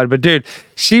bad blood. But dude,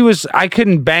 I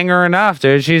couldn't bang her enough,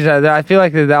 dude. I feel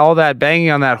like all that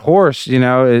banging on that horse, it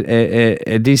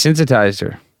desensitized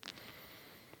her.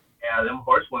 Yeah, them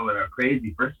horsewomen are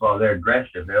crazy. First of all, they're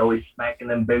aggressive. They're always smacking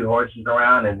them big horses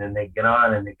around, and then they get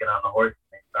on the horse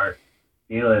and they start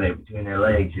feeling it between their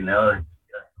legs,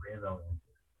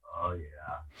 Oh yeah.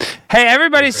 Hey,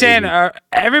 everybody's saying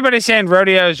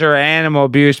rodeos are animal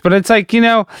abuse, but it's like,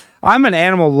 I'm an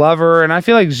animal lover, and I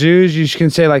feel like zoos, you can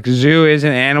say zoo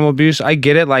isn't animal abuse. I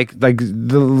get it.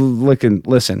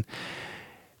 Listen.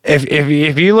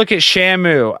 If you look at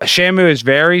Shamu is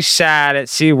very sad at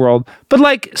SeaWorld,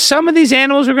 but some of these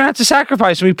animals we're gonna have to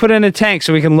sacrifice and we put in a tank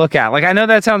so we can look at. I know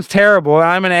that sounds terrible.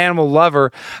 I'm an animal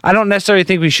lover. I don't necessarily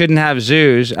think we shouldn't have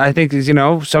zoos. I think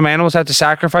some animals have to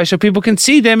sacrifice so people can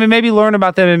see them and maybe learn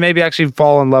about them and maybe actually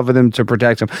fall in love with them to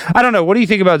protect them. I don't know. What do you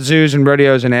think about zoos and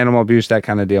rodeos and animal abuse, that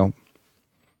kind of deal?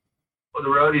 Well, the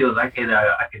rodeos, I could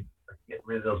get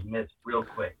rid of those myths real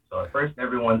quick. So at first,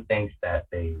 everyone thinks that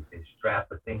they strap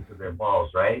a thing to their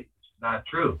balls, right? It's not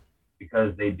true,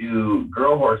 because they do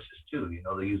girl horses too.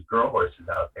 They use girl horses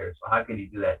out there. So how can you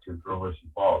do that to a girl horse's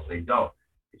balls? They don't.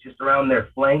 It's just around their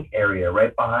flank area,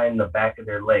 right behind the back of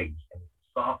their legs. And it's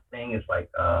a soft thing. It's like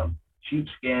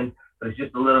sheepskin, but it's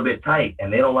just a little bit tight,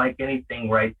 and they don't like anything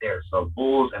right there. So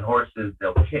bulls and horses,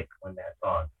 they'll kick when that's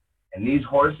on. And these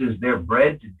horses, they're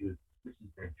bred to do this. This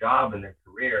is their job and their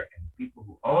career. And people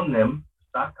who own them,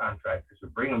 stock contractors who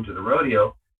bring them to the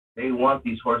rodeo, they want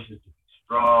these horses to be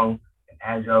strong and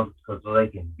agile so they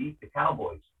can beat the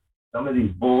cowboys. Some of these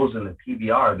bulls in the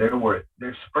PBR,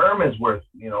 their sperm is worth,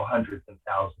 hundreds and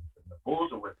thousands. And the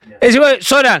bulls are worth millions.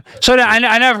 Slow down.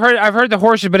 I know I've heard the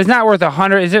horses, but it's not worth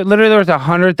 100. Is it literally worth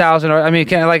 100,000? I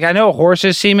mean, I know a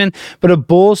horse's semen, but a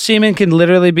bull's semen can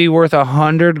literally be worth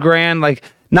 $100,000.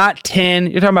 Not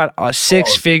 10. You're talking about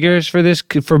 6 figures for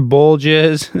bull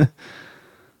jizz.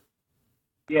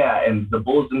 Yeah, and the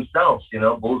bulls themselves,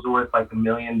 bulls are worth $1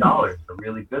 million, the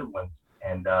really good ones.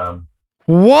 And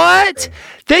What?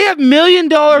 They have $1 million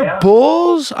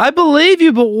bulls? I believe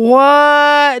you, but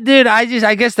what? Dude,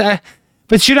 I guess that...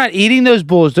 But you're not eating those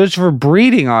bulls. Those are for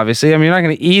breeding, obviously. I mean, you're not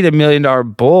going to eat $1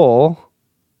 million bull.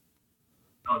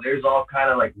 No, there's all kind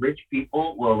of like rich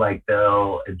people will like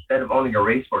they'll instead of owning a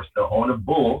racehorse, they'll own a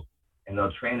bull and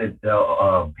they'll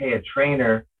pay a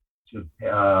trainer to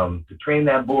train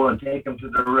that bull and take him to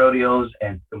the rodeos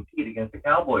and compete against the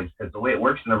cowboys. Because the way it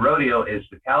works in a rodeo is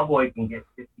the cowboy can get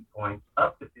 50 points,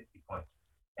 up to 50 points,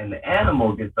 and the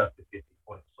animal gets up to 50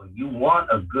 points. So you want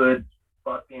a good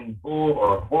fucking bull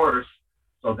or horse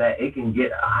so that it can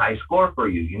get a high score for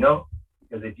you, you know?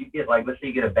 Because if you get like, let's say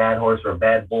you get a bad horse or a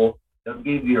bad bull, they'll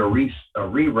give you a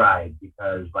re-ride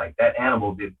because like that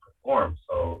animal didn't perform.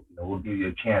 So, you know, we'll give you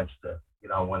a chance to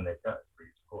get on one that does for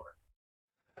your score.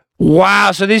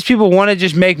 Wow, so these people want to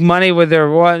just make money with their...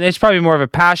 Well, it's probably more of a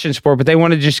passion sport, but they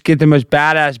want to just get the most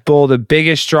badass bull, the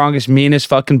biggest, strongest, meanest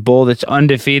fucking bull that's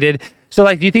undefeated. So,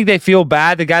 like, do you think they feel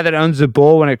bad, the guy that owns the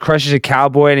bull, when it crushes a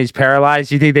cowboy and he's paralyzed?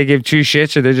 Do you think they give two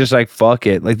shits, or they're just like, fuck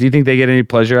it? Like, do you think they get any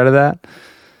pleasure out of that?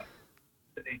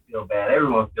 They feel bad.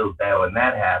 Everyone feels bad when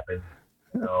that happens,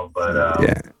 you know, but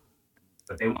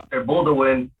they want their bull to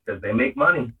win because they make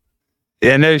money.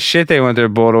 Yeah, no shit, they want their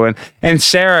bull to win. And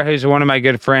Sarah, who's one of my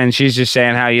good friends, she's just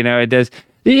saying how, you know, it does...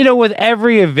 You know, with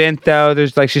every event, though,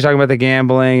 there's, like, she's talking about the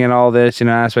gambling and all this, you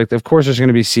know, aspect. Of course, there's going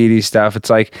to be seedy stuff.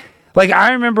 It's like,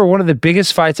 I remember one of the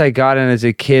biggest fights I got in as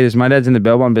a kid is my dad's in the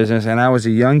bail bond business, and I was a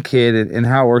young kid, and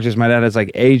how it works is my dad has, like,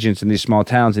 agents in these small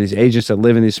towns, and these agents that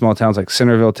live in these small towns, like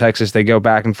Centerville, Texas, they go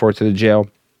back and forth to the jail.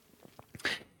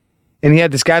 And he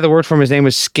had this guy that worked for him, his name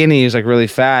was Skinny, he was, like, really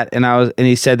fat, and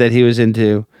he said that he was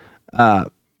into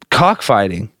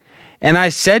cockfighting. And I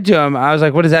said to him, I was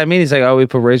like, what does that mean? He's like, oh, we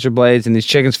put razor blades and these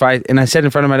chickens fight. And I said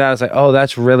in front of my dad, I was like, oh,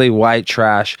 that's really white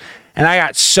trash. And I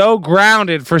got so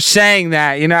grounded for saying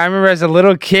that. You know, I remember as a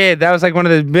little kid, that was like one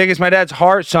of the biggest, my dad's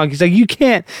heart sunk. He's like, you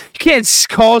can't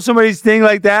call somebody's thing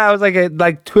like that. I was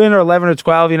like 10 or 11 or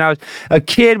 12, you know, I was a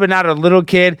kid, but not a little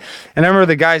kid. And I remember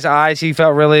the guy's eyes, he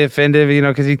felt really offended, you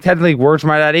know, because he technically worked for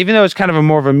my dad, even though it's kind of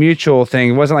more of a mutual thing.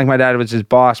 It wasn't like my dad was his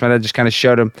boss. My dad just kind of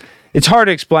showed him. It's hard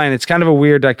to explain. It's kind of a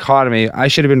weird dichotomy. I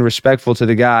should have been respectful to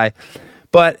the guy,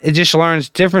 but it just learns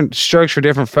different strokes for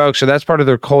different folks. So that's part of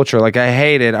their culture. Like, I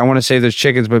hate it. I want to save those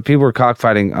chickens, but people are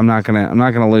cockfighting. I'm not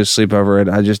gonna lose sleep over it.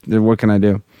 What can I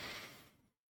do?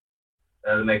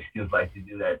 The Mexicans like to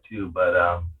do that too,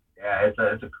 but yeah,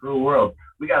 it's a cruel world.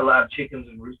 We got a lot of chickens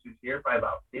and roosters here, probably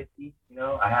about 50. You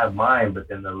know, I have mine, but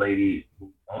then the lady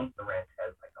who owns the ranch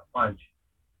has like a bunch,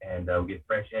 and we get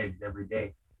fresh eggs every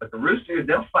day. But the roosters,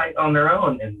 they'll fight on their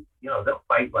own, and you know they'll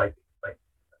fight like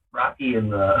Rocky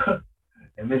and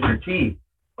and Mr. T.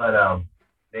 But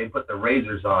they put the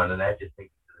razors on, and that just takes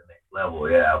it to the next level.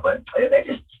 Yeah, but they're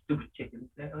just stupid chickens.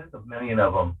 There's a million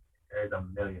of them. There's a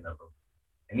million of them,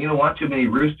 and you don't want too many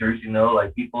roosters. You know,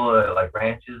 like people like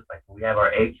ranches, like when we have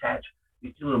our eggs hatch.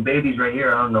 These two little babies right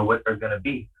here, I don't know what they're gonna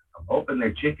be. I'm hoping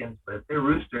they're chickens, but if they're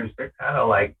roosters, they're kind of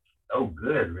like no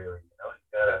good, really. You know,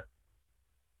 you gotta.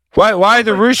 Why are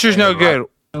the roosters no good?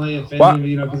 Hold on,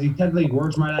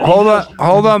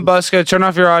 Busco. Turn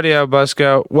off your audio,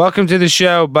 Busco. Welcome to the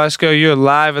show, Busco. You're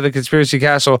live at the Conspiracy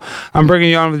Castle. I'm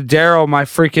bringing you on with Daryl,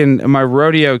 my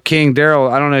rodeo king.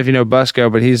 Daryl, I don't know if you know Busco,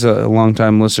 but he's a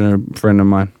longtime listener, friend of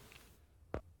mine.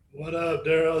 What up,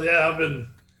 Daryl? Yeah,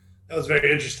 that was very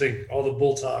interesting. All the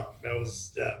bull talk. That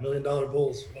was, $1 million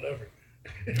bulls, whatever.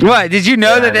 What? Did you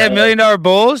know that they had $1 million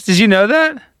bulls? Did you know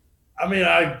that? I mean,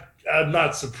 I'm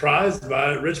not surprised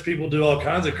by it. Rich people do all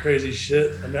kinds of crazy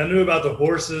shit. I mean, I knew about the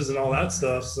horses and all that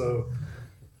stuff. So,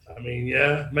 I mean,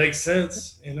 yeah, makes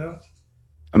sense, you know.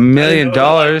 $1 million.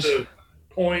 Like the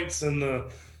points and the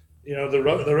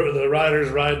riders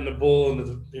riding the bull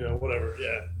and whatever.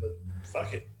 Yeah, but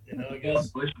fuck it, I guess.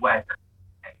 Bushwhacker.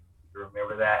 You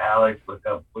remember that, Alex? Look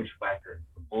up Bushwhacker,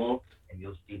 the bull, and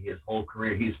you'll see his whole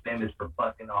career. He's famous for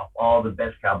fucking off all the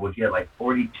best cowboys. He had like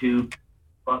 42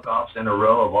 fuck-offs in a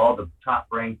row of all the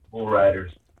top-ranked bull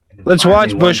riders. Let's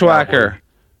watch Bushwhacker.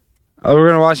 Oh, we're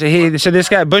going to watch it. So this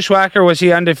guy, Bushwhacker, was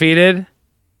he undefeated?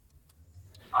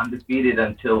 Undefeated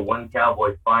until one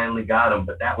cowboy finally got him,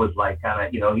 but that was like kind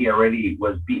of, he already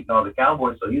was beating all the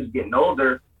cowboys, so he was getting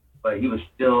older, but he was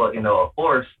still, a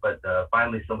force, but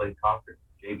finally somebody conquered.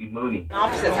 J.B. Mooney.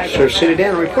 Sure, sit it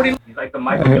down. Reporting. He's like the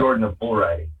Michael Jordan of bull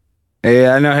riding.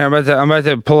 Yeah, I know him. I'm about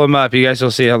to pull him up. You guys will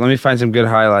see. Let me find some good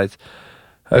highlights.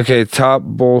 Okay, top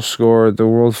bull score. The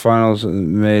World Finals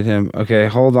made him. Okay,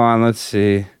 hold on. Let's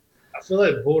see. I feel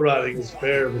like bull riding is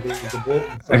fair because the bull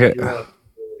can fuck okay. you up.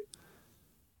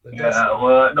 Yeah,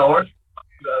 well, no,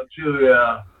 too,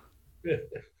 yeah.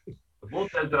 The bull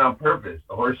does it on purpose.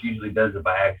 The horse usually does it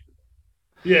by accident.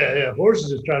 Yeah.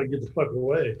 Horses just trying to get the fuck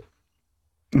away.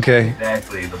 Okay.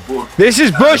 Exactly. The bull. This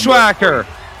is Bushwhacker.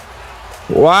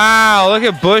 Wow, look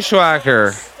at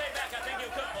Bushwhacker.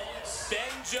 Ben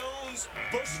Jones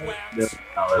bushwhacked,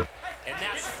 and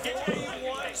that's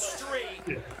 41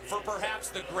 straight for perhaps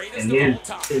the greatest And of all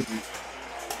time.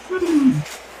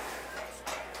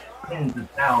 Tens of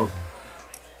thousands.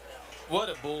 What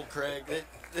a bull, Craig.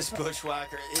 This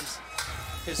bushwhacker is.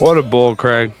 His What a bull,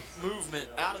 Craig. Movement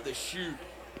out of the chute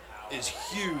is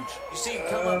huge. You see him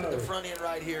come up at the front end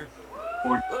right here.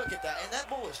 Look at that. And that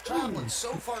bull is traveling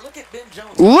so far. Look at Ben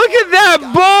Jones. Look at that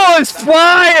bull is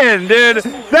flying, dude.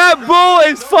 That bull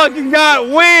is fucking got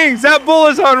wings. That bull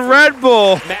is on Red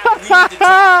Bull. That's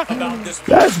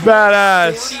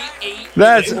badass.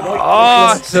 That's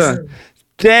awesome.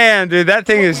 Damn, dude, that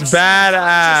thing is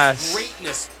badass.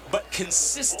 Greatness, but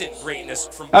consistent greatness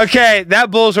from. Okay, that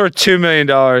bull's worth $2 million.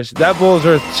 That bull's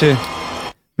worth two.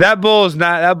 That bull's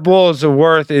not. That bull's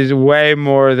worth is way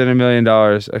more than $1 million.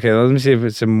 Okay, let me see if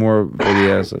it's some more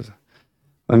videos.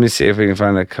 Let me see if we can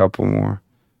find a couple more.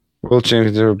 World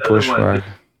champions over Bushwhacker.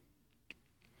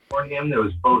 For him, there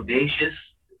was Bodacious,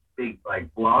 big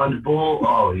like blonde bull.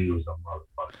 Oh, he was a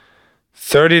motherfucker.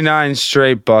 39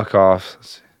 straight buck off. Let's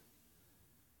see.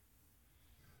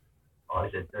 Oh,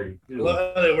 I said 32.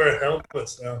 Well, they wear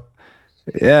helmets now.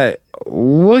 Yeah,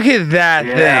 look at that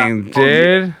thing,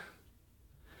 dude.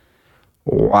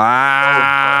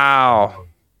 Wow.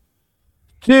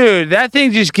 Dude, that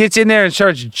thing just gets in there and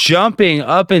starts jumping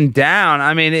up and down.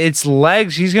 I mean, its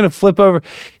legs, he's going to flip over.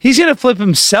 He's going to flip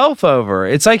himself over.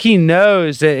 It's like he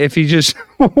knows that if he just...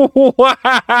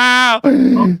 Wow.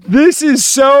 This is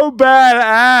so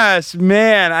badass.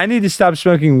 Man, I need to stop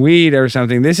smoking weed or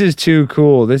something. This is too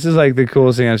cool. This is like the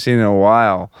coolest thing I've seen in a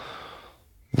while.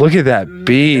 Look at that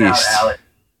beast.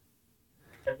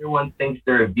 Everyone thinks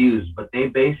they're abused, but they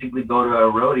basically go to a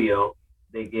rodeo.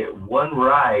 They get one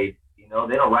ride. You know,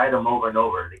 they don't ride them over and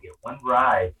over. They get one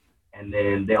ride, and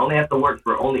then they only have to work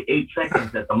for only 8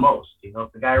 seconds at the most. You know,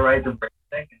 if the guy rides them for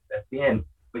 8 seconds, that's the end.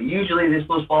 But usually they're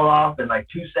supposed to fall off in like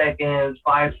 2 seconds,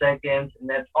 5 seconds, and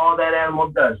that's all that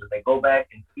animal does. And they go back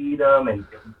and feed them and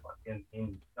give them fucking,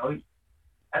 you know,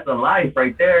 that's a life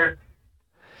right there.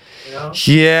 You know?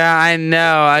 Yeah, I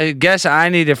know. I guess I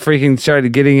need to freaking start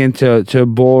getting into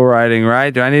bull riding,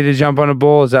 right? Do I need to jump on a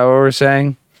bull? Is that what we're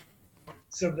saying?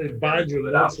 Except they bind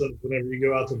your nuts up whenever you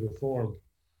go out to perform.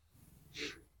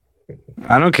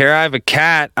 I don't care. I have a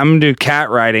cat. I'm going to do cat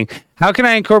riding. How can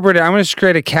I incorporate it? I'm going to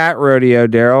create a cat rodeo,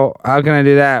 Daryl. How can I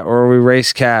do that? Or we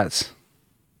race cats?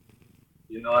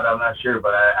 You know what? I'm not sure,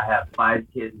 but I have 5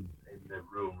 kittens in the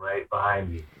room right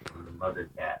behind me from the mother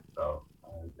cat. So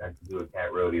I can do a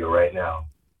cat rodeo right now.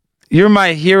 You're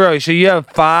my hero. So you have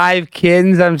 5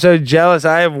 kittens? I'm so jealous.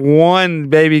 I have 1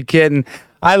 baby kitten.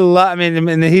 I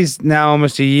mean, he's now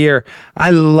almost a year. I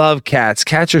love cats.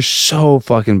 Cats are so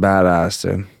fucking badass,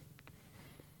 dude.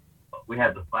 We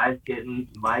have the 5 kittens,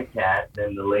 my cat,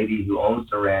 then the lady who owns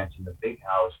the ranch in the big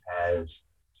house has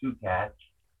 2 cats,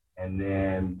 and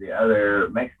then the other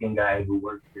Mexican guy who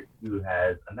works here too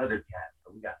has another cat.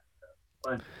 So we got a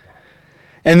bunch of cats.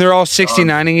 And they're all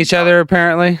 69ing each other,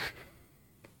 apparently?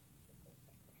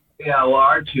 Yeah, well,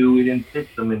 our 2, we didn't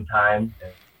fix them in time.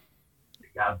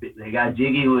 They got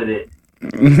jiggy with it.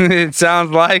 It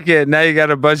sounds like it. Now you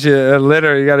got a bunch of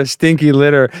litter. You got a stinky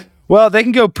litter. Well, they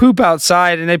can go poop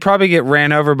outside, and they probably get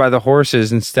ran over by the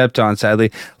horses and stepped on,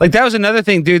 sadly. Like, that was another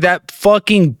thing, dude. That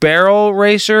fucking barrel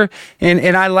racer,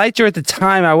 and I liked her at the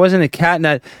time. I wasn't a cat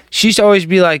nut. She used to always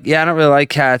be like, yeah, I don't really like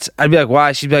cats. I'd be like,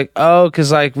 why? She'd be like, oh,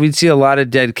 because, like, we'd see a lot of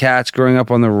dead cats growing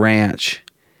up on the ranch.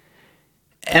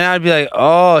 And I'd be like,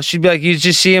 oh, she'd be like, you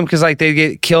just see them because, like, they'd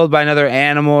get killed by another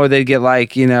animal, or they'd get,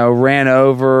 like, you know, ran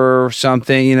over or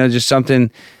something, you know, just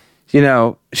something... You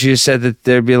know, she just said that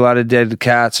there'd be a lot of dead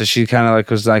cats, so she kind of like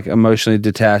was like emotionally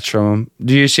detached from them.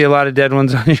 Do you see a lot of dead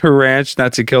ones on your ranch?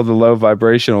 Not to kill the low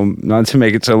vibrational, not to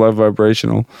make it so low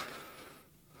vibrational.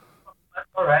 That's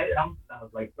all right. I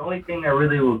was like, the only thing that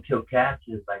really will kill cats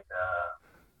is like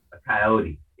a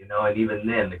coyote, you know, and even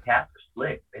then, the cats are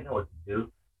slick. They know what to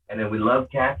do. And then we love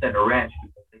cats at the ranch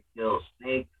because they kill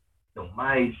snakes, kill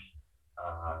mice,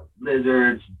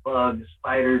 lizards, bugs,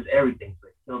 spiders, everything. So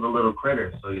kill the little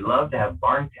critters. So you love to have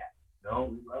barn cats. You know,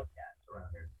 we love cats around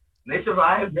here. And they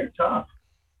survive. They're tough.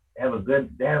 They have a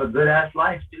good ass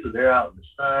life too. They're out in the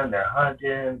sun. They're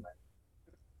hunting.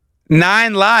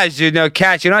 9 lives, dude. No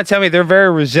cats. You're not telling me they're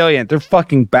very resilient. They're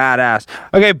fucking badass.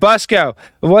 Okay, Busco,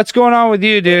 what's going on with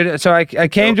you, dude? So I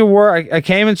came to work. I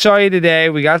came and saw you today.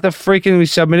 We got we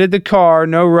submitted the car.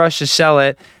 No rush to sell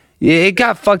it. Yeah, it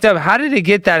got fucked up. How did it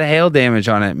get that hail damage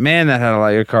on it? Man, that had a lot.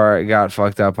 Your car got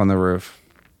fucked up on the roof.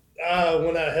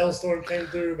 When that hailstorm came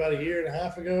through about a year and a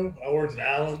half ago, I worked in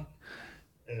Allen,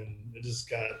 and it just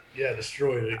got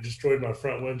destroyed. It destroyed my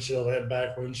front windshield. I had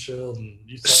back windshield, and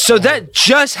So that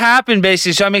just happened,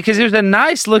 basically. So I mean, because it was a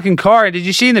nice looking car. Did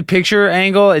you see in the picture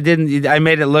angle? It didn't. I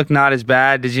made it look not as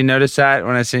bad. Did you notice that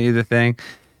when I sent you the thing?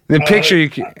 In the picture,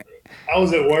 I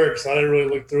was at work, so I didn't really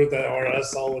look through it that hard. I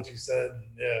saw what you said.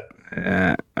 Yeah.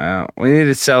 We need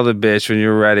to sell the bitch when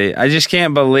you're ready. I just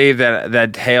can't believe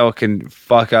that hail can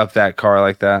fuck up that car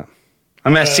like that. I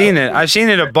mean, I've seen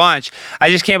it a bunch. I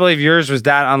just can't believe yours was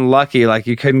that unlucky. Like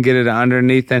you couldn't get it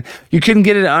underneath, and you couldn't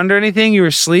get it under anything. You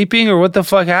were sleeping, or what the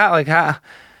fuck? How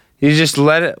you just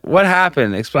let it? What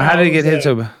happened? Explain. How did it get hit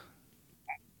so bad?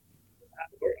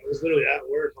 I was literally at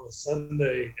work on a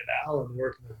Sunday in Allen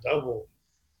working a double,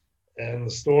 and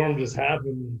the storm just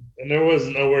happened, and there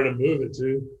wasn't nowhere to move it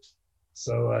to.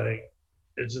 So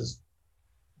it just,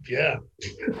 yeah.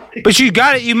 But you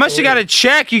got it. You must have got it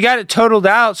checked. You got it totaled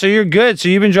out, so you're good. So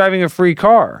you've been driving a free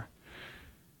car.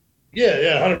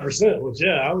 Yeah, 100%. Which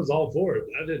I was all for it.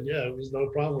 I didn't. Yeah, it was no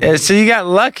problem. Yeah, so you got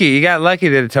lucky. You got lucky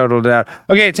that it totaled out.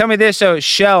 Okay, tell me this. So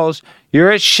Shells, you're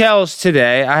at Shells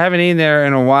today. I haven't eaten there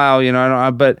in a while. You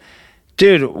know, but.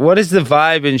 Dude, what is the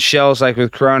vibe in Shells like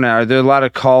with Corona? Are there a lot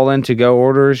of call-in to-go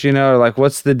orders, you know? Like,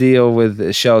 what's the deal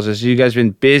with Shells? Has you guys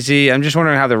been busy? I'm just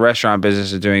wondering how the restaurant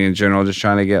business is doing in general, just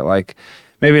trying to get, like,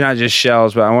 maybe not just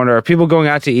Shells, but I wonder, are people going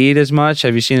out to eat as much?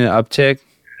 Have you seen an uptick?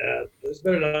 Yeah, there's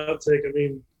been an uptick. I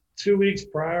mean, 2 weeks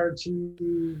prior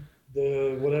to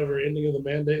the ending of the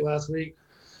mandate last week,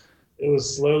 it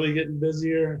was slowly getting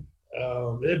busier.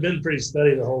 It had been pretty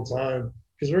steady the whole time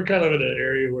because we're kind of in an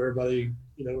area where everybody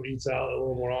eats out a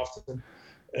little more often.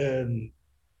 And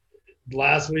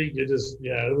last week, it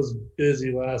was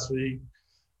busy last week.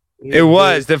 It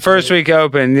was the first week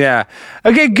open, yeah.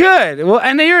 Okay, good. Well,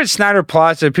 I know you're at Snyder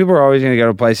Plaza. People are always going to go to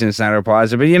a place in Snyder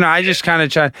Plaza, but I just kind of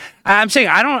try. I'm saying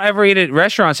I don't ever eat at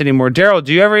restaurants anymore. Daryl,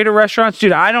 do you ever eat at restaurants,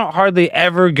 dude? I don't hardly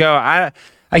ever go. I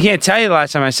can't tell you the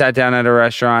last time I sat down at a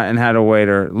restaurant and had a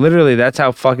waiter. Literally, that's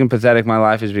how fucking pathetic my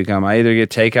life has become. I either get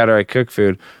takeout or I cook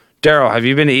food. Daryl, have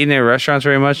you been eating at restaurants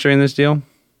very much during this deal?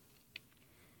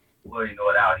 Well, you know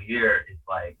what? Out here, it's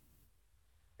like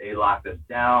they locked us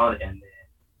down, and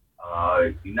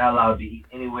then you're not allowed to eat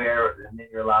anywhere, and then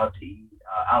you're allowed to eat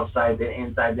outside, then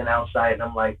inside, then outside. And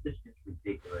I'm like, this is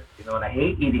ridiculous, And I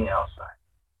hate eating outside.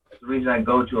 That's the reason I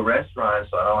go to a restaurant,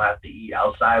 so I don't have to eat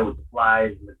outside with the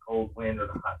flies and the cold wind or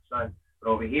the hot sun.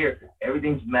 But over here,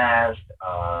 everything's masked.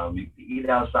 You can eat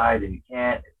outside, and you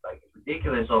can't. It's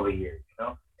ridiculous over here,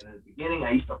 And in the beginning,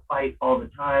 I used to fight all the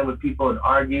time with people and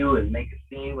argue and make a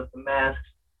scene with the masks.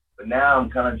 But now I'm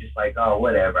kind of just like, oh,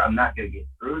 whatever. I'm not going to get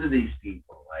through to these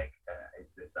people.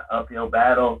 It's an uphill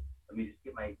battle. Let me just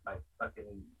get my fucking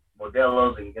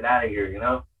Modelos and get out of here,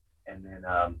 And then,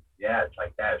 it's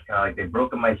like that. It's kind of like they've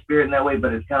broken my spirit in that way.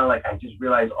 But it's kind of like I just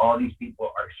realized all these people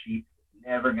are sheep.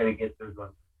 Never going to get through them.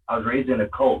 I was raised in a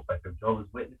cult, like a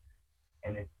Jehovah's Witness.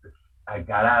 And I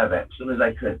got out of that as soon as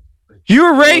I could. You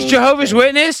were raised Jehovah's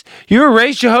Witness? You were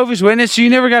raised Jehovah's Witness, so you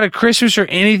never got a Christmas or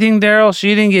anything, Daryl? So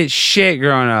you didn't get shit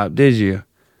growing up, did you?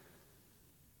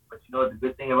 But you know what the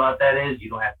good thing about that is? You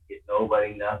don't have to get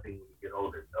nobody nothing when you get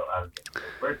older. So I was getting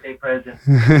a birthday present.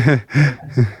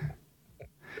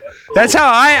 That's how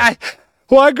I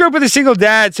grew up with a single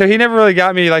dad, so he never really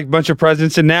got me like a bunch of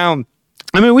presents, and now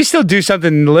we still do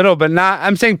something little, but not.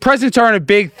 I'm saying presents aren't a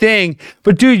big thing.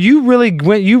 But dude, you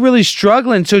really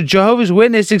struggling. So Jehovah's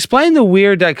Witness, explain the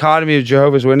weird dichotomy of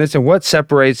Jehovah's Witness and what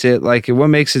separates it. Like, what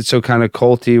makes it so kind of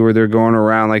culty, where they're going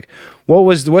around. Like,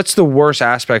 what's the worst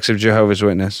aspects of Jehovah's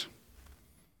Witness?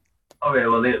 Okay,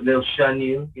 well they'll shun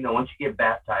you. Once you get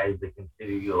baptized, they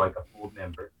consider you like a full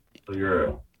member. So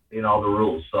you're in all the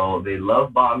rules. So they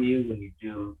love bomb you when you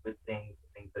do good things,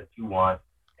 things that you want,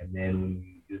 and then when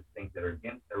you do things that are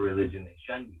against their religion, they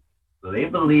shun you. So they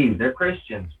believe, they're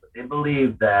Christians, but they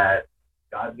believe that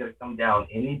God's going to come down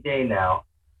any day now,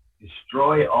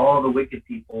 destroy all the wicked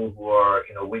people who are,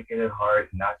 wicked at heart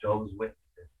and not Jehovah's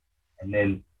Witnesses. And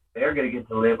then they're going to get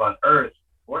to live on earth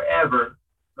forever,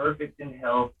 perfect in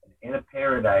health and in a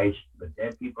paradise. The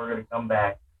dead people are going to come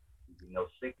back. There'll be no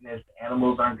sickness.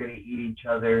 Animals aren't going to eat each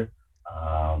other.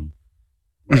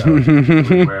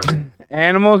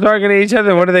 Animals aren't going to eat each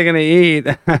other. What are they going to eat?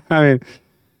 I mean,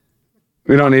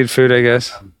 we don't need food, I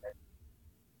guess.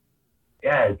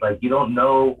 Yeah, it's like you don't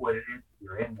know what it is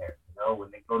you're in there. When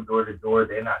they go door to door,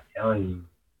 they're not telling you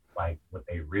like what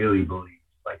they really believe.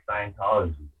 It's like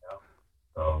Scientology,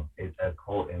 So it's a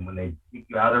cult, and when they kick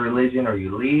you out of religion or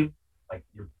you leave, like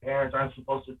parents aren't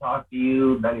supposed to talk to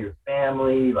you, none of your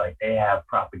family. Like, they have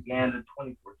propaganda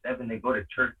 24/7. They go to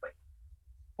church like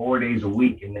 4 days a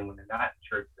week, and then when they're not in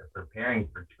church, they're preparing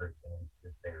for church, and it's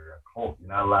just they're a cult. You're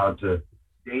not allowed to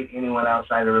date anyone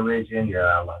outside of religion. You're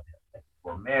not allowed to have sex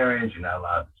before marriage. You're not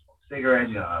allowed to smoke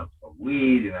cigarettes. You're not allowed to smoke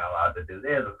weed. You're not allowed to do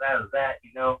this or that or that,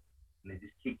 you know? And they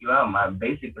just kick you out. I'm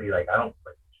basically like, I don't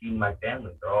like see my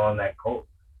family. They're all in that cult.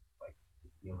 Like,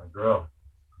 me and my girl.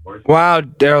 Wow,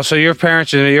 Daryl. So your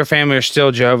parents and your family are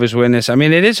still Jehovah's Witness. I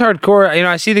mean, it is hardcore. You know,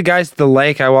 I see the guys at the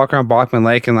lake. I walk around Bachman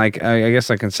Lake, and like, I guess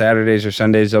like on Saturdays or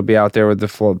Sundays, they'll be out there with the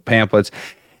full pamphlets,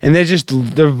 and their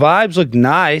vibes look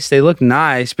nice. They look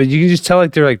nice, but you can just tell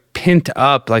like they're like pent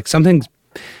up, like something's.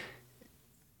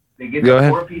 They get the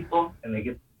poor people, and they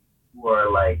get who are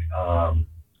like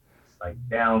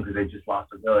down because they just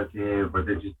lost a relative, or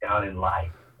they're just down in life.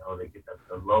 You know, they get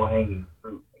the low hanging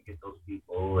fruit. They get those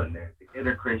people, and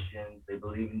they're Christians. They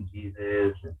believe in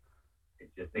Jesus, and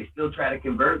it's just they still try to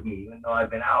convert me, even though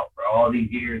I've been out for all these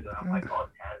years, and I'm like all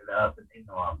tatted up, and they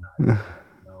know I'm not.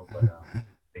 You know, but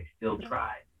they still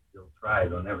try.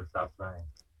 They'll never stop trying.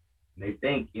 And they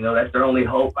think, you know, that's their only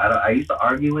hope. I used to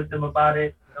argue with them about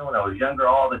it, you know, when I was younger,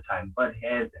 all the time, butt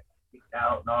heads, and kicked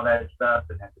out, and all that stuff,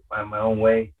 and had to find my own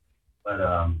way. But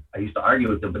I used to argue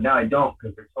with them, but now I don't,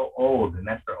 because they're so old, and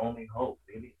that's their only hope.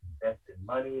 They didn't invest in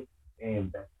money. They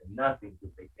invest in nothing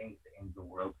because they think the end of the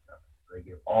world's coming. So they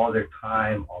give all their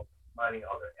time, all their money,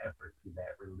 all their effort to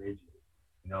that religion.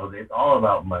 You know, it's all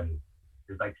about money.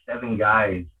 There's like 7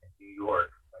 guys in New York,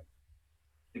 like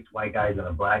 6 white guys and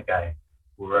a black guy,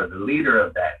 who are the leader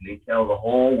of that. And they tell the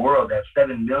whole world, they have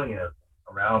 7 million of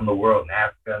them around the world, in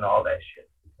Africa and all that shit.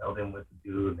 They tell them what to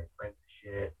do, and they print the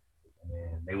shit. And then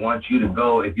they want you to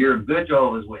go, if you're a good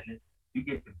Jehovah's Witness, you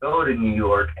get to go to New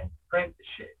York and print the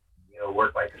shit.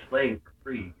 Work like a slave for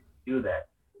free. Do that.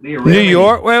 New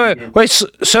York? Wait.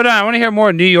 So now I want to hear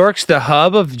more. New York's the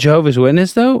hub of Jehovah's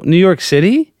Witness, though? New York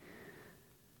City?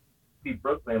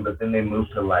 Brooklyn, but then they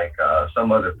moved to like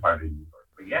some other part of New York.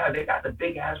 But yeah, they got the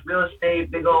big ass real estate,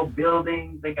 big old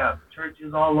buildings. They got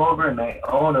churches all over, and they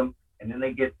own them. And then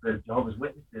they get the Jehovah's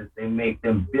Witnesses. They make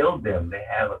them build them. They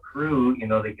have a crew. You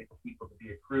know, they get the people to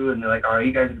be a crew, and they're like, all right,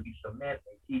 you guys are gonna be cement.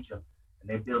 They teach them. And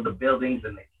they build the buildings,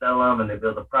 and they sell them, and they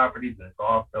build the properties, and it's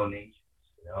all donations,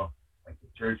 you know, like the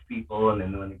church people. And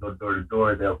then when they go door to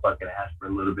door, they'll fucking ask for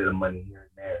a little bit of money here and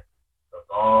there. So it's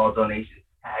all donations,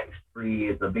 tax free.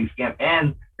 It's a big scam,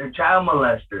 and they're child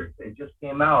molesters. They just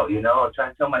came out, you know. I'm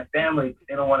trying to tell my family, but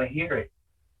they don't want to hear it.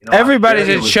 You know, everybody's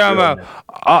a chomo.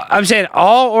 I'm saying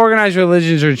all organized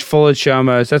religions are full of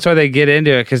chomos. That's why they get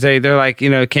into it, because they're like,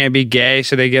 you know, can't be gay,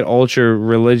 so they get ultra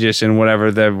religious in whatever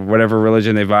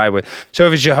religion they vibe with. So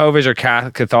if it's Jehovah's or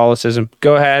Catholicism,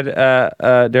 go ahead,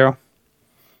 Daryl.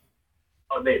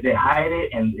 Oh, they hide it,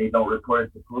 and they don't report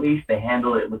it to police. They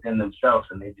handle it within themselves,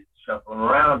 and they just shuffle them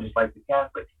around just like the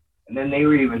Catholics. And then they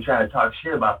were even trying to talk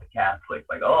shit about the Catholics,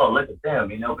 like, oh, look at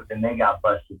them, you know. But then they got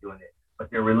busted doing it. But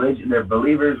their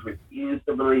believers refuse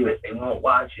to believe it. They won't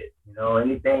watch it. You know,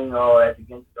 anything, oh, that's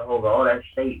against Jehovah, oh, that's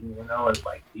Satan, you know. It's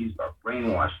like these are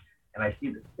brainwashed. And I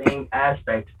see the same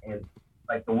aspects in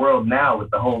like the world now with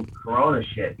the whole Corona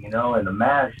shit, you know, and the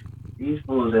mask, these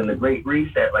fools, and the Great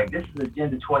Reset. Like, this is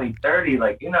Agenda 2030.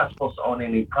 Like, you're not supposed to own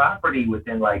any property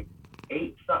within like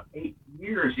 8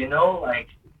 years, you know, like.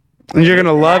 And you're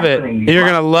gonna love it. You're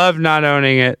gonna love not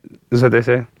owning it. Is what they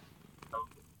say.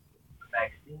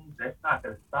 That's not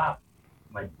going to stop.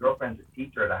 My girlfriend's a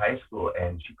teacher at a high school,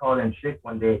 and she called in sick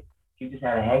one day. She just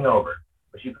had a hangover,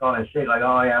 but she called in sick, like,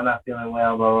 oh, yeah, I'm not feeling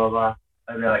well, blah, blah, blah.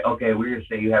 And they're like, okay, we're going to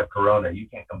say you have corona. You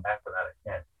can't come back without a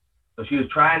test. So she was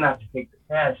trying not to take the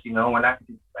test. You know, we're not going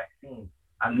to take the vaccine.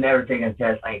 I'm never taking a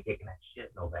test. I ain't taking that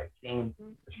shit, no vaccine.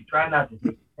 But she tried not to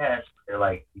take the test. They're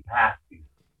like, you have to,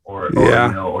 or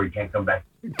you know, or you can't come back.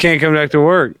 Can't come back to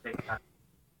work.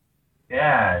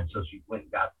 Yeah, and so she went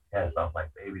and got the test. I was like,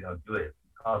 baby, don't do it. It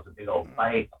caused a big old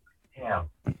fight. Damn,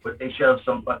 but they shoved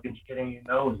some fucking shit in your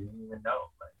nose and you didn't even know.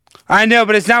 I know,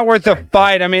 but it's not worth the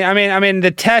fight. I mean,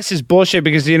 the test is bullshit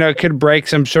because, you know, it could break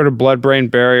some sort of blood-brain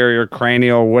barrier, your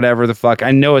cranial, whatever the fuck.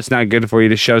 I know it's not good for you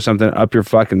to shove something up your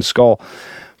fucking skull,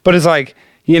 but it's like,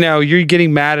 you know, you're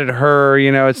getting mad at her.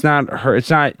 You know, it's not her, it's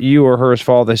not you or her's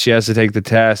fault that she has to take the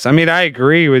test. I mean, I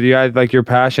agree with you. Like, you're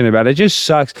passionate about it. It just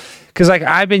sucks because, like,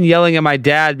 I've been yelling at my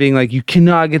dad, being like, "You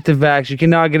cannot get the vax. You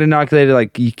cannot get inoculated."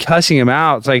 Like, you cussing him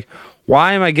out. It's like,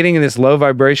 why am I getting in this low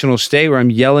vibrational state where I'm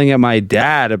yelling at my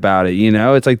dad about it? You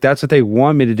know, it's like, that's what they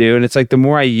want me to do. And it's like, the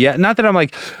more I yell, not that I'm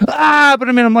like, but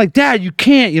I mean, I'm like, Dad, you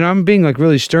can't, you know, I'm being like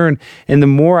really stern. And the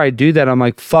more I do that, I'm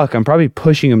like, fuck, I'm probably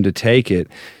pushing them to take it.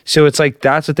 So it's like,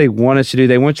 that's what they want us to do.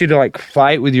 They want you to like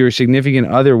fight with your significant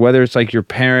other, whether it's like your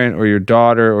parent or your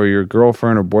daughter or your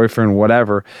girlfriend or boyfriend,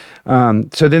 whatever.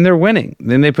 So then they're winning.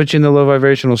 Then they put you in the low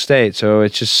vibrational state. So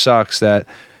it just sucks that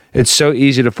it's so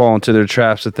easy to fall into their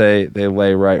traps that they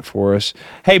lay right for us.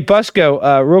 Hey, Busco,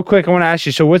 real quick, I want to ask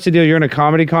you, so what's the deal? You're in a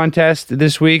comedy contest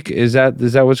this week. Is that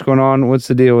what's going on? What's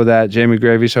the deal with that? Jamie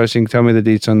Gravy's hosting. Tell me the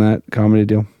deets on that comedy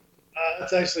deal.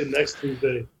 That's actually next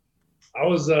Tuesday. I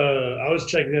was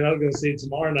checking in. I was going to see it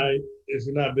tomorrow night. If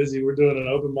you're not busy, we're doing an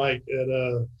open mic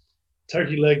at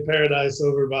Turkey Leg Paradise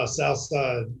over by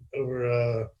Southside.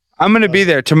 I'm going to be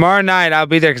there tomorrow night. I'll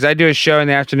be there because I do a show in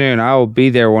the afternoon. I will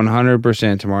be there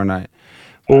 100% tomorrow night.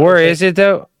 Well, where is it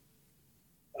though?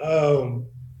 Well,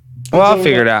 I'll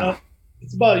figure it out.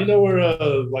 It's about, you know, where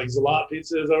like Zalat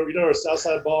Pizza is over. You know where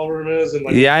Southside Ballroom is, and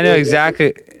like Yeah, I know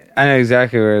exactly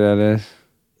where that is.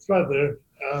 It's right there.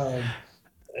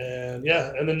 And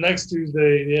yeah, and then next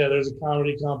Tuesday, yeah, there's a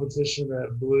comedy competition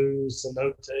at Blue,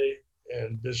 Cenote,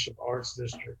 and Bishop Arts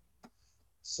District.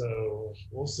 So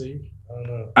we'll see. I don't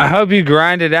know. I hope you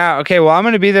grind it out. Okay, well, I'm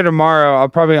gonna be there tomorrow. I'm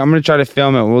gonna try to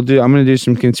film it. I'm gonna do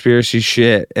some conspiracy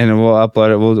shit, and we'll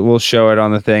upload it. We'll show it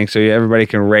on the thing so everybody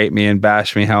can rate me and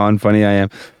bash me how unfunny I am.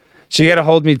 So you got to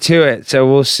hold me to it.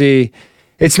 So we'll see.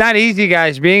 It's not easy,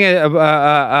 guys, being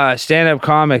a stand-up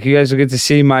comic. You guys will get to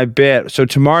see my bit. So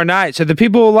tomorrow night, so the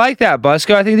people will like that,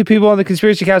 Busco. I think the people on the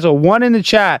Conspiracy Castle, one in the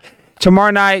chat.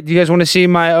 Tomorrow night, do you guys want to see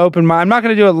my open mic? I'm not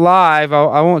going to do it live.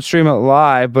 I won't stream it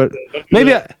live, but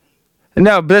maybe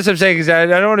no, but that's what I'm saying, because I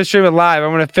don't want to stream it live. I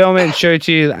want to film it and show it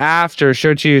to you after,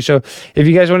 show it to you. So if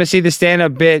you guys want to see the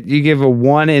stand-up bit, you give a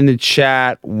one in the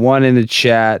chat for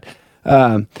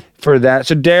that.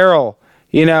 So Daryl,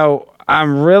 you know,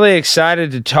 I'm really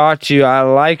excited to talk to you. I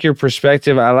like your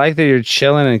perspective. I like that you're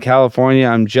chilling in California.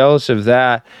 I'm jealous of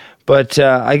that. But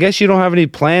I guess you don't have any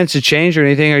plans to change or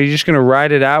anything. Are you just going to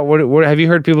ride it out? What have you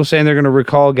heard people saying they're going to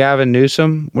recall Gavin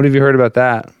Newsom? What have you heard about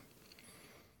that?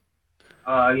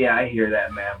 Yeah, I hear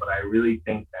that, man. But I really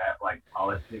think that like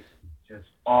politics is just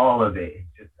all of it. It's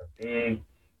just a big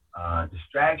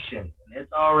distraction. And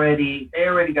they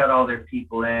already got all their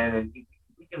people in, and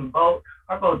we can vote.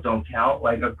 Our vote don't count.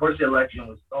 Like, of course, the election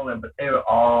was stolen, but they were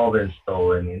all been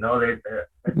stolen. You know, they're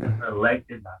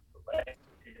elected, not elected.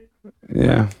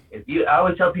 Yeah. I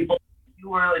always tell people, if you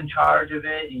were in charge of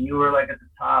it and you were like at the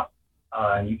top,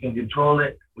 and you can control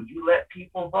it, would you let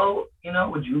people vote? You know,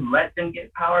 would you let them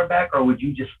get power back, or would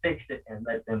you just fix it and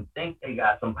let them think they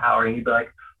got some power? And you'd be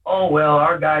like, oh well,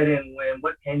 our guy didn't win.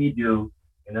 What can you do?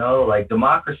 You know, like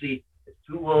democracy is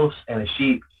two wolves and a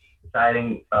sheep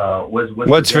deciding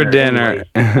what's for dinner.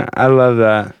 I love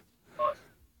that.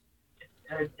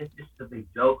 It's just a big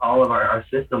joke. All of our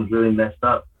system's really messed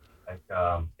up. Like,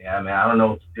 yeah, man, I don't know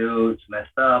what to do. It's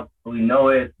messed up. We know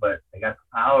it, but they got the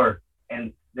power.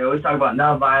 And they always talk about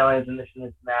nonviolence and this and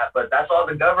this and that, but that's all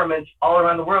the governments all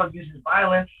around the world uses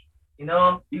violence. You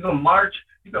know, you can march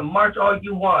all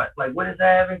you want. Like, what has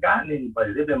that haven't gotten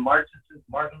anybody? They've been marching since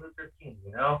Martin Luther King,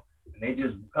 you know? And they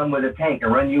just come with a tank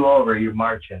and run you over, you're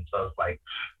marching. So it's like,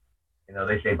 you know,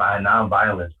 they say by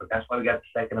nonviolence, but that's why we got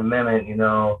the Second Amendment, you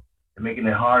know, they're making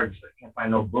it hard so they can't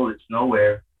find no bullets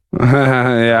nowhere.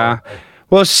 Yeah.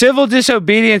 Well, civil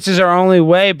disobedience is our only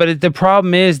way, but the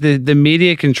problem is the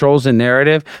media controls the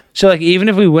narrative. So, like, even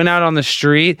if we went out on the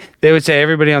street, they would say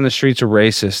everybody on the streets are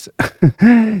racist.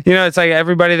 You know, it's like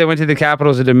everybody that went to the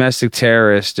Capitol is a domestic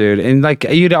terrorist, dude. And, like,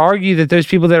 you'd argue that those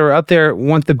people that are up there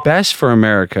want the best for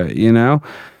America, you know?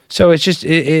 So it's just,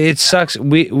 it sucks.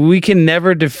 We can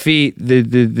never defeat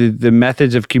the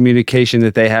methods of communication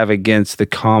that they have against the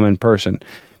common person.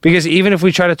 Because even if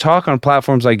we try to talk on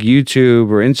platforms like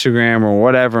YouTube or Instagram or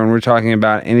whatever, and we're talking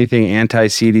about anything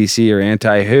anti-CDC or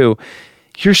anti-WHO,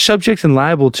 you're subject and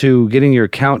liable to getting your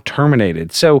account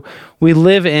terminated. So we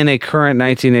live in a current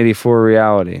 1984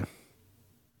 reality.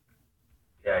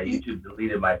 Yeah, YouTube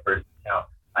deleted my first account.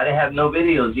 I didn't have no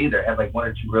videos either. I had like one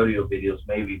or two rodeo videos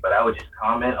maybe, but I would just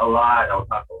comment a lot. I would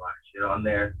talk a lot of shit on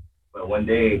there. But one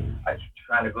day I was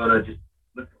trying to go to just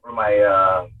look for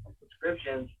my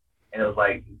subscriptions, and it was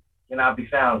like, cannot be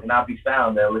found. And I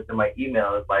looked at my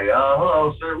email. It's like,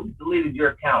 hello, sir, we deleted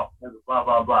your account. Blah,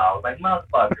 blah, blah. I was like,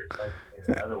 motherfuckers.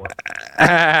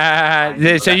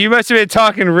 So you must have been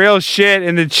talking real shit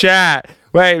in the chat.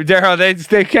 Wait, Daryl,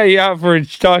 they cut you out for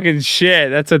talking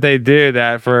shit. That's what they do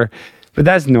that for. But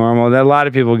that's normal. A lot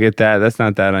of people get that. That's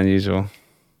not that unusual.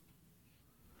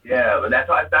 Yeah, but that's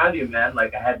how I found you, man.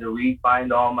 Like, I had to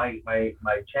re-find all my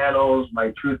channels,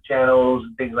 my truth channels,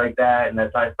 and things like that, and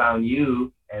that's how I found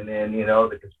you. And then, you know,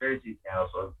 the conspiracy channel,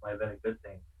 so it's probably been a good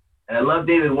thing. And I love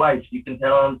David White. You can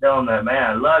tell him that, man,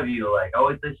 I love you. Like, I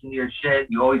always listen to your shit.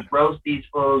 You always roast these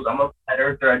fools. I'm a flat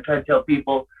earther. I try to tell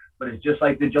people, but it's just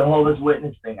like the Jehovah's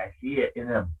Witness thing. I see it in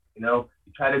them. You know,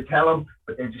 you try to tell them,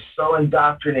 but they're just so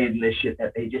indoctrinated in this shit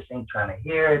that they just ain't trying to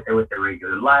hear it. They're with their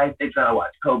regular life. They trying to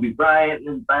watch Kobe Bryant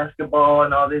and basketball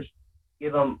and all this.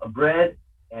 Give them a bread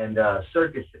and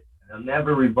circus it. They'll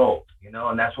never revolt, you know,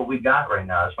 and that's what we got right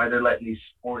now. That's why they're letting these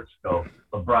sports go.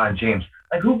 LeBron James.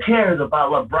 Like, who cares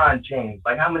about LeBron James?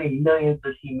 Like, how many millions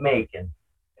does he make? And,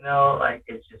 you know, like,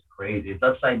 it's just crazy. It's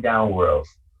upside down world,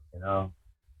 you know.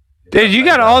 Dude, you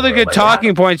got all the good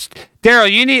talking points.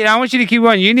 Daryl, I want you to keep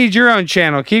going. You need your own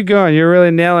channel. Keep going. You're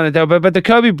really nailing it though. But the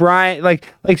Kobe Bryant, like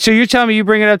so you're telling me you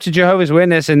bring it up to Jehovah's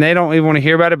Witness and they don't even want to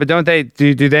hear about it, but don't they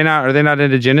do they not are they not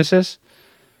into Genesis?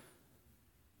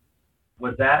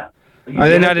 What's that? Are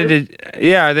they not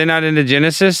into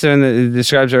Genesis and it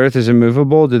describes the earth as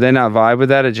immovable? Do they not vibe with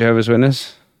that at Jehovah's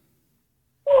Witness?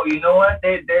 Oh, you know what?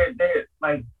 They're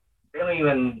like, they don't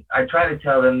even, I try to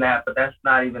tell them that, but that's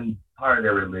not even part of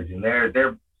their religion.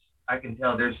 They're I can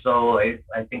tell they're so, I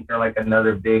think they're like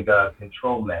another big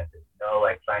control method, you know,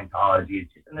 like Scientology.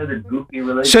 It's just another goofy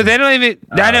religion. So they don't even,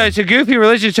 I know it's a goofy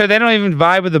religion, so they don't even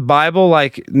vibe with the Bible,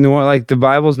 like the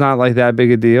Bible's not like that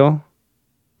big a deal?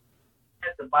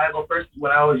 The Bible, first,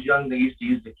 when I was young, they used to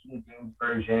use the King James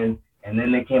Version, and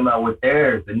then they came out with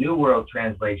theirs, the New World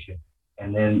Translation.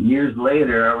 And then years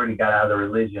later, I already got out of the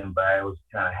religion, but I was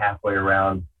kind of halfway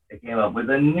around. They came up with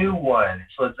a new one.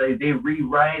 So it's like they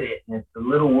rewrite it, and it's the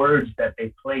little words that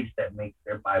they place that make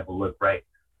their Bible look right.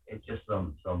 It's just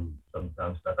some dumb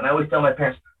stuff. And I always tell my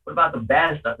parents, what about the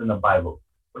bad stuff in the Bible?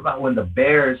 What about when the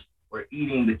bears were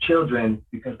eating the children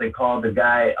because they called the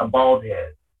guy a bald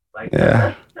head? Like,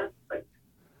 yeah. That's like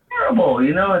terrible,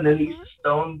 you know? And then they used to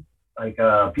stone like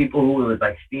people who would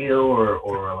like steal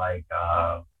or like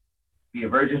be a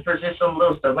virgin for just some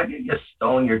little stuff. Like, you just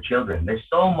stone your children. There's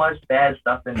so much bad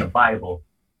stuff in the Bible,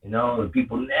 you know, and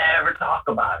people never talk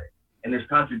about it. And there's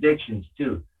contradictions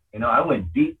too. You know, I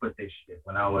went deep with this shit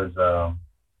when I was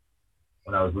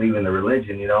leaving the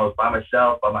religion. You know, I was by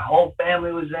myself, but my whole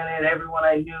family was in it. Everyone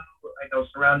I knew, like, I was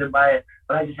surrounded by it.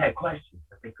 But I just had questions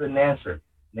that they couldn't answer.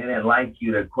 They didn't like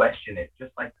you to question it,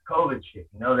 just like the COVID shit.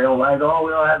 You know, they don't like, oh,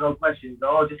 we don't have no questions.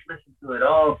 Oh, just listen to it.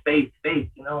 Oh, faith.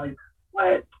 You know, like,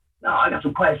 what? No, I got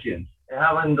some questions. And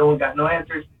how I don't got no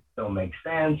answers? Don't make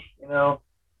sense, you know?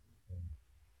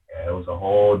 Yeah, it was a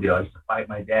whole deal. I used to fight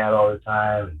my dad all the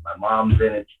time, and my mom's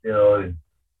in it still, and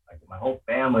like my whole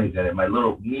family's in it. My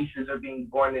little nieces are being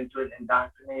born into it,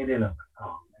 indoctrinated. And I'm like,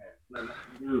 oh man, what do I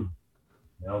do?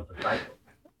 You know, it's a cycle.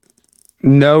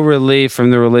 No relief from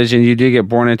the religion. You did get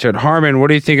born into it. Harmon, what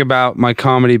do you think about my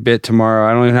comedy bit tomorrow?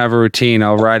 I don't even have a routine.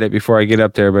 I'll write it before I get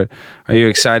up there, but are you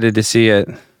excited to see it?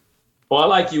 Well, I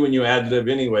like you when you ad lib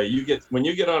anyway. When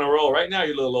you get on a roll. Right now,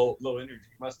 you're a little low energy. You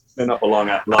must have been up a long.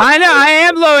 I know I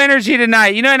am low energy tonight.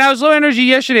 You know, and I was low energy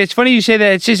yesterday. It's funny you say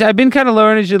that. It's just I've been kind of low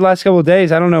energy the last couple of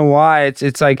days. I don't know why.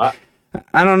 It's like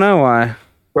I don't know why.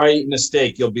 Try eating a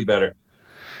steak. You'll be better.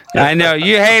 I know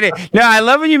you hate it. No, I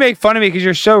love when you make fun of me because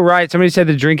you're so right. Somebody said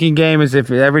the drinking game is if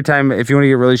you want to get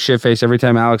really shit faced, every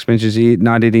time Alex mentions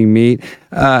not eating meat,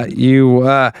 you'll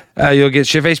get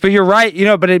shit faced. But you're right, you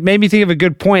know. But it made me think of a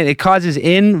good point. It causes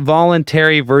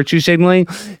involuntary virtue signaling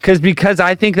because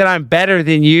I think that I'm better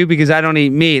than you because I don't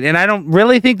eat meat, and I don't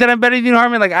really think that I'm better than you,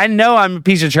 Harmon. Like, I know I'm a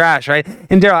piece of trash, right?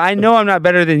 And Daryl, I know I'm not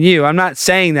better than you. I'm not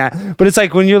saying that, but it's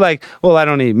like when you're like, well, I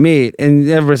don't eat meat, and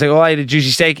everybody's like, oh, I eat a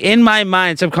juicy steak. In my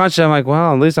mind, subconsciously, I'm like,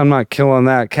 well, at least I'm not killing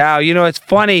that cow. You know, it's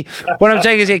funny. What I'm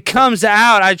saying is it comes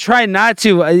out. I try not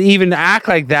to even act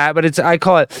like that, but I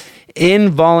call it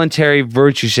involuntary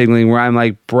virtue signaling where I'm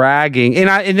like bragging.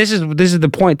 And this is the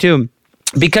point too.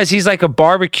 Because he's like a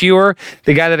barbecuer,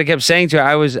 the guy that I kept saying to,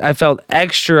 I felt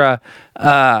extra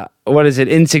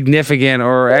insignificant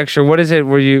or extra, what is it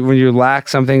when you lack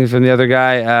something from the other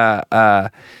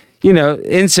guy? You know,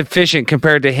 insufficient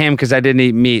compared to him because I didn't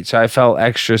eat meat. So I felt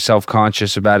extra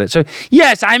self-conscious about it. So,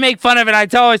 yes, I make fun of it. I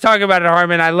always talk about it,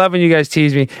 Harmon. I love when you guys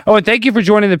tease me. Oh, and thank you for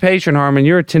joining the Patreon, Harmon.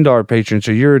 You're a $10 patron,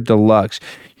 so you're a deluxe.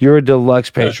 You're a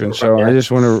deluxe patron, so I just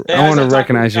want to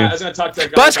recognize you.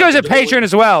 Busco's a patron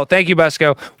as well. Thank you,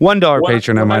 Busco. $1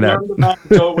 patron, I might add.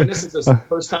 This is the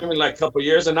first time in like a couple of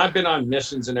years, and I've been on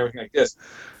missions and everything like this.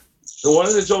 So one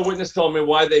of the Jehovah's Witnesses told me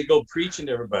why they go preaching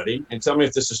to everybody, and tell me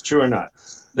if this is true or not.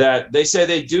 That they say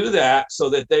they do that so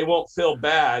that they won't feel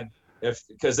bad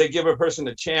because they give a person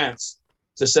a chance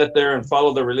to sit there and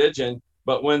follow the religion,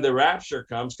 But when the rapture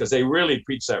comes, because they really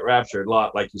preach that rapture a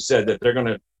lot, like you said, that they're going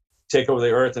to take over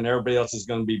the earth and everybody else is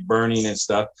going to be burning and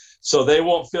stuff. So they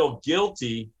won't feel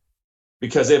guilty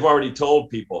because they've already told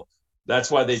people. That's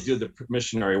why they do the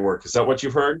missionary work. Is that what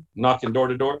you've heard? Knocking door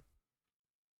to door?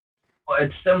 Well,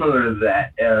 it's similar to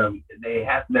that.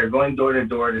 They're going door to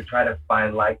door to try to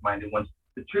find like-minded ones.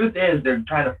 The truth is, they're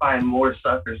trying to find more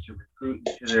suckers to recruit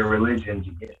to their religion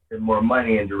to get more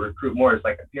money and to recruit more. It's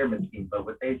like a pyramid scheme. But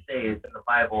what they say is in the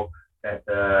Bible that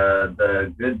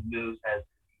the good news has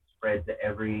spread to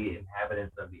every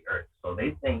inhabitant of the earth. So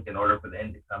they think in order for the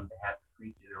end to come, they have to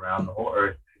preach it around the whole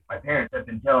earth. My parents have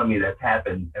been telling me that's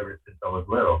happened ever since I was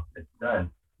little. It's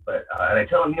done. But and I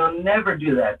tell them, you'll never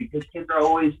do that because kids are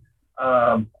always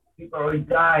people are always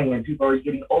dying and people are always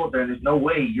getting older. There's no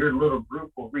way your little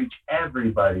group will reach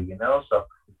everybody, you know? So,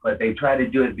 but they try to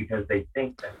do it because they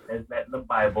think that there's that in the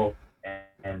Bible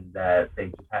and that they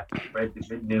just have to spread the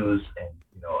good news and,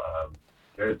 you know,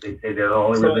 they say they're the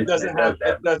only So religion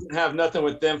it doesn't have nothing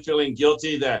with them feeling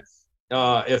guilty that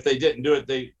if they didn't do it,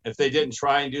 if they didn't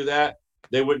try and do that,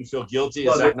 they wouldn't feel guilty.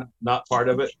 Is that not part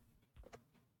of it?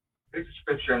 There's a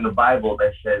scripture in the Bible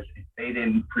that says if they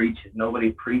didn't preach, if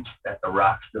nobody preached, that the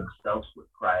rocks themselves would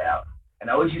cry out. And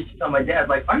I always used to tell my dad,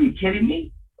 like, are you kidding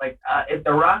me? Like, if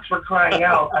the rocks were crying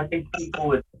out, I think people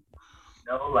would, you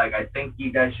know, like, I think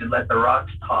you guys should let the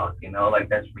rocks talk, you know, like,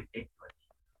 that's ridiculous.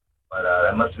 But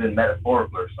that must have been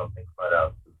metaphorical or something.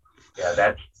 But yeah,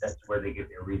 that's where they get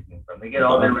their reasoning from. They get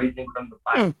all their reasoning from the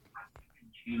Bible.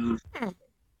 Choose,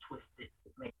 twist it.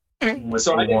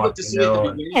 So I didn't get to see it at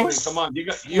the beginning. Come on,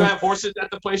 you have horses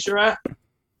at the place you're at?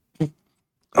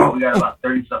 Oh, we got about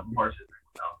 30-something horses.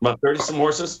 About 30-some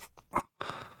horses? Yeah.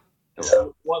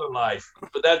 What a life!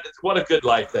 But what a good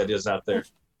life that is out there.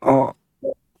 Oh,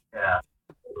 yeah,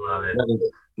 love it.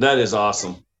 That is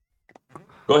awesome.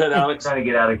 Go ahead, Alex. Trying to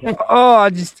get out of camp. I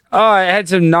had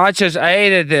some nachos. I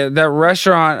ate at that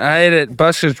restaurant. I ate at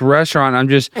Buster's restaurant. I'm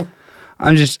just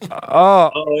it's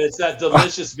that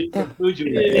delicious vegan food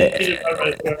you ate.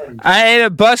 I ate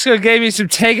it. Busco gave me some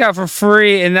takeout for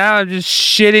free, and now I'm just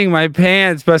shitting my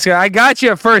pants. Busco, I got you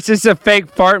at first. This is a fake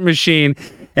fart machine,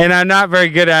 and I'm not very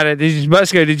good at it.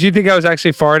 Busco, did you think I was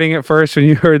actually farting at first when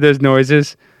you heard those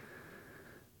noises?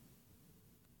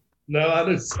 No, I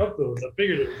knew something was. I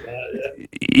figured it was that.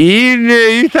 Yeah.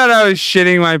 You thought I was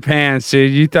shitting my pants,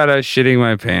 dude. You thought I was shitting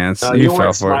my pants. No, you you fell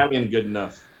weren't for it. smiling good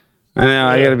enough. I know.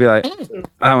 I gotta be like,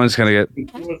 that one's gonna get.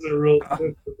 It wasn't a real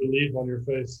sense of relief on your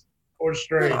face or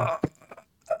strain.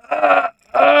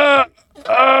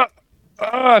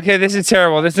 Okay, this is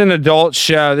terrible. This is an adult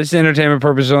show. This is entertainment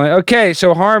purposes only. Okay,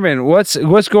 so Harmon, what's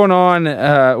going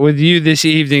on with you this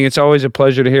evening? It's always a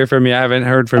pleasure to hear from you. I haven't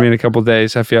heard from you in a couple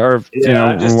days. I feel, I'm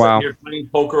just a while. here playing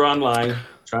poker online,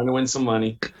 trying to win some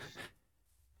money.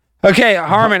 Okay,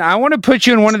 Harmon, I want to put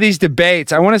you in one of these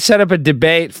debates. I want to set up a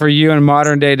debate for you in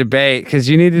Modern Day Debate because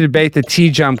you need to debate the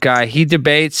T-Jump guy. He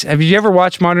debates. Have you ever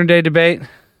watched Modern Day Debate?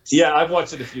 Yeah, I've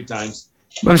watched it a few times.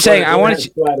 I'm saying I want to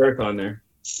Flat Earth on there.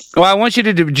 Well, I want you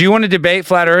to. Do you want to debate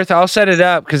Flat Earth? I'll set it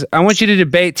up because I want you to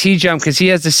debate T-Jump because he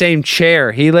has the same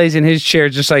chair. He lays in his chair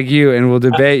just like you, and will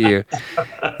debate you.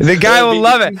 The guy will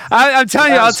love it. I'm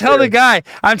telling you. I'll tell the guy.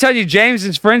 I'm telling you, James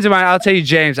is friends of mine. I'll tell you,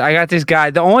 James. I got this guy.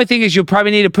 The only thing is, you'll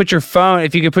probably need to put your phone.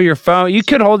 If you could put your phone, you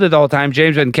could hold it the whole time.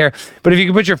 James doesn't care. But if you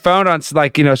could put your phone on,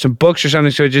 like some books or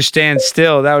something, so it just stands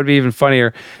still, that would be even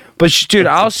funnier. But dude,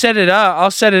 I'll set it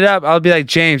up. I'll be like,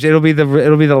 James, it'll be the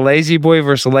lazy boy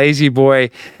versus lazy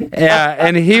boy,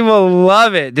 and he will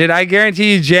love it, dude. I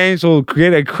guarantee you, James will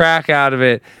get a crack out of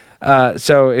it.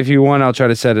 So if you want, I'll try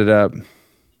to set it up.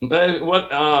 I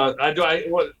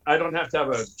don't have to have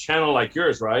a channel like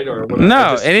yours, right? Or what,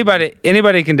 no,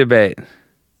 anybody can debate.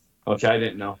 Okay, I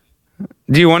didn't know.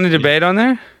 Do you want to debate on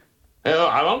there?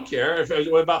 I don't care.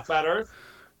 What about Flat Earth?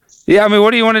 Yeah, I mean, what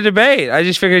do you want to debate? I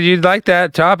just figured you'd like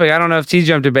that topic. I don't know if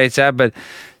T-Jump debates that, but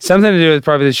something to do with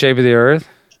probably the shape of the Earth.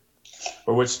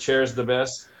 Or which chair is the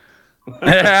best?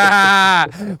 Well,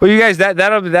 you guys,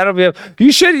 that'll be up.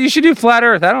 You should do Flat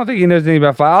Earth. I don't think he knows anything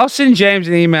about flat. I'll send James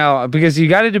an email because you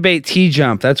got to debate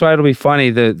T-Jump. That's why it'll be funny.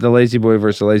 The lazy boy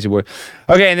versus the lazy boy.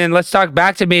 Okay, and then let's talk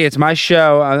back to me. It's my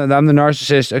show. I'm the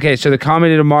narcissist. Okay, so the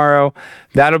comedy tomorrow.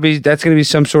 That's gonna be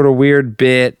some sort of weird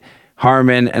bit.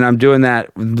 Harmon, and I'm doing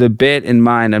the bit in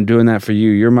mind. I'm doing that for you.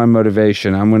 You're my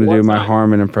motivation. I'm going to do my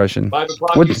Harmon impression. 5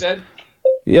 o'clock, you said?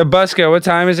 Yeah, Busco, what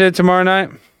time is it tomorrow night?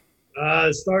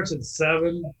 It starts at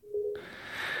 7.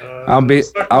 I'm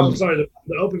sorry,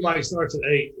 the open mic starts at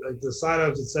 8. Like the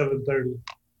sign-up's at 7:30.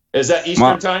 Is that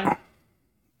Eastern time?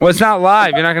 Well, it's not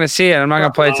live. You're not going to see it. I'm not going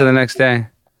to play it till the next day.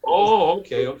 Oh,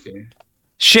 okay.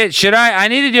 Shit, should I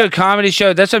need to do a comedy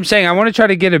show. That's what I'm saying. I want to try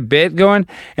to get a bit going.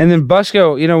 And then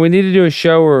Busco, we need to do a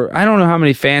show where I don't know how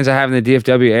many fans I have in the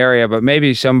DFW area, but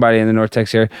maybe somebody in the North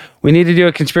Texas area. We need to do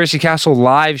a Conspiracy Castle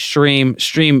live stream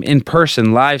in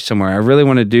person, live somewhere. I really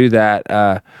want to do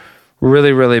that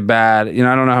really, really bad. I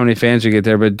don't know how many fans we get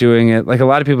there, but doing it, like a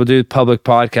lot of people do public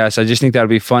podcasts, I just think that would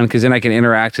be fun because then I can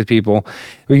interact with people.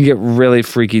 We can get really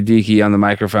freaky deaky on the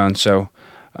microphone. So,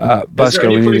 Busco, is there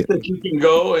any place that you can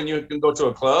go and you can go to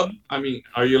a club? I mean,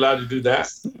 are you allowed to do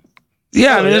that?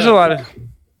 Yeah, there's a lot of.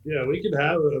 Yeah, we could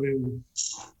have it. I mean,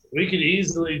 we could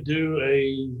easily do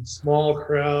a small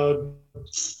crowd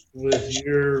with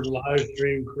your live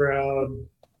stream crowd.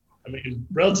 I mean,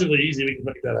 relatively easy. We can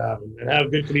make that happen and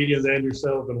have good comedians and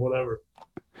yourself and whatever.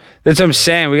 That's what I'm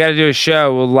saying. We got to do a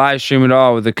show. We'll live stream it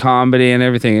all with the comedy and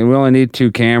everything. And we only need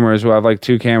 2 cameras. We'll have like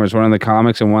 2 cameras, one on the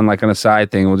comics and one like on a side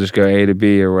thing. We'll just go A to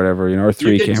B or whatever, or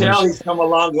 3 cameras. You can tell he's come a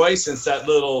long way since that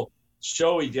little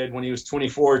show he did when he was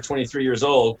 24 or 23 years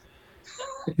old.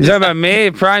 You talking about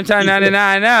me? Primetime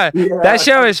 99? No. Yeah. That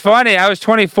show is funny. I was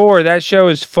 24. That show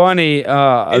is funny.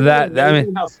 I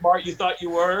mean, how smart you thought you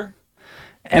were?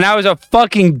 And I was a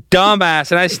fucking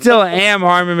dumbass, and I still am,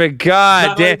 Harmon, but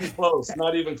God damn.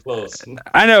 Not even close.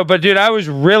 I know, but dude, I was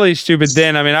really stupid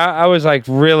then. I mean, I was like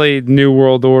really New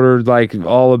World Order, like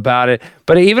all about it.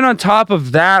 But even on top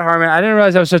of that, Harmon, I didn't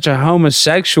realize I was such a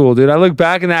homosexual, dude. I look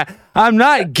back in that. I'm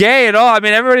not gay at all. I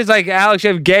mean, everybody's like, Alex,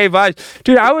 you have gay vibes.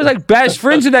 Dude, I was like best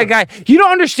friends with that guy. You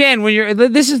don't understand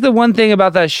this is the one thing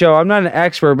about that show. I'm not an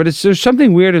expert, but there's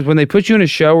something weird is when they put you in a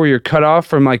show where you're cut off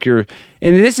from like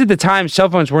and this is the time cell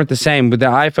phones weren't the same, but the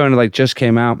iPhone like just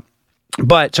came out.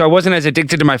 But so I wasn't as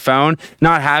addicted to my phone.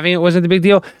 Not having it wasn't the big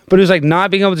deal. But it was like not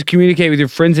being able to communicate with your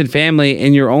friends and family,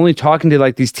 and you're only talking to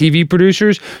like these TV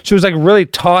producers. So it was like a really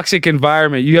toxic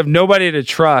environment. You have nobody to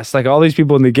trust. Like all these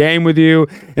people in the game with you,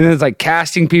 and then it's like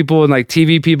casting people and like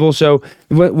TV people. So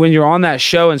when you're on that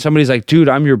show and somebody's like, dude,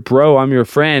 I'm your bro, I'm your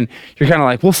friend, you're kind of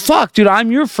like, well, fuck, dude, I'm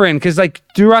your friend. Because like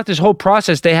throughout this whole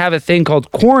process, they have a thing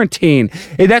called quarantine.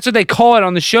 And that's what they call it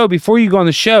on the show. Before you go on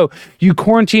the show, you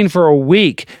quarantine for a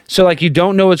week. So like you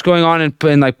don't know what's going on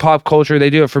in like pop culture. They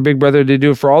do it for Big Brother. They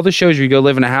do it for all the shows where you go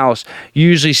live in a house. You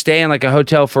usually stay in like a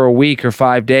hotel for a week or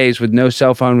 5 days with no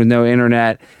cell phone, with no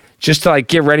internet, just to like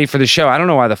get ready for the show. I don't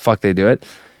know why the fuck they do it.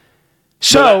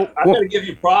 So I'm going to give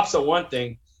you props on one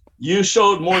thing. You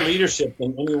showed more leadership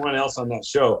than anyone else on that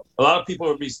show. A lot of people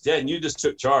would be dead, and you just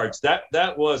took charge. That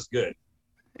was good.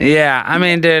 Yeah, I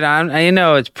mean, dude,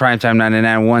 it's Primetime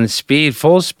 99,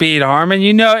 full speed, Harmon.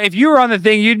 If you were on the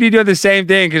thing, you'd be doing the same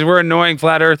thing because we're annoying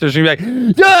flat earthers. We'd be like,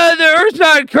 the Earth's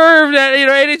not curved at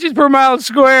 8 inches per mile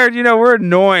squared. We're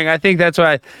annoying. I think that's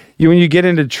why when you get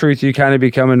into truth, you kind of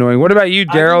become annoying. What about you,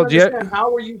 Daryl?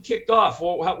 How were you kicked off?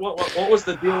 What was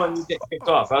the deal when you get kicked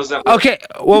off? How's that work? Okay,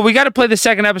 well, we got to play the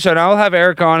second episode. I'll have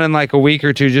Eric on in like a week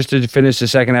or two just to finish the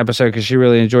second episode because she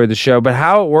really enjoyed the show. But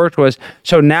how it worked was,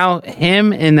 so now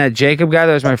him and that Jacob guy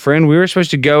that was my friend, we were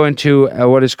supposed to go into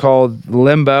what is called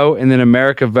limbo, and then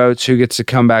America votes who gets to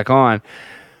come back on.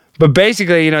 But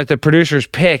basically, the producers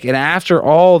pick. And after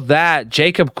all that,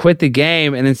 Jacob quit the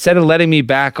game, and instead of letting me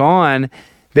back on,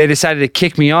 they decided to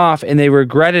kick me off, and they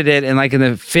regretted it. And like in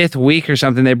the 5th week or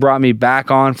something, they brought me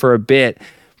back on for a bit.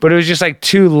 But it was just like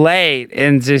too late,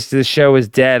 and just the show was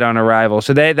dead on arrival.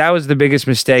 So that was the biggest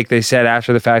mistake, they said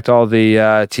after the fact, all the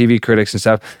TV critics and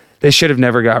stuff. They should have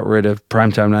never got rid of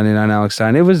Primetime 99 Alex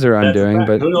Stein. It was their undoing. Right.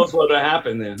 But who knows what would have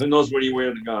happened then? Who knows where you would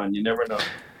have gone? You never know.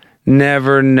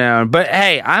 Never known. But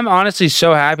hey, I'm honestly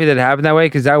so happy that it happened that way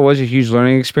because that was a huge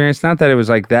learning experience. Not that it was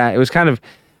like that. It was kind of...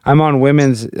 I'm on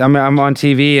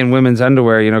TV in women's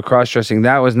underwear, cross-dressing.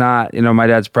 That was not, my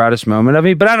dad's proudest moment of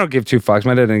me, but I don't give 2 fucks.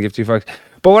 My dad didn't give 2 fucks.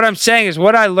 But what I'm saying is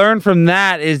what I learned from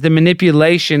that is the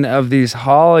manipulation of these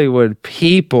Hollywood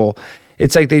people.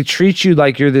 It's like they treat you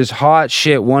like you're this hot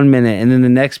shit 1 minute, and then the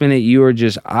next minute you are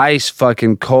just ice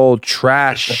fucking cold,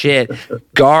 trash shit,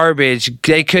 garbage.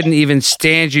 They couldn't even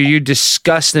stand you. You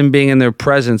disgust them being in their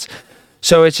presence.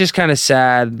 So it's just kind of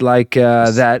sad, like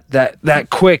that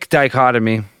quick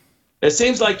dichotomy. It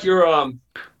seems like you're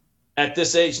at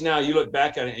this age now. You look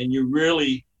back at it and you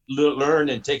really learn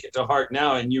and take it to heart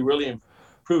now, and you really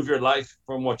improve your life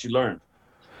from what you learned.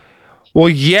 Well,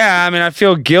 yeah, I mean, I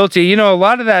feel guilty. A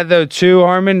lot of that though too,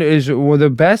 Harmon, is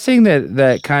the best thing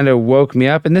that kind of woke me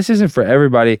up. And this isn't for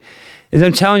everybody. is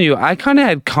I'm telling you, I kind of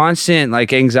had constant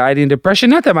like anxiety and depression.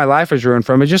 Not that my life was ruined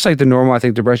from it, just like the normal, I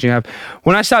think, depression you have.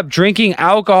 When I stopped drinking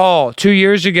alcohol 2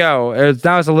 years ago,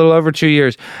 now it's a little over 2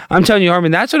 years. I'm telling you,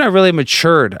 Harmon, that's when I really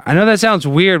matured. I know that sounds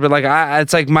weird, but like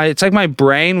it's like my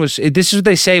brain was. This is what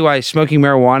they say why smoking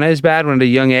marijuana is bad. When at a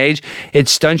young age, it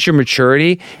stunts your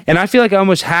maturity, and I feel like I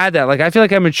almost had that. Like I feel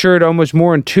like I matured almost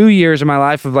more in 2 years of my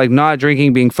life of like not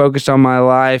drinking, being focused on my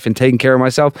life and taking care of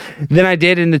myself than I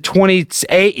did in the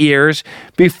 28 years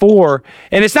before.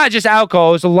 And it's not just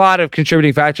alcohol, it's a lot of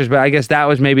contributing factors, but I guess that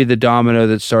was maybe the domino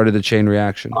that started the chain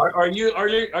reaction. Are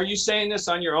you saying this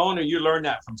on your own, or you learned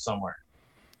that from somewhere?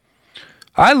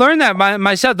 I learned that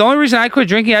myself. The only reason I quit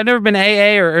drinking, I've never been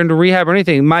AA or into rehab or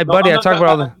anything. My buddy, I talk about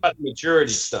all the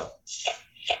maturity stuff.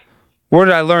 Where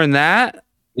did I learn that?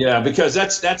 Yeah, because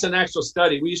that's an actual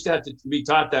study. We used to have to be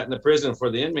taught that in the prison for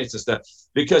the inmates and stuff.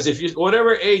 Because if you,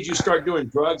 whatever age you start doing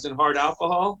drugs and hard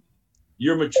alcohol,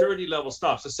 your maturity level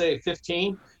stops. Let's say at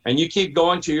 15, and you keep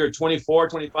going to your 24,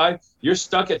 25, you're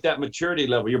stuck at that maturity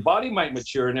level. Your body might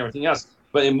mature and everything else,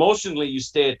 but emotionally you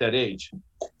stay at that age.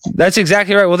 That's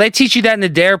exactly right. Well, they teach you that in the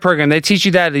DARE program. They teach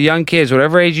you that to young kids.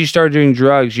 Whatever age you start doing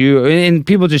drugs, and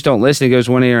people just don't listen. It goes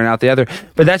one ear and out the other.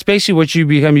 But that's basically what you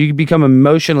become. You become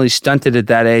emotionally stunted at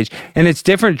that age. And it's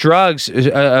different drugs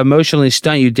emotionally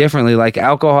stunt you differently. Like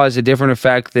alcohol has a different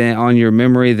effect on your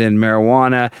memory than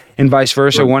marijuana, and vice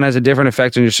versa. Right. One has a different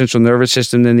effect on your central nervous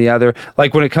system than the other.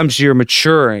 Like when it comes to your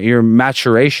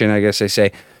maturation, I guess they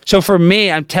say. So for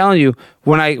me, I'm telling you,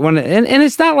 and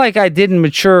it's not like I didn't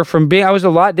mature from I was a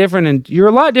lot different, and you're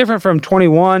a lot different from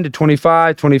 21 to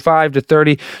 25, 25 to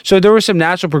 30. So there was some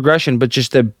natural progression, but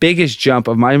just the biggest jump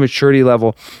of my maturity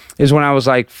level is when I was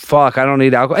like, fuck, I don't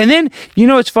need alcohol. And then,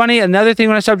 it's funny, another thing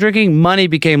when I stopped drinking, money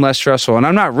became less stressful. And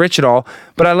I'm not rich at all,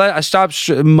 but I stopped,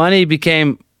 money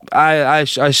became, I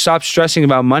stopped stressing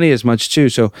about money as much too.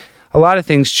 So a lot of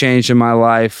things changed in my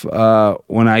life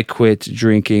when I quit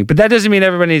drinking. But that doesn't mean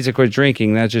everybody needs to quit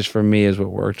drinking. That just for me is what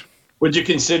worked. Would you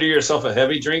consider yourself a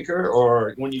heavy drinker,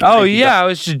 or when you? Oh yeah, I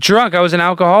was just drunk. I was an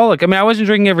alcoholic. I mean, I wasn't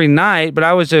drinking every night, but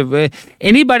I was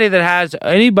anybody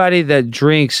that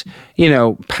drinks,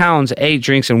 pounds, 8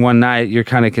 drinks in one night, you're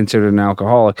kind of considered an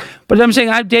alcoholic. But I'm saying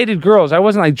I've dated girls. I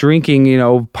wasn't like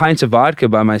drinking, pints of vodka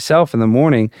by myself in the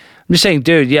morning. I'm just saying,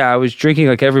 dude, yeah, I was drinking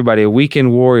like everybody, a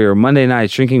weekend warrior, Monday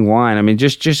nights, drinking wine. I mean,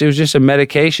 just it was just a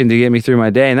medication to get me through my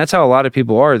day. And that's how a lot of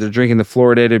people are. They're drinking the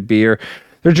fluoridated beer.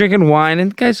 They're drinking wine.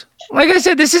 And guys, like I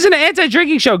said, this isn't an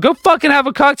anti-drinking show. Go fucking have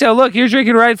a cocktail. Look, you're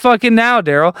drinking right fucking now,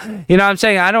 Daryl. I'm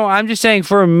saying, I'm just saying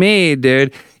for me,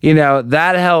 dude,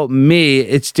 that helped me.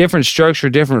 It's different strokes for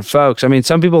different folks. I mean,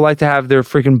 some people like to have their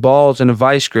freaking balls in a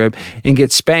vice grip and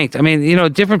get spanked. I mean,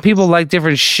 different people like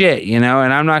different shit, and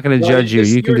I'm not going to judge you.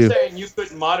 You were saying you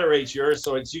couldn't moderate yours,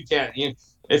 so you can't.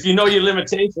 If you know your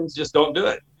limitations, just don't do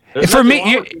it. For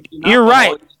me, you're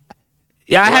right.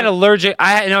 Yeah, I had allergic.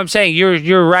 I'm saying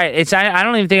you're right. I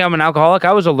don't even think I'm an alcoholic.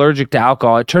 I was allergic to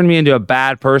alcohol. It turned me into a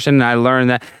bad person, and I learned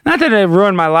that. Not that it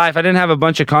ruined my life. I didn't have a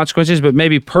bunch of consequences, but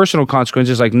maybe personal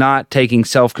consequences, like not taking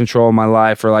self-control in my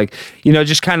life, or like,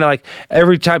 just kind of like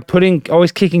every time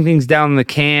always kicking things down the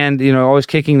can, always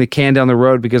kicking the can down the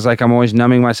road because like I'm always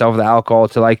numbing myself with alcohol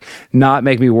to like not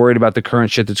make me worried about the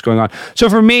current shit that's going on. So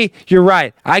for me, you're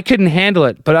right. I couldn't handle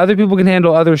it, but other people can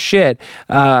handle other shit.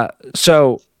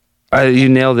 You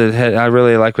nailed it. I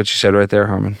really like what you said right there,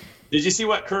 Harmon. Did you see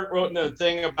what Kurt wrote in the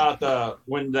thing about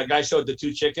when the guy showed the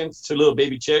 2 chickens, 2 little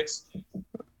baby chicks?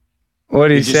 What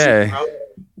did he say?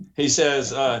 He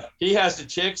says, he has the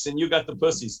chicks and you got the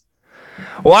pussies.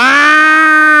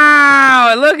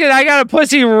 Wow! Look I got a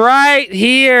pussy right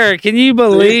here. Can you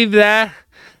believe that?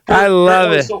 I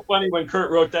love it. It's so funny when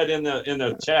Kurt wrote that in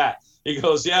the chat. He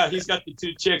goes, yeah, he's got the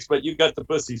 2 chicks, but you got the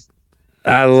pussies.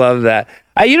 I love that.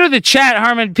 The chat,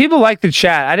 Harmon, people like the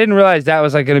chat. I didn't realize that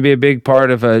was like going to be a big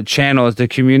part of a channel, is the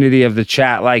community of the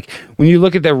chat. Like when you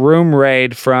look at the room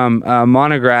raid from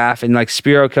Monograph and like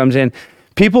Spiro comes in,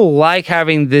 people like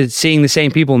seeing the same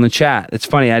people in the chat. It's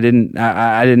funny. I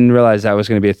didn't realize that was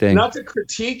going to be a thing. Not to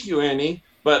critique you any,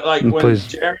 but like when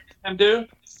Jerry and them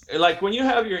do, like when you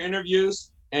have your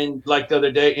interviews and like the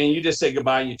other day and you just say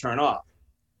goodbye and you turn off.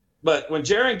 But when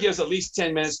Jaron gives at least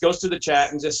 10 minutes, goes to the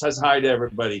chat and just says hi to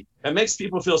everybody, that makes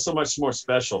people feel so much more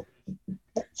special.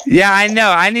 Yeah, I know.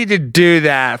 I need to do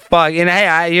that. Fuck. And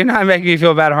hey, you're not making me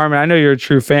feel bad, Harmon. I know you're a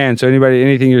true fan. So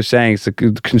anything you're saying is a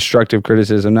constructive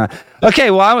criticism. Not okay.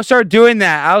 Well, I will start doing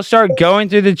that. I'll start going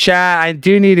through the chat. I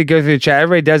do need to go through the chat.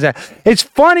 Everybody does that. It's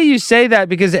funny you say that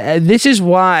because this is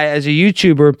why, as a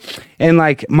YouTuber, and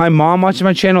like my mom watches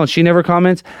my channel and she never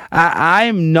comments.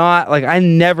 I'm not like I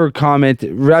never comment.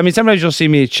 I mean, sometimes you'll see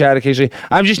me chat occasionally.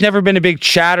 I've just never been a big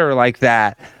chatter like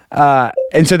that.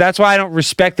 And so that's why I don't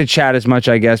respect the chat as much,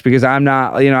 I guess, because I'm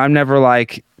not, I'm never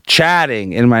like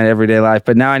chatting in my everyday life,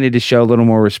 but now I need to show a little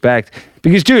more respect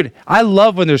because, dude, I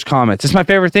love when there's comments. It's my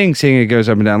favorite thing, seeing it goes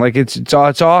up and down. Like it's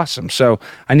awesome. So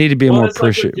I need to be more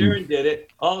appreciative. Like when Darren did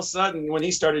it. All of a sudden, when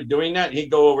he started doing that,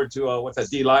 he'd go over to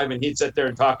D Live and he'd sit there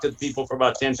and talk to the people for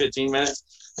about 10, 15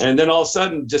 minutes. And then all of a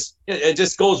sudden, it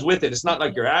just goes with it. It's not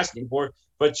like you're asking for it,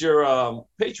 but your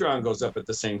Patreon goes up at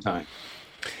the same time.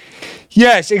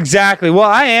 Yes, exactly. Well,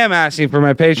 I am asking for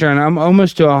my Patreon. I'm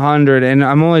almost to 100, and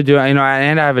I'm only doing, and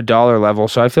I have a $1 level,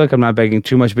 so I feel like I'm not begging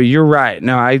too much. But you're right.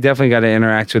 No, I definitely got to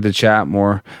interact with the chat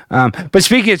more. But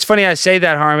speaking, it's funny I say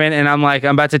that, Harmon, and I'm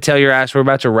about to tell your ass we're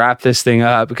about to wrap this thing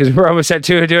up because we're almost at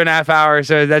 2.5 hours.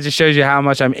 So that just shows you how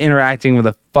much I'm interacting with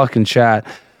the fucking chat.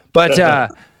 But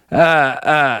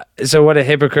so what a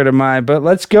hypocrite am I? But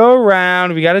let's go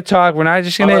around. We got to talk. We're not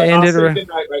just gonna end it. Good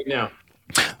night right now.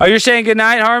 Oh, you're saying good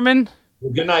night, Harmon?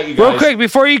 Good night, you guys. Real quick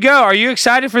before you go, are you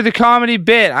excited for the comedy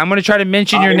bit? I'm gonna try to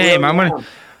mention your name. I'm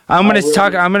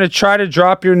gonna try to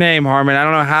drop your name, Harmon. I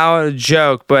don't know how to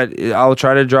joke, but I'll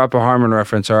try to drop a Harmon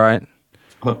reference. All right.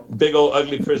 Big old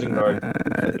ugly prison guard.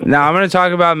 Now I'm gonna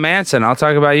talk about Manson. I'll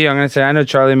talk about you. I'm gonna say I know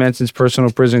Charlie Manson's personal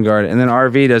prison guard, and then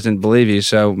RV doesn't believe you,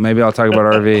 so maybe I'll talk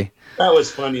about RV. That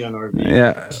was funny on RV.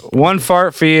 Yeah, one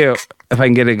fart for you if I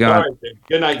can get it going. All right,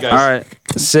 good night, guys. All right,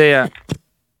 see ya.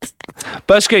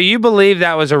 Busco, you believe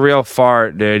that was a real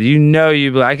fart, dude.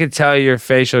 I could tell your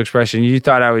facial expression. You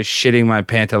thought I was shitting my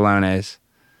pantalones.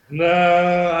 No,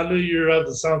 I knew you were up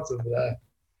to something, but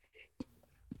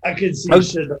I could see you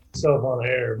shit yourself on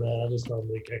air, man. I just don't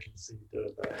think I can see you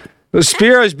doing that. Well,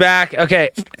 Spiro's back. Okay,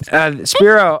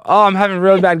 Spiro. Oh, I'm having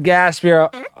really bad gas,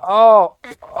 Spiro. Oh,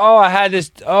 I had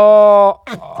this.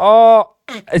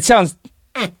 It sounds.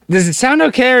 Does it sound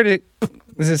okay, or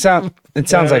does it sound? It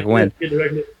sounds like wind.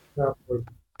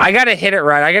 I gotta hit it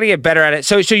right. I gotta get better at it.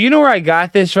 So you know where I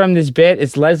got this from? This bit.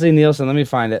 It's Leslie Nielsen. Let me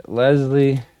find it.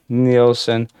 Leslie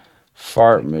Nielsen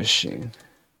fart machine.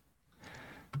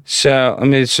 So let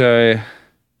me show you.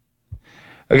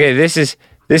 Okay, this is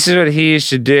what he used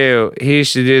to do. He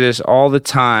used to do this all the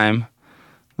time.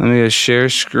 Let me just share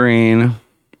screen.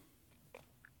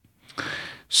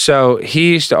 So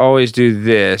he used to always do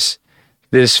this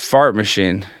fart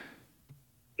machine.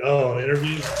 Oh,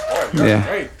 interviews? Yeah.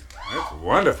 Great. That's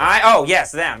wonderful.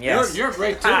 Yes, them, yes. You're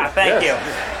great, too. Thank you.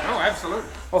 Oh, absolutely.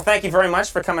 Well, thank you very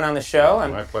much for coming on the show.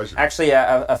 I'm my pleasure. Actually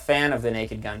a fan of the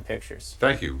Naked Gun pictures.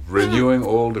 Thank you. Renewing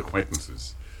old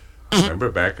acquaintances.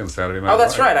 Remember back on Saturday Night Oh,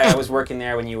 that's Live? right. I was working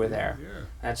there when you were there. Yeah.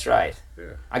 That's right.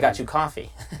 Yeah. I got you coffee.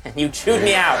 And you chewed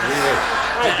me out.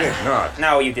 I did not.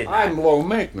 No, you did not. I'm low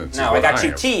maintenance. No, I got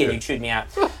you tea and you chewed me out.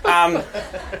 I'm a... Did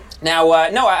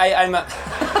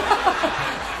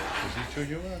he chew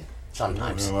you out?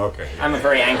 Sometimes. Oh, okay. I'm a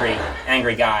very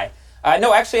angry guy.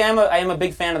 No, actually, I am a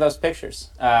big fan of those pictures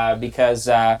because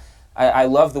I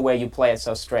love the way you play it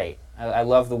so straight. I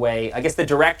love the way. I guess the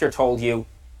director told you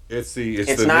it's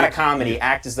not a comedy.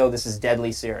 Act as though this is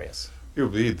deadly serious.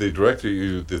 The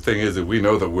director. The thing is that we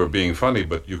know that we're being funny,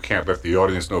 but you can't let the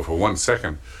audience know for 1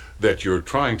 second that you're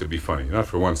trying to be funny. Not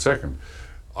for 1 second.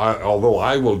 Although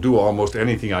I will do almost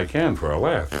anything I can for a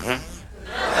laugh.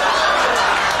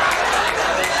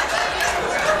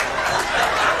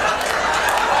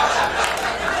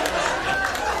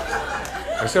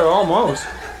 I said almost.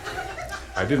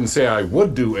 I didn't say I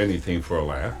would do anything for a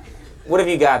laugh. What have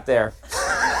you got there?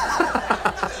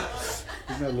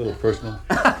 Isn't that a little personal?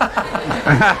 Would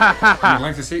you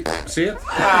like to see it? That's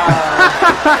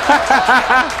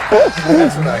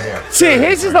what I have. See,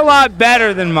 his is a lot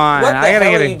better than mine. What the hell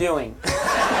are you doing?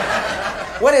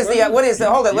 What is the?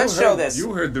 Hold it. Let's show this.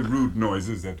 You heard the rude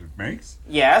noises that it makes.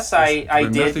 Yes, I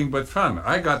did. Nothing but fun.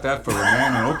 I got that from a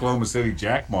man in Oklahoma City,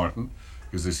 Jack Martin.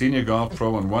 He was a senior golf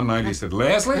pro, and one night he said,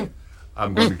 "Leslie,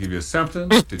 I'm going to give you something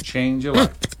to change your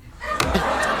life."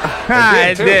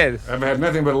 I did. I've had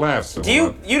nothing but laughs. So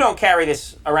you don't carry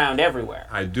this around everywhere?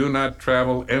 I do not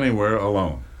travel anywhere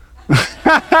alone.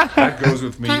 That goes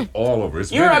with me all over.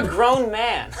 You're a grown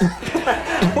man.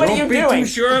 What are you doing? Don't be too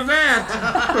sure of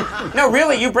that. No,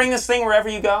 really, you bring this thing wherever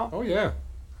you go? Oh, yeah.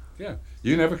 Yeah.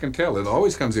 You never can tell. It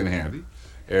always comes in handy.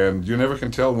 And you never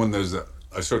can tell when there's a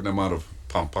certain amount of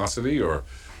pomposity or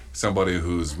somebody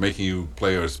who's making you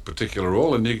play a particular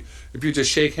role, and if you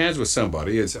just shake hands with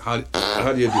somebody, it's how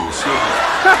do you do?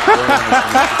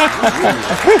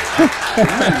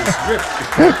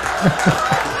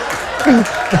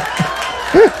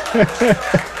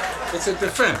 It's a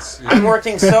defense. I'm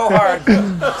working so hard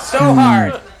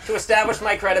to establish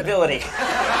my credibility.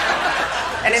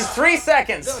 And in 3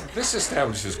 seconds. No, this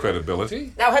establishes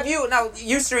credibility. Now,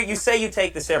 you say you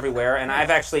take this everywhere, and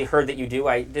I've actually heard that you do.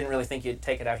 I didn't really think you'd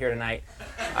take it out here tonight.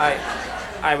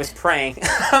 I was praying,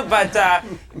 but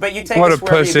you take What this a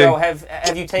wherever pussy. you go.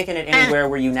 Have you taken it anywhere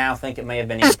where you now think it may have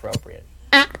been inappropriate?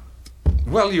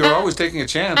 Well, you're always taking a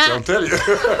chance, I'll tell you.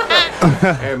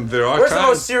 And there are Where's times the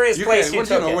most serious place you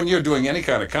took it? When you're doing any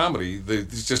kind of comedy,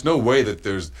 there's just no way that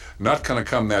there's not going to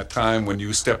come that time when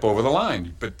you step over the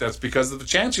line. But that's because of the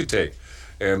chance you take.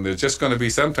 And there's just going to be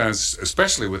sometimes,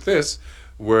 especially with this,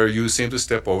 where you seem to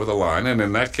step over the line. And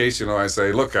in that case, I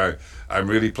say, look, I'm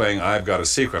really playing I've Got a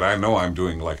Secret. I know I'm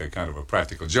doing like a kind of a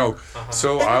practical joke.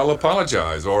 So I'll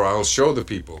apologize, or I'll show the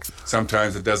people.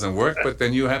 Sometimes it doesn't work, but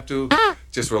then you have to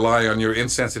just rely on your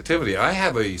insensitivity. I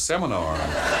have a seminar on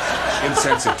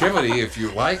insensitivity, if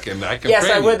you like, and I can Yes,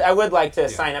 train you. I would like to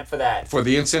sign up for that. For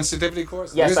the insensitivity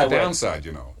course? Yes, There's I a would. downside,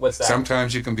 What's that?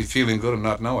 Sometimes you can be feeling good and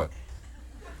not know it.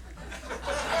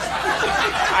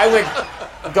 I would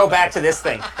go back to this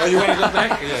thing. Oh, you want to go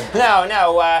back? Yeah.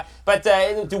 No. But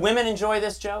do women enjoy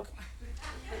this joke?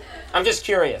 I'm just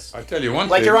curious. I tell you one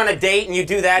Like thing. you're on a date and you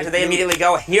do that, do they immediately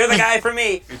go, "You're the guy for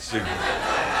me"?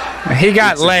 He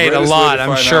got laid a lot,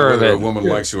 I'm sure. Whether a woman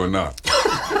likes you or not.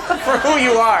 For who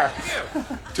you are.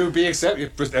 To be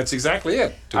accepted. That's exactly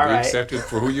it. To All be right. accepted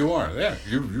for who you are. Yeah,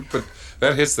 you put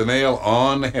that hits the nail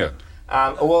on the head.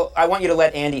 Well, I want you to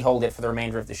let Andy hold it for the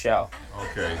remainder of the show.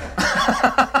 Okay.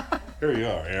 Here you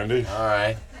are, Andy. All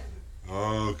right.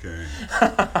 Okay.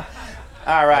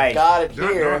 All right. Got it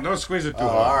here. Don't squeeze it too Oh,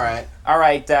 hard. all right. All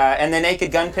right. And the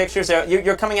Naked Gun pictures.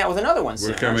 You're coming out with another one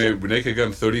soon. We're coming Naked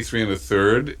Gun 33 and a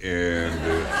third, and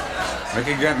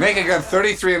Naked Gun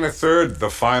 33 and a third, the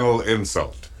final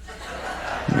insult.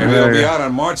 And it'll be out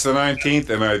on March the 19th,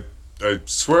 and I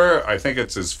swear I think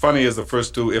it's as funny as the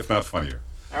first two, if not funnier.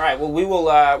 All right. Well, we will.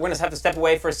 We're going to have to step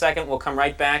away for a second. We'll come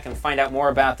right back and find out more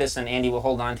about this, and Andy will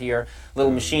hold on to your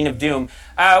little machine of doom.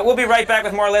 We'll be right back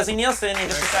with more Leslie Nielsen in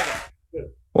just a second.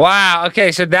 Wow.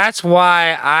 Okay, so that's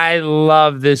why I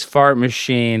love this fart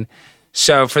machine.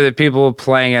 So for the people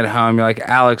playing at home, you're like,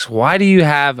 Alex, why do you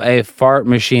have a fart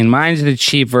machine? Mine's the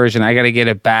cheap version. I got to get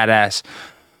a badass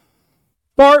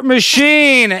fart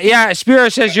machine. Yeah, Spiro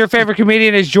says your favorite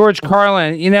comedian is George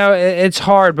Carlin. It's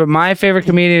hard, but my favorite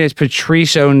comedian is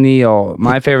Patrice O'Neal.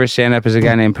 My favorite stand-up is a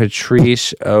guy named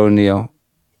Patrice O'Neal.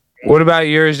 What about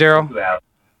yours, Daryl?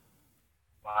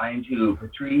 Mine too.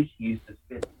 Patrice, he used to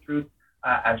spit the truth.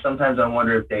 I sometimes I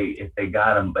wonder if they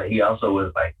got him, but he also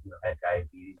was like, had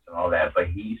diabetes and all that, but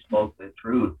he spoke the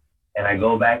truth. And I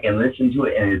go back and listen to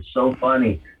it, and it's so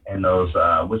funny. And those,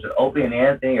 was it Opie and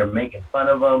Anthony are making fun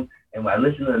of him? And I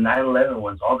listen to the 9/11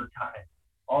 ones all the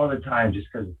time, just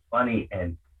because it's funny,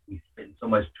 and he's spitting so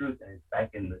much truth, and it's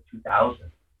back in the 2000s.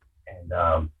 And,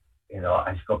 I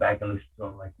just go back and listen to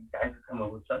him, like, you guys are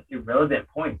coming with such irrelevant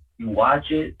points. You watch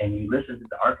it, and you listen to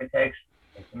the architects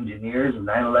and engineers of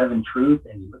 9/11 truth,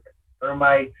 and you look at the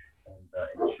thermite and the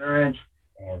insurance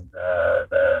and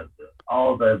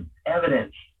all the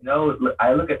evidence.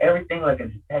 I look at everything like a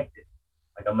detective.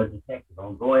 Like I'm a detective.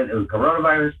 I'm going to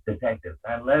coronavirus detective,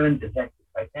 9/11 detective,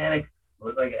 Titanic.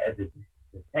 Look like a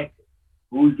detective.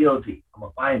 Who's guilty? I'm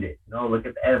gonna find it. Look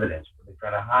at the evidence. What they're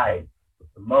trying to hide.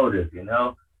 What's the motive? And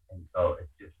so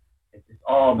it's just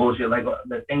all bullshit. Like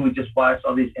the thing we just watched,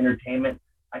 all these entertainment.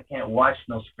 I can't watch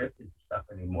no scripted stuff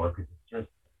anymore because it's just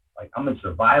like I'm in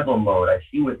survival mode. I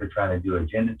see what they're trying to do.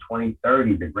 Agenda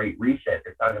 2030, the Great Reset.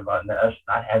 They're talking about us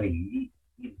not having meat,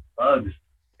 eating bugs,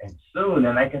 and soon.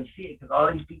 And I can see it because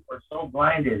all these people are so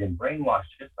blinded and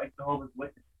brainwashed, just like Jehovah's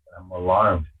Witnesses. And I'm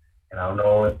alarmed, and I don't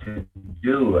know what to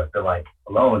do. I feel like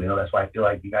alone. That's why I feel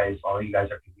like all you guys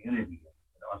are community.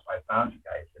 That's why I found you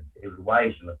guys and David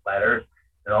Weiss and the Flat Earth.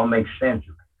 It all makes sense.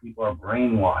 People are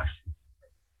brainwashed.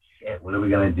 Shit, what are we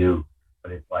gonna do?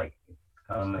 But it's like it's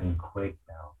coming quick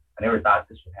now. I never thought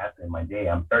this would happen in my day.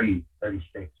 I'm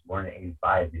 36, born in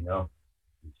 85, And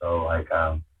so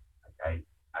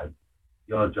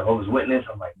Jehovah's Witness,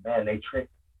 I'm like, man, they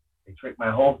tricked my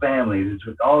whole family. They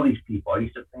tricked all these people. I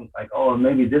used to think like, oh,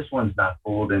 maybe this one's not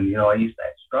fooled, and I used to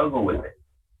struggle with it,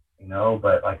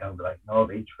 but like I'm like, no,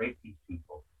 they tricked these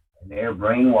people, and they're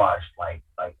brainwashed like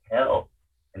hell.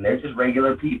 And they're just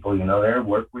regular people, they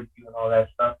work with you and all that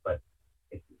stuff. But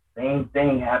it's the same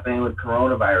thing happening with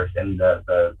coronavirus and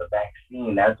the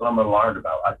vaccine. That's what I'm alarmed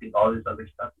about. I think all this other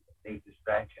stuff is a big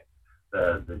distraction.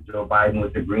 The Joe Biden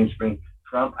with the green screen.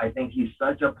 Trump, I think he's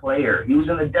such a player. He was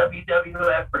in the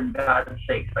WWF, for God's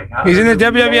sakes. Like, how He's in the does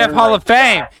a WWF man Hall like of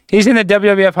Fame. that, He's in the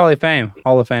WWF Hall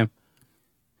of Fame.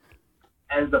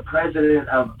 as the president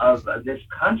of this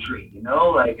country, you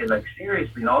know, like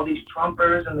seriously, and all these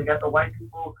Trumpers, and they got the white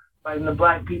people fighting the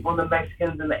black people and the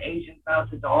Mexicans and the Asians now.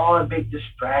 It's all a big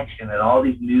distraction, and all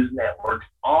these news networks,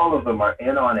 all of them are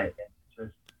in on it. And it's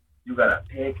just, you got to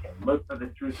pick and look for the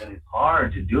truth, and it's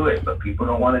hard to do it, but people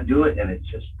don't want to do it, and it's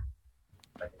just,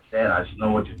 like I said, I just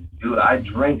know what to do. I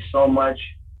drink so much.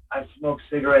 I smoke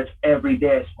cigarettes every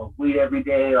day. I smoke weed every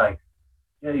day. Like,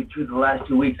 tell you the truth, the last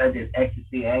 2 weeks I did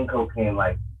ecstasy and cocaine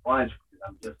like once.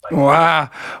 I'm just like, Wow.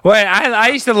 Wait, I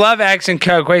used to love X and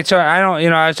Coke. Wait, so I don't,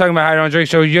 I was talking about how I don't drink.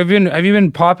 So have you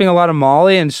been popping a lot of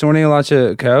Molly and snorting lots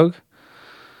of Coke?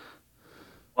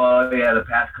 well, yeah, the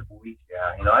past couple weeks,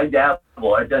 yeah. I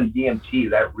dabble. I've done DMT.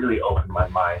 That really opened my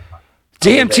mind.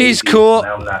 DMT's cool.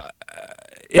 Now I'm not.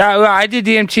 Yeah, well, I did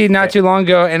DMT not too long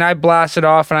ago, and I blasted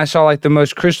off, and I saw like the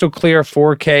most crystal clear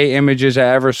 4K images I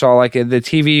ever saw. Like the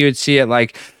TV, you'd see it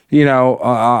like,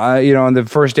 on the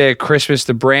first day of Christmas,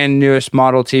 the brand newest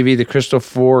model TV, the crystal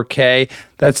 4K.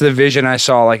 That's the vision I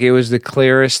saw. Like it was the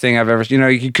clearest thing I've ever.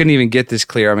 You couldn't even get this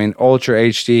clear. I mean, ultra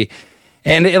HD.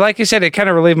 And like I said, it kind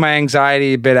of relieved my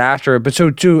anxiety a bit after it. But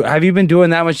so too, have you been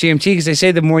doing that much DMT? Because they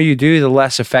say the more you do, the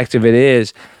less effective it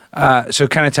is. So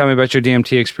kind of tell me about your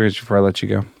DMT experience before I let you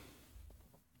go.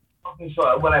 Okay,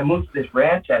 so when I moved to this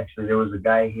ranch, actually, there was a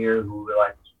guy here who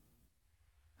realized,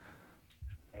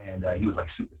 and he was like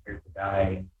super spiritual guy,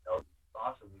 and it was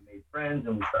awesome. We made friends,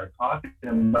 and we started talking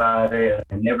about it.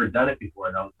 I'd never done it before,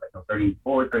 and I was like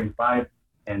 34, 35,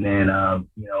 and then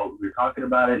we were talking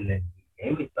about it, and then he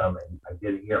gave me some, and I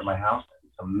did it here at my house.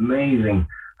 It's amazing.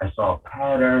 I saw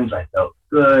patterns. I felt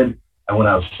good. I went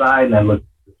outside, and I looked.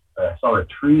 I saw the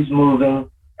trees moving.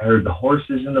 I heard the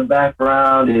horses in the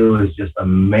background. It was just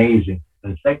amazing.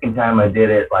 And the second time I did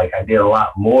it, like I did a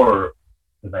lot more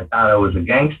because I thought I was a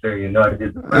gangster. I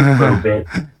did the first little bit,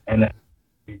 and then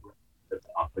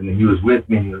he was with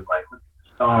me. And he was like, "Look at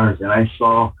the stars," and I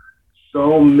saw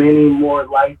so many more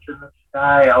lights in the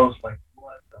sky. I was like,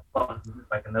 "What the fuck? Is this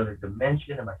like another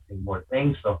dimension? Am I seeing more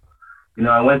things?" So,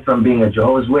 I went from being a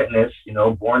Jehovah's Witness,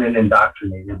 born and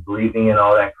indoctrinated, believing in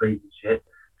all that crazy shit,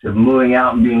 to moving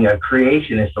out and being a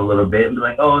creationist a little bit and be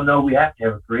like, oh, no, we have to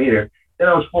have a creator. Then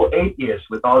I was full atheist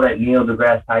with all that Neil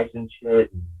deGrasse Tyson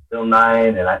shit and Bill Nye,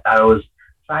 and I thought it was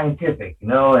scientific,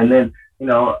 and then,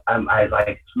 I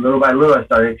like little by little, I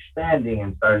started expanding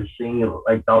and started seeing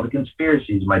like all the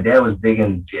conspiracies. My dad was big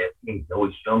into JFK. He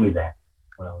always showed me that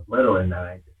when I was little, and then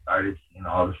I just started seeing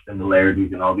all the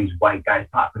similarities and all these white guys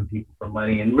popping people for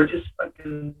money, and we're just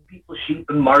fucking people, sheep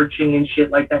and marching and shit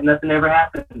like that. Nothing ever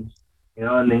happens.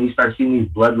 And then you start seeing these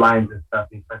bloodlines and stuff,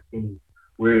 and you start seeing these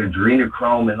weird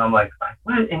adrenochrome, and I'm like,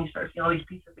 what? And you start seeing all these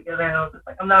pieces together, and I was just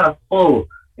like, I'm not a fool,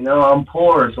 I'm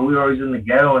poor, so we were always in the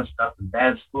ghetto and stuff, in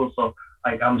bad school, so,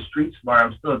 like, I'm street smart,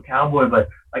 I'm still a cowboy, but,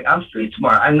 like, I'm street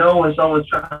smart. I know when someone's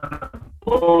trying to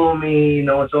fool me,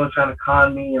 when someone's trying to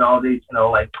con me, and all these,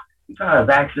 like, you're trying to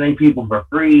vaccinate people for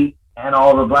free, and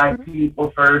all the black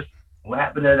people first. What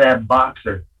happened to that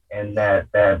boxer? And that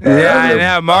I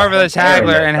know, Marvelous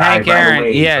Hagler and Hank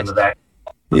Aaron. Yes.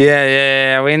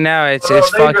 Yeah, we know. It's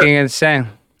fucking insane.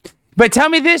 But tell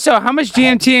me this, though. How much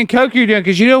DMT and Coke you're doing?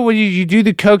 Because when you do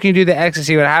the Coke and you do the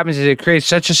ecstasy, what happens is it creates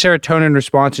such a serotonin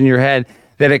response in your head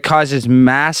that it causes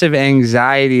massive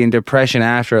anxiety and depression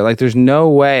after it. Like, there's no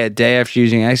way a day after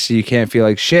using ecstasy you can't feel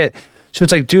like shit. So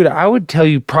it's like, dude, I would tell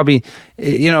you probably,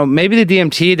 maybe the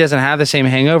DMT doesn't have the same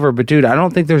hangover, but dude, I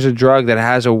don't think there's a drug that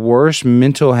has a worse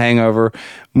mental hangover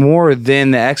more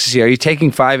than the ecstasy. Are you taking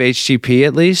 5-HTP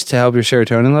at least to help your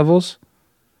serotonin levels?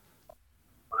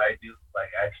 What I do, like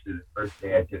actually the first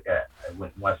day I took it, I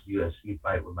went and watched a UFC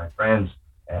fight with my friends,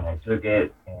 and I took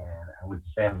it, and I went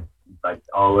to Sam, like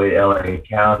all the way to LA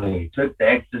County, took the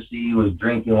ecstasy, was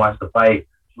drinking, watched the fight,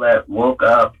 slept, woke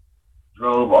up,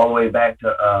 drove all the way back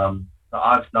to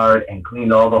Oxnard and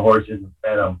cleaned all the horses and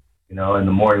fed them, in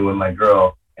the morning with my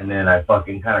girl. And then I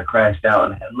fucking kind of crashed out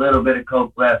and had a little bit of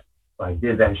Coke left. So I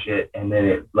did that shit. And then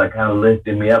it like kind of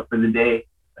lifted me up for the day.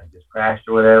 I just crashed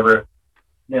or whatever. And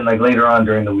then like later on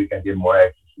during the week, I did more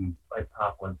ecstasy, like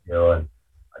pop one pill. And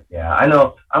like, yeah, I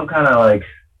know I'm kind of like,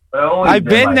 I've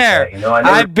been there.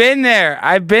 I've been there,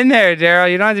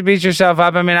 Daryl. You don't have to beat yourself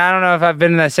up. I mean, I don't know if I've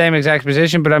been in that same exact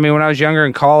position, but I mean, when I was younger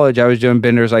in college, I was doing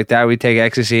benders like that. We'd take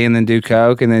ecstasy and then do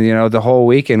Coke, and then, the whole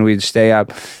weekend we'd stay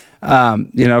up,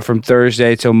 from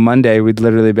Thursday till Monday. We'd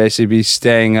literally basically be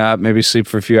staying up, maybe sleep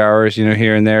for a few hours,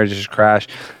 here and there, just crash.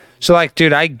 So, like,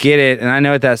 dude, I get it, and I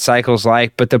know what that cycle's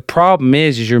like, but the problem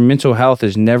is your mental health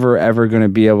is never, ever going to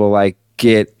be able to, like,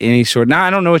 get any sort. Now,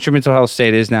 I don't know what your mental health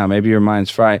state is now. Maybe your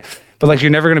mind's fried. But, like, you're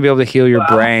never going to be able to heal your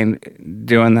brain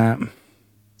doing that.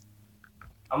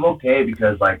 I'm okay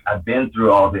because, like, I've been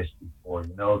through all this before,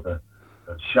 you know, the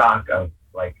shock of,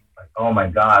 like, oh, my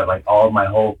God, like, my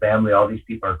whole family, all these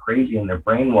people are crazy, and they're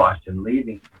brainwashed and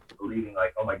believing,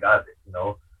 like, oh, my God, you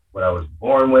know, what I was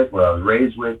born with, what I was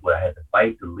raised with, what I had to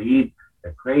fight to lead.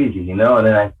 They're crazy, you know? And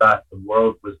then I thought the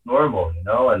world was normal, you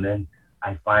know? And then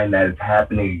I find that it's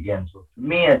happening again. So to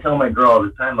me, I tell my girl all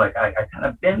the time, like, I kind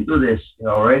of been through this, you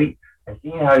know, already. I've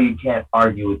seen how you can't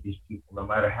argue with these people, no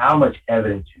matter how much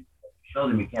evidence you show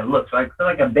them, you can't look. So I feel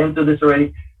like I've been through this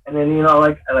already. And then, you know,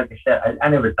 like I said, I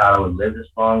never thought I would live this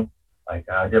long. Like,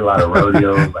 I did a lot of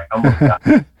rodeos, like, I almost got.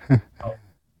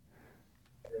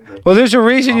 Well, there's a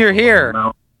reason you're here.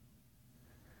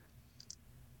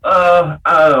 I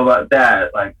don't know about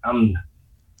that. Like, I'm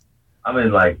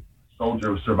in, like,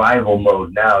 soldier survival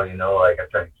mode now, you know? Like, I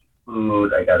try to keep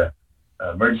food. I got a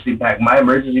emergency pack. My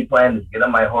emergency plan is get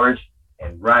on my horse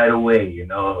and ride away, you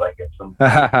know? Like, if some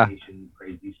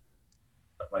crazy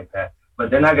stuff like that. But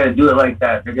they're not going to do it like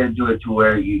that. They're going to do it to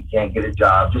where you can't get a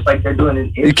job, just like they're doing in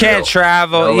Israel. You can't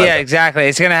travel. You know, yeah, exactly.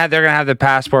 They're gonna have the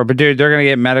passport, but dude, they're gonna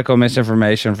get medical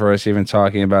misinformation for us even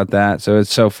talking about that. So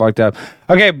it's so fucked up.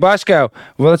 Okay, Busco.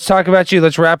 Well, let's talk about you.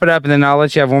 Let's wrap it up, and then I'll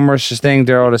let you have one more thing,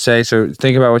 Daryl, to say. So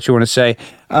think about what you want to say.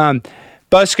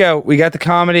 Busco, we got the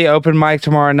comedy open mic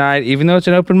tomorrow night. Even though it's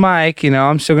an open mic, you know,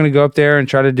 I'm still going to go up there and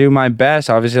try to do my best.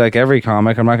 Obviously, like every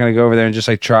comic, I'm not going to go over there and just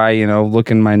like try, you know, look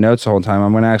in my notes the whole time.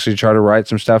 I'm going to actually try to write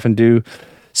some stuff and do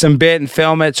some bit and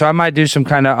film it. So I might do some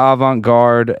kind of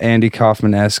avant-garde Andy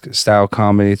Kaufman-esque style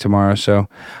comedy tomorrow. So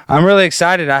I'm really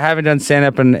excited. I haven't done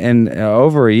stand-up in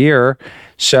over a year.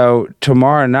 So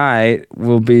tomorrow night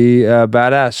will be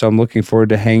badass. So I'm looking forward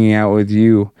to hanging out with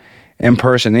you in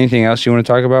person. Anything else you want to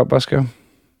talk about, Busco?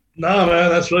 No, man,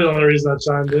 that's really the only reason I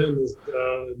chimed in is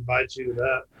invite you to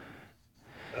that.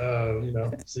 You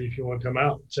know, see if you want to come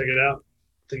out, check it out. I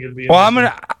think it'd be. Well, I'm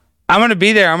gonna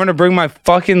be there. I'm gonna bring my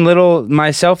fucking my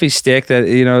selfie stick that,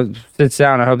 you know, sits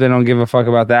down. I hope they don't give a fuck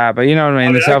about that. But you know what I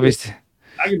mean? The selfie stick.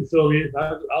 I can film you.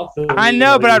 I'll film you. I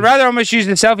know, but I'd rather almost use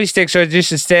the selfie stick so it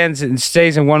just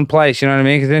stays in one place. You know what I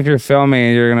mean? Because if you're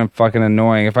filming, you're gonna fucking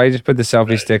annoying. If I just put the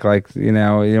selfie stick, like, you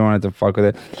know, you don't want to fuck with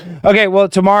it. Okay, well,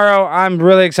 tomorrow I'm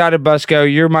really excited, Busco.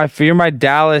 You're my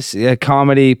Dallas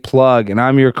comedy plug, and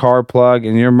I'm your car plug,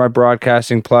 and you're my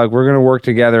broadcasting plug. We're gonna work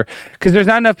together because there's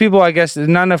not enough people. I guess there's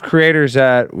not enough creators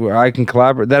that I can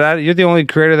collaborate. You're the only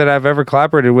creator that I've ever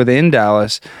collaborated with in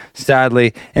Dallas,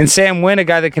 sadly. And Sam Wynn, a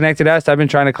guy that connected us, I've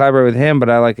been trying to collaborate with him, but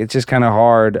it's just kind of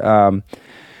hard.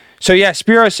 So yeah,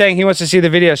 Spiro's saying he wants to see the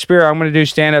video. Spiro, I'm going to do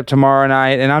stand-up tomorrow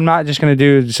night, and I'm not just going to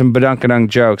do some badunkadunk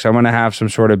jokes. I'm going to have some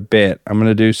sort of bit. I'm going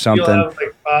to do something. You'll have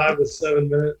like 5 to 7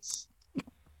 minutes.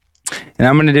 And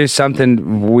I'm going to do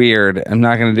something weird. I'm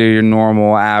not going to do your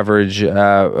normal average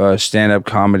stand-up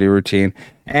comedy routine.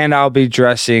 And I'll be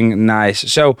dressing nice.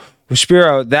 So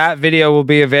Spiro, that video will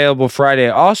be available Friday.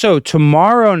 Also,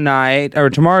 tomorrow night, or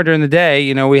tomorrow during the day,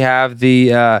 you know, we have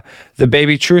the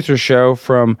Baby Truther show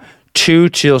from 2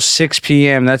 till 6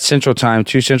 p.m. That's Central Time,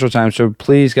 2 Central Time. So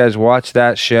please, guys, watch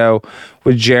that show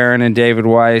with Jaron and David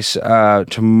Weiss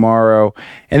tomorrow.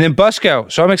 And then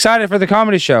Busco. So I'm excited for the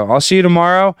comedy show. I'll see you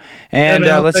tomorrow. And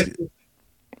let's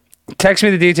text me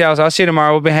the details. I'll see you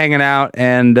tomorrow. We'll be hanging out.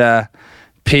 And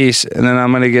peace. And then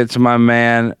I'm going to get to my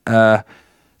man.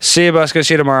 See you, Busco.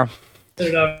 See you tomorrow.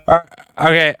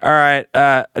 Okay, all right.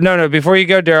 No, before you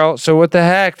go, Daryl. So what the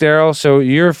heck, Daryl? So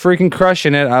you're freaking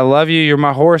crushing it. I love you. You're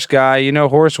my horse guy. You know,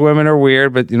 horse women are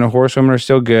weird, but, you know, horse women are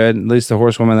still good. At least the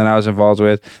horse women that I was involved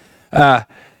with.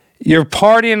 You're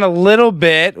partying a little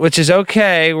bit, which is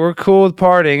okay. We're cool with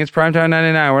partying. It's Primetime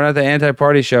 99. We're not the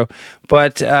anti-party show.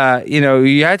 But, you know,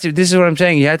 you have to, this is what I'm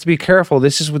saying. You have to be careful.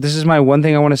 This is my one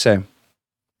thing I want to say.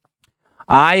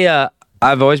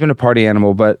 I've always been a party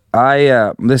animal, but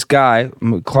this guy,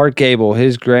 Clark Gable,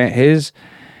 his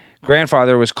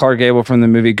grandfather was Clark Gable from the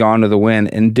movie Gone to the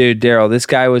Wind. And dude, Daryl, this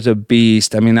guy was a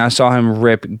beast. I mean, I saw him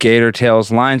rip gator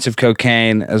tails, lines of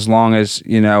cocaine as long as,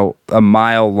 you know, a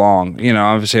mile long. You know,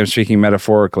 obviously I'm speaking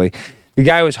metaphorically. The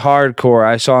guy was hardcore.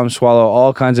 I saw him swallow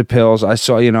all kinds of pills. I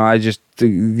saw, you know,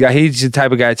 he's the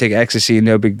type of guy to take ecstasy,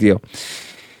 no big deal.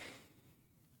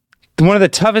 One of the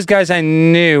toughest guys I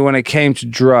knew when it came to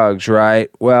drugs, right?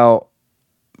 Well,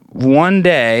 one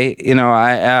day,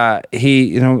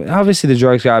 he, obviously the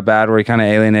drugs got bad where he kind of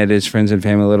alienated his friends and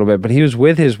family a little bit, but he was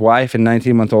with his wife and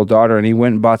 19-month-old daughter, and he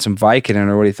went and bought some Vicodin,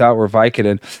 or what he thought were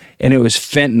Vicodin, and it was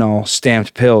fentanyl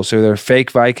stamped pills. So they're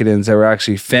fake Vicodins that were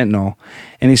actually fentanyl,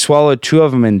 and he swallowed 2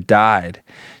 of them and died.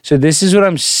 So this is what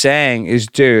I'm saying is,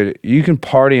 dude, you can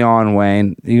party on,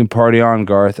 Wayne. You can party on,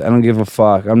 Garth. I don't give a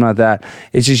fuck. I'm not that.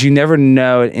 It's just you never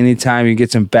know at any time you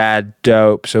get some bad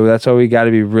dope. So that's why we got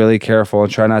to be really careful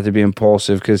and try not to be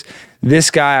impulsive, because this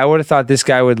guy, I would have thought this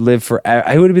guy would live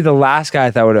forever. He would be the last guy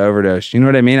I thought would have overdosed. You know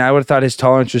what I mean? I would have thought his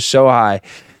tolerance was so high.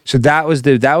 So that was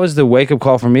the wake-up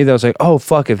call for me. That was like, oh,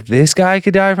 fuck, if this guy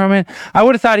could die from it, I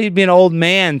would have thought he'd be an old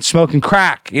man smoking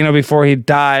crack, before he'd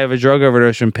die of a drug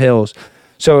overdose from pills.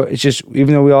 So it's just,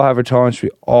 even though we all have a tolerance,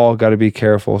 we all got to be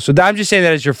careful. So I'm just saying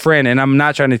that as your friend, and I'm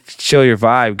not trying to chill your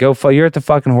vibe. You're at the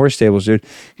fucking horse stables, dude.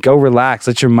 Go relax.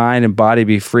 Let your mind and body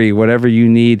be free. Whatever you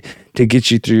need to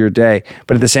get you through your day.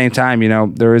 But at the same time,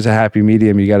 there is a happy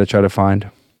medium you got to try to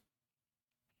find.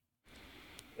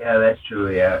 Yeah, that's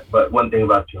true, yeah. But one thing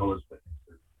about Jehovah's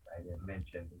Witnesses I didn't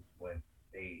mention is when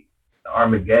the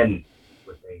Armageddon,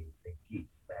 what they teach,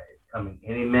 that it's coming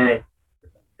any minute,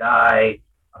 it's going to die.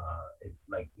 It's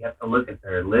like you have to look at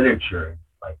their literature,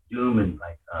 like doom and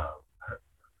like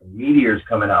meteors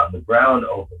coming out and the ground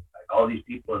opens, like all these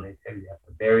people, and they say you have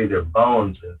to bury their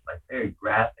bones, and it's like very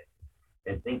graphic.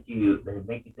 They make you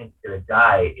think you're gonna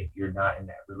die if you're not in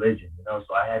that religion,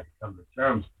 So I had to come to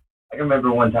terms. I can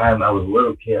remember one time I was a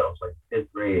little kid, I was like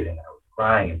 5th grade, and I was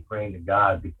crying and praying to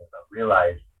God because I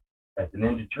realized that the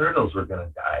Ninja Turtles were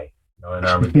gonna die, in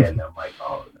Armageddon. I'm like,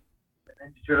 oh, the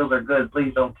Ninja Turtles are good,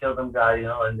 please don't kill them, God,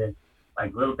 and then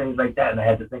like little things like that. And I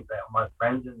had to think that my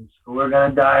friends in school are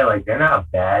gonna die. Like they're not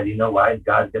bad, why is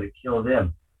God gonna kill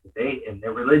them? If they in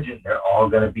their religion, they're all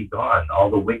gonna be gone.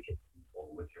 All the wicked people,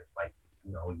 which are like,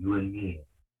 you and me,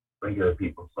 regular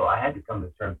people. So I had to come to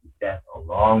terms with death a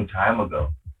long time ago.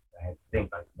 I had to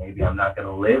think like maybe I'm not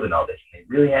gonna live and all this. And they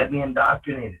really had me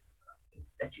indoctrinated.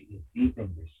 That you can deep in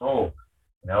your soul,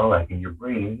 like in your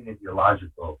brain, even if you're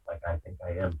logical, like I think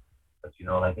I am. But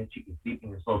like it's you can deep in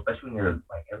your soul, especially when you're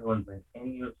like everyone's been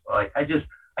in you. So like I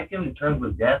came to terms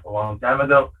with death a long time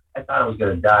ago. I thought I was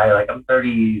gonna die. Like I'm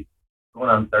 30, going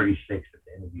on 36 at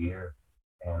the end of the year,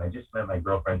 and I just met my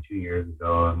girlfriend 2 years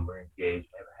ago, and we're engaged.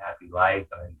 We have a happy life.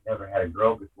 I never had a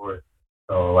girl before,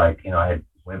 so like I had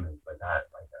women, but not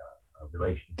like a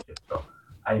relationship. So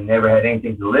I never had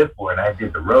anything to live for, and I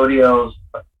did the rodeos,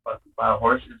 fucking wild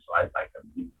horses. So I like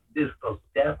this close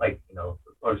to death. Like the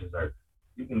horses are.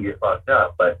 You can get fucked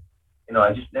up, but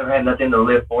I just never had nothing to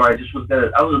live for. I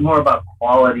was more about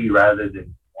quality rather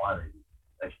than quantity.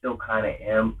 I still kind of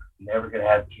am. Never gonna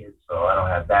have kids, so I don't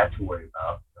have that to worry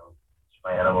about. Just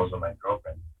my animals and my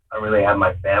girlfriend. I don't really have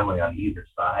my family on either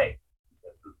side.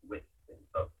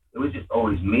 So it was just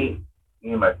always me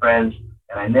and my friends.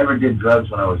 And I never did drugs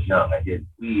when I was young. I did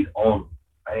weed only.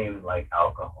 I didn't even like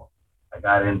alcohol. I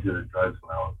got into the drugs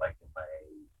when I was like in my,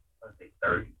 let's say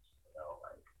 30s.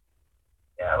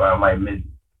 Yeah, around my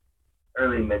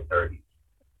early mid 30s.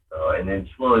 So, and then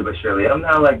slowly but surely, I'm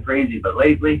not like crazy, but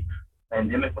lately,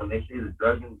 pandemic, when they say the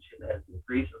drugs and shit has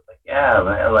increased, it's like, yeah,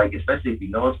 man, like, especially if you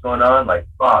know what's going on, like,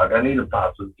 fuck, I need to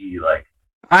pop some tea, like.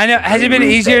 I know. Has it been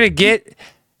easier to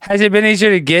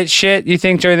get shit, you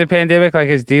think, during the pandemic? Like,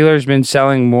 has dealers been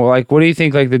selling more? Like, what do you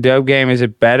think, like, the dope game, is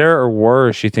it better or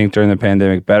worse, you think, during the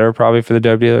pandemic? Better, probably, for the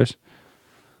dope dealers?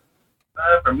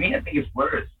 For me, I think it's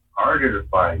worse. Harder to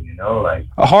find, like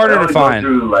harder to find.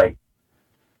 I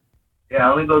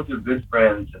only go through good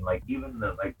friends, and like even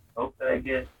the like hope that I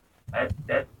get, that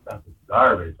stuff is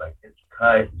garbage. Like it's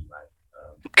cut.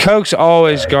 Coke's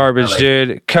always garbage,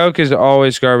 dude. Coke is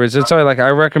always garbage. That's why, like, I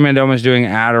recommend almost doing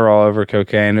Adderall over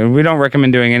cocaine. And we don't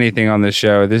recommend doing anything on this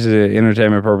show. This is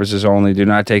entertainment purposes only. Do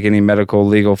not take any medical,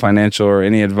 legal, financial, or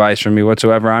any advice from me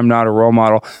whatsoever. I'm not a role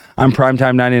model. I'm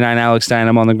Primetime 99 Alex Stein.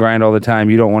 I'm on the grind all the time.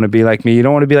 You don't want to be like me. You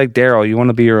don't want to be like Daryl. You want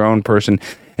to be your own person.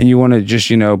 And you want to just,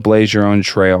 blaze your own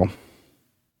trail.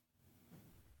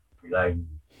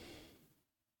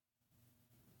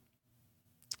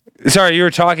 Sorry, you were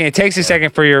talking. It takes a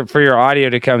second for your audio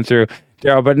to come through,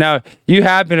 Daryl. But no, you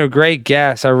have been a great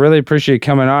guest. I really appreciate you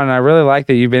coming on, and I really like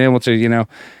that you've been able to,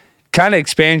 kind of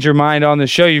expand your mind on the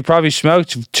show. You probably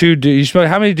smoked how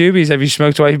many doobies have you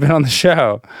smoked while you've been on the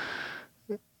show?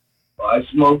 Well, I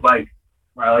smoke like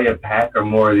probably a pack or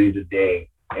more of these a day,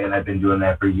 and I've been doing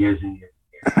that for years and years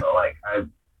and years. So like,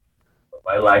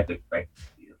 my life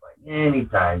expectancy is like any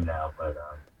time now, but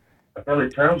I come to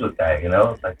terms with that,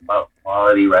 It's like about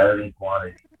quality rather than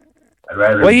quantity. I'd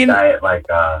rather diet like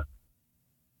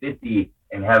 50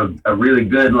 and have a really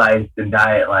good life than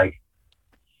diet like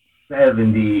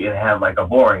 70 and have like a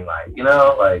boring life, you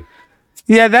know? Like,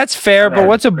 Yeah, that's fair, but Man,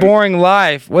 what's a boring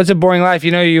life? What's a boring life?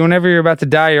 You know, whenever you're about to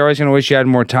die, you're always going to wish you had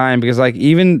more time because, like,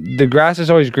 even the grass is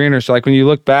always greener. So, like, when you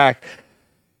look back,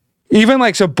 even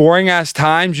like some boring ass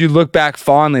times, you look back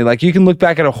fondly. Like, you can look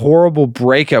back at a horrible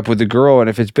breakup with a girl, and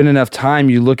if it's been enough time,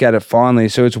 you look at it fondly.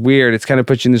 So, it's weird. It's kind of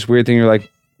puts you in this weird thing. You're like,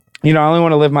 you know, I only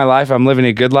want to live my life. I'm living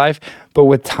a good life. But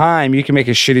with time, you can make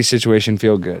a shitty situation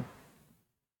feel good.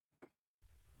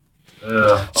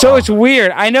 So it's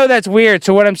weird. I know that's weird.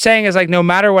 So what I'm saying is, like, no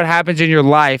matter what happens in your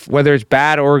life, whether it's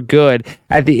bad or good,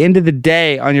 at the end of the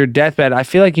day, on your deathbed, I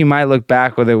feel like you might look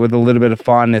back with it with a little bit of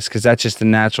fondness because that's just a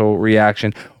natural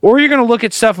reaction. Or you're going to look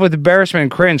at stuff with embarrassment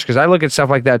and cringe because I look at stuff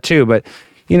like that too. But,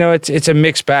 you know, it's a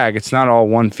mixed bag. It's not all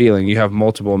one feeling. You have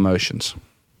multiple emotions.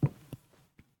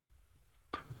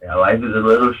 Yeah, life is a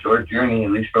little short journey,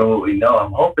 at least from what we know.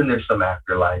 I'm hoping there's some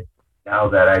afterlife now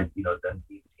that I've, done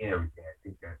DT and everything. I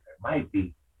think there might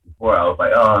be. Before I was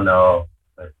like, oh no,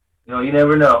 but you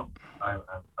never know.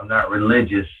 I'm not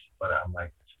religious, but I'm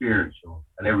like spiritual.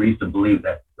 I never used to believe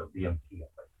that the DMT. I'm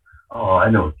like, oh, I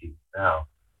know it's now,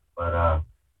 but I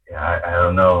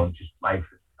don't know. Just life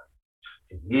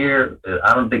is here.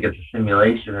 I don't think it's a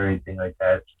simulation or anything like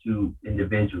that. It's too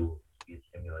individual to be a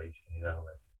simulation. Like,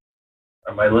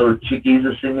 are my little chickies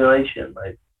a simulation?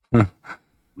 Like, that's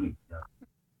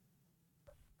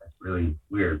really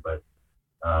weird, but.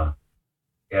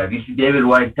 Yeah, if you see David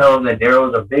White, tell him that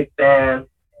Daryl's a big fan.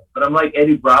 But I'm like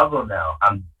Eddie Bravo now.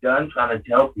 I'm done trying to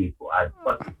tell people. I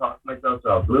fucking talked to myself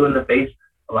so I'm blue in the face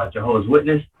about Jehovah's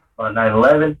Witness, about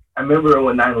 9/11. I remember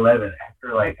when 9/11,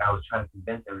 after like I was trying to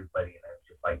convince everybody, and I was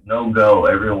just like, no go.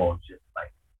 Everyone was just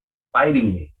like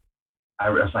fighting me. I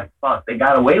was like, fuck, they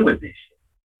got away with this shit.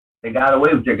 They got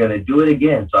away with it. They're going to do it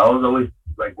again. So I was always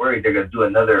like worried they're going to do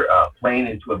another plane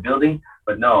into a building.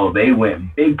 But no, they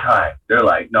went big time. They're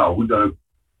like, no, we're going to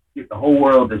get the whole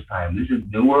world this time. This is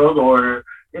New World Order.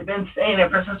 They've been saying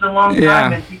it for such a long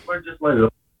time, and people are just like,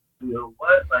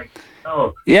 what? Like,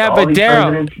 no. Yeah, but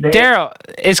Daryl,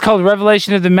 it's called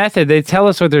Revelation of the Method. They tell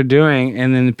us what they're doing,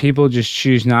 and then the people just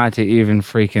choose not to even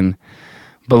freaking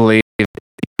believe.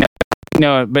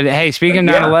 No, but hey, speaking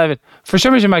of 9/11, for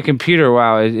some reason my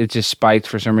computer, it just spiked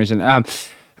for some reason.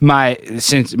 My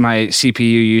CPU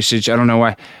usage, I don't know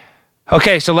why.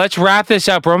 Okay, so let's wrap this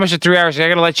up. We're almost at 3 hours. I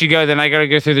got to let you go. Then I got to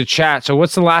go through the chat. So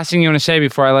what's the last thing you want to say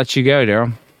before I let you go,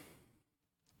 Daryl?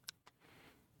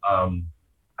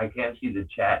 I can't see the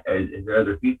chat. Is there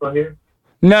other people here?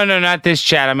 No, not this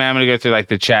chat. I mean, I'm going to go through like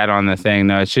the chat on the thing.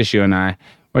 No, it's just you and I.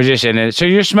 We're just in it. So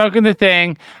you're smoking the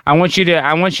thing. I want you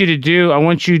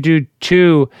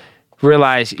to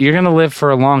realize you're going to live for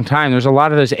a long time. There's a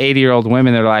lot of those 80-year-old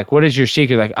women that are like, what is your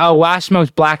secret? Like, oh, well, I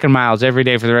smoked Black and Milds every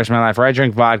day for the rest of my life, or I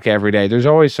drink vodka every day. There's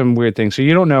always some weird things. So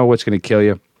you don't know what's going to kill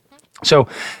you. So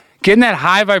get in that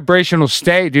high vibrational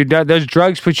state, dude. Those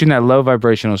drugs put you in that low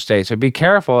vibrational state. So be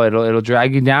careful. It'll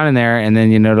drag you down in there, and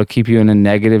then, it'll keep you in a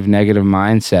negative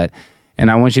mindset. And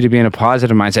I want you to be in a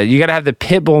positive mindset. You got to have the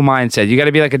pit bull mindset. You got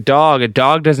to be like a dog. A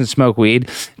dog doesn't smoke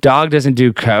weed. Dog doesn't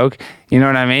do coke. You know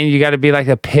what I mean? You got to be like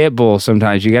a pit bull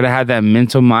sometimes. You got to have that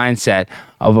mental mindset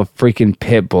of a freaking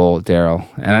pit bull, Daryl.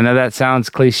 And I know that sounds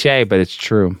cliche, but it's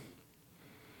true.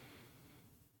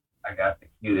 I got the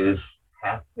cutest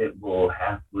half pit bull,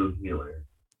 half blue healer.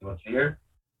 You want to see her?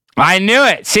 I knew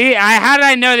it. See, how did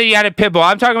I know that you had a pit bull?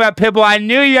 I'm talking about pit bull. I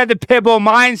knew you had the pit bull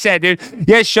mindset, dude.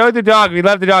 Yes, show the dog. We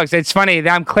love the dogs. It's funny.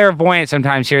 I'm clairvoyant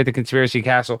sometimes here at the Conspiracy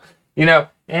Castle. And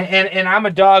I'm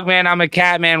a dog man. I'm a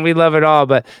cat man. We love it all.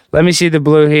 But let me see the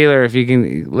blue healer. If you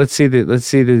can, let's see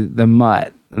the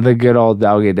mutt, the good old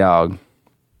doggy dog.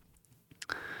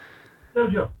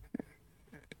 Jojo.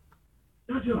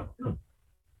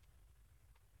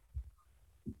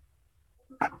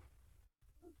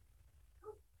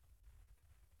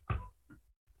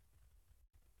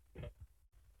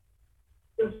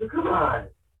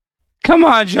 Come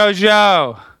on,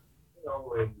 Jojo.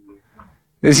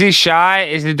 Is he shy?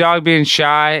 Is the dog being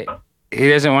shy? He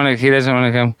doesn't want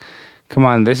to come. Come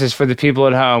on, this is for the people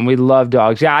at home. We love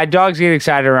dogs. Yeah, dogs get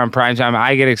excited around prime time.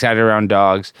 I get excited around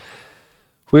dogs.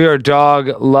 We are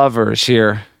dog lovers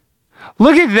here.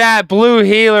 Look at that blue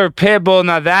healer pit bull.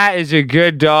 Now that is a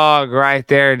good dog right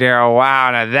there, Daryl.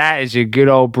 Wow, now that is a good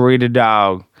old breed of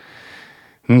dog.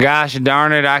 Gosh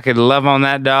darn it, I could love on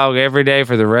that dog every day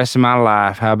for the rest of my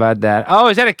life. How about that? Oh,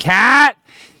 is that a cat?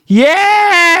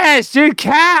 Yes, dude,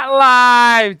 cat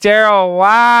life, Daryl.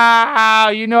 Wow,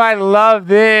 I love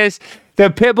this. The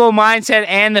pitbull mindset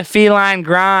and the feline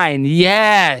grind.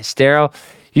 Yes, Daryl.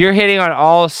 You're hitting on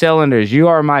all cylinders. You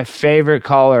are my favorite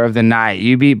caller of the night.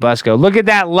 You beat Busco. Look at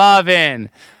that lovin'.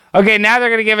 Okay, now they're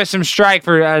gonna give us some strike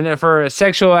for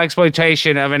sexual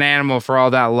exploitation of an animal for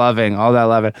all that loving. All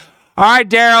right,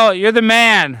 Daryl, you're the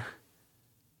man.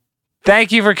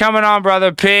 Thank you for coming on,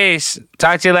 brother. Peace.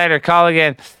 Talk to you later. Call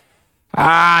again. So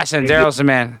Daryl's the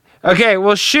man. Okay,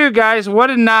 well, shoot, guys. What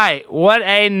a night. What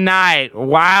a night.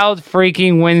 Wild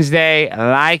freaking Wednesday,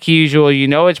 like usual. You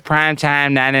know it's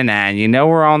primetime 99. You know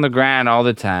we're on the grind all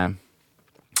the time.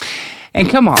 And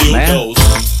come on, man.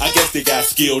 I guess they got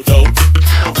skill, though.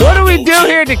 What do we do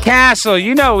here at the castle?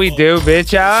 You know we do,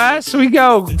 bitch ass. We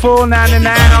go full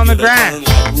 99 on the grind.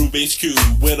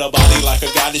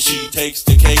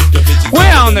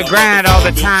 We're on the grind all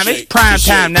the time. It's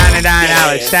primetime 99,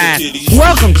 Alex Stein.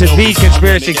 Welcome to the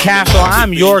Conspiracy Castle.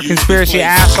 I'm your conspiracy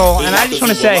asshole. And I just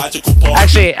want to say,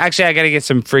 actually, I got to get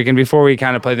some freaking, before we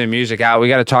kind of play the music out, we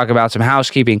got to talk about some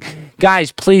housekeeping.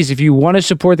 Guys, please, if you want to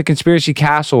support the Conspiracy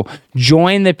Castle,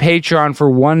 join the Patreon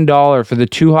for $1 for the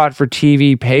Too Hot for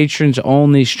TV patrons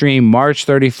only stream March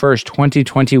 31st,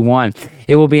 2021.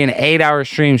 It will be an 8-hour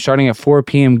stream starting at 4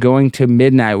 p.m. going to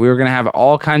midnight. We're going to have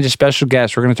all kinds of special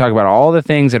guests. We're going to talk about all the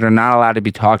things that are not allowed to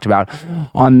be talked about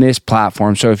on this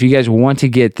platform. So if you guys want to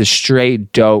get the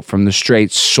straight dope from the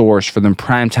straight source for the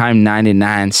primetime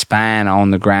 99 span on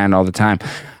the grind all the time,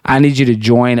 I need you to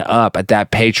join up at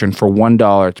that Patreon for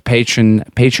 $1. It's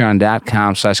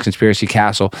patreon.com/conspiracy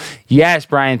castle. Yes,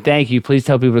 Brian, thank you. Please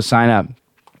tell people to sign up.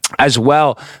 As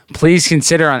well, please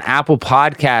consider on Apple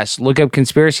Podcasts, look up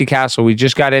Conspiracy Castle. We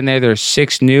just got in there. There's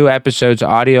 6 new episodes,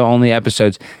 audio-only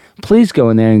episodes. Please go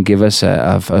in there and give us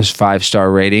a 5-star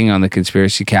rating on the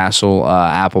Conspiracy Castle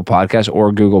Apple Podcast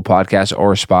or Google Podcast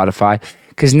or Spotify.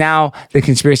 Because now the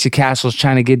Conspiracy Castle is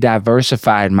trying to get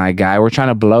diversified, my guy. We're trying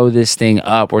to blow this thing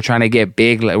up. We're trying to get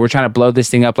big. We're trying to blow this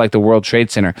thing up like the World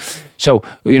Trade Center. So,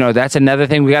 that's another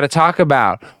thing we got to talk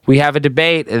about. We have a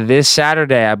debate this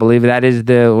Saturday. I believe that is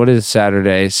what is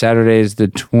Saturday? Saturday is the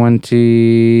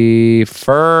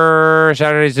 21st.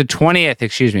 Saturday is the 20th,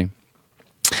 excuse me.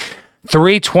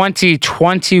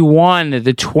 3/20/21,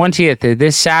 the 20th,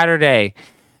 this Saturday.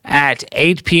 At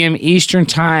 8 p.m. Eastern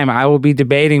Time, I will be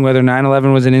debating whether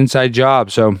 9/11 was an inside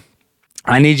job. So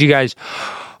I need you guys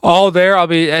all there. I'll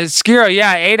be, Skiro,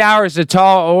 8 hours, a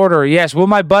tall order. Yes, will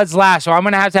my buds last? So I'm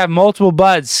going to have multiple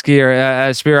buds, Spiro.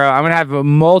 I'm going to have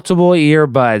multiple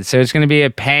earbuds. So it's going to be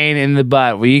a pain in the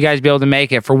butt. Will you guys be able to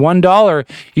make it? For $1,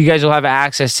 you guys will have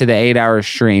access to the 8-hour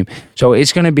stream. So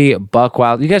it's going to be buck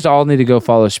wild. You guys all need to go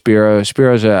follow Spiro.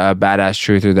 Spiro's a badass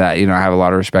truther that, I have a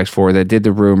lot of respect for, that did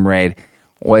the room raid.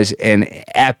 Was an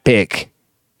epic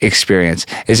experience.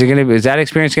 Is that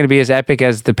experience going to be as epic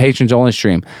as the patrons only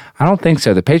stream? I don't think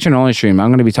so. The patron only stream, I'm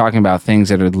going to be talking about things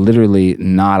that are literally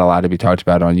not allowed to be talked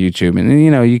about on YouTube.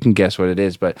 And you can guess what it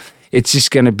is, but it's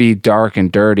just going to be dark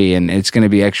and dirty, and it's going to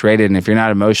be X-rated. And if you're not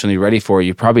emotionally ready for it,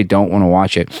 you probably don't want to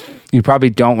watch it. You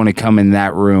probably don't want to come in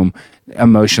that room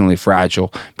emotionally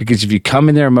fragile, because if you come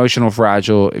in there emotional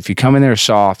fragile, if you come in there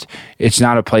soft, it's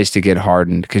not a place to get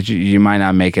hardened, because you might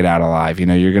not make it out alive.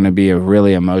 You're going to be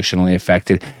really emotionally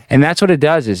affected, and that's what it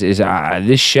does. Is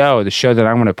this show, the show that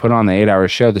I'm going to put on, the 8-hour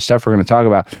show, the stuff we're going to talk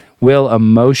about, will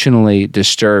emotionally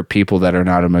disturb people that are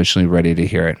not emotionally ready to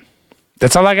hear it.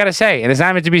 That's all I got to say. And it's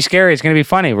not meant to be scary. It's going to be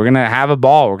funny. We're going to have a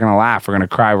ball. We're going to laugh. We're going to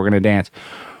cry. We're going to dance.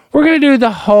 We're going to do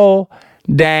the whole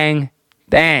dang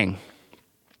thing.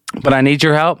 But I need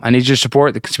your help. I need your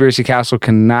support. The Conspiracy Castle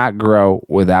cannot grow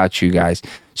without you guys.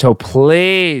 So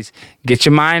please get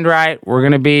your mind right. We're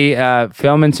going to be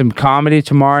filming some comedy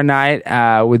tomorrow night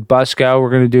with Busco.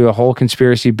 We're going to do a whole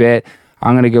conspiracy bit.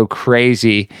 I'm going to go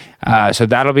crazy. So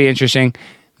that'll be interesting.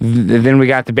 Then we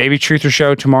got the Baby Truther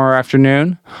show tomorrow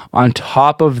afternoon. On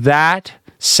top of that,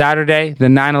 Saturday, the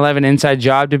 9/11 Inside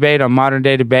Job debate on Modern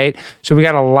Day Debate. So we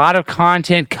got a lot of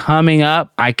content coming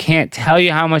up. I can't tell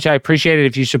you how much I appreciate it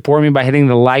if you support me by hitting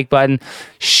the like button,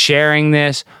 sharing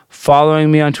this,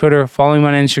 following me on Twitter, following me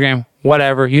on Instagram,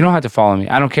 whatever. You don't have to follow me.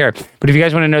 I don't care. But if you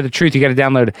guys want to know the truth, you got to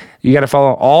download. You got to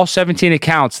follow all 17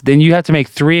 accounts. Then you have to make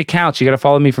 3 accounts. You got to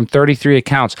follow me from 33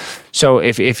 accounts. So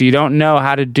if you don't know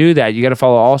how to do that, you got to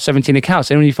follow all 17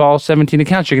 accounts. And when you follow all 17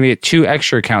 accounts, you're going to get 2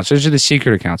 extra accounts. Those are the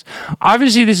secret accounts.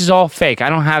 Obviously, this is all fake. I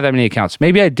don't have that many accounts.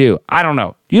 Maybe I do. I don't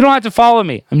know. You don't have to follow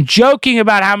me. I'm joking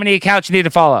about how many accounts you need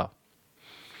to follow.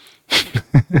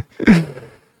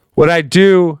 What I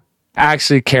do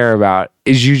actually care about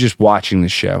is you just watching the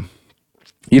show.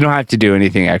 You don't have to do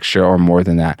anything extra or more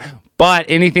than that. But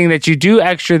anything that you do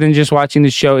extra than just watching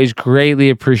the show is greatly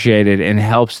appreciated and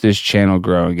helps this channel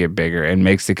grow and get bigger and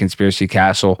makes the Conspiracy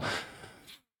Castle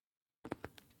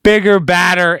bigger,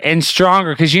 badder, and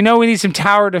stronger. Because you know we need some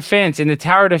tower defense, and the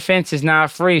tower defense is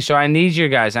not free. So I need you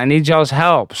guys. I need y'all's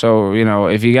help. So, you know,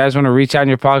 if you guys want to reach out in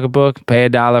your pocketbook, pay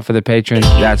 $1 for the patrons.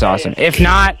 That's awesome. If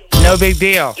not, no big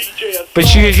deal.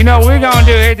 But you know what we're going to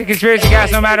do here at the Conspiracy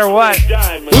Cast no matter what?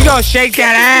 We're going to shake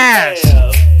that ass.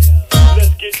 Let's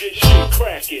get this shit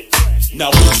cracking. Now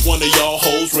which one of y'all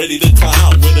hoes ready to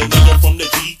clown with a nigga from the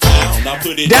D-town? I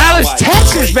put it Dallas, like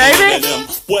Texas, baby.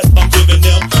 What I'm giving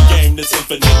them, game that's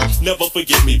infinite. Never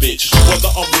forget me, bitch. Whether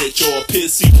I'm rich or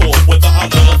pissy poor, whether I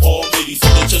love all ladies,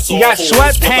 You got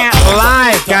Sweatpants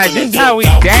Live, guys. This is how we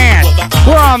dance.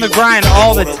 We're on the grind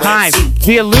all the time.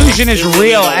 The illusion is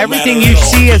real. Everything you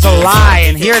see is a lie.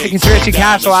 And here at the Conspiracy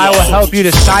Castle, I will help you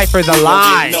decipher the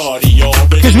lies.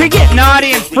 Because we get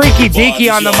naughty and freaky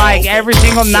deaky on the mic every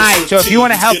single night. So if you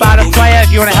want to help out a player,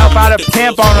 if you want to help out a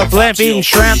pimp on a blimp eating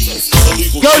shrimp,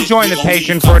 go join the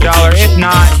Patreon for $1. If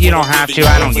not, you don't have to.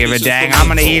 I don't give a dang. I'm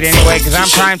going to eat anyway because I'm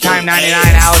Primetime 99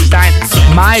 Alex Stein.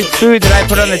 My food that I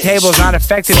put on the table is not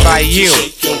affected by you.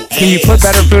 Can you put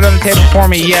better food on the table for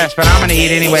me? Yes, but I'm going to eat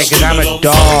anyway because I'm a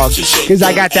dog. Because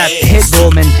I got that pit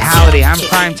bull mentality. I'm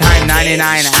Primetime 99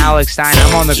 Alex Stein.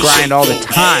 I'm on the grind all the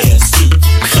time.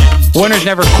 Winners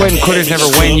never quit and quitters never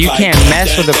win. You can't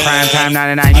mess with the Primetime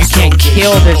 99. You can't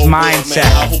kill this mindset.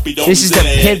 This is the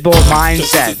Pitbull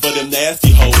mindset.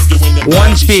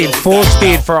 One speed, full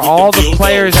speed for all the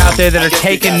players out there that are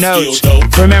taking notes.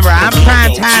 Remember, I'm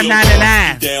Primetime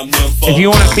 99. If you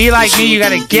want to be like me, you got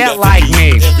to get like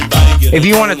me. If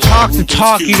you want to talk the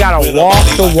talk, you got to walk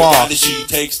the walk.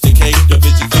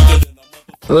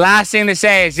 Last thing to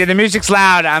say is, the music's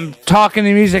loud. I'm talking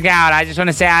the music out. I just want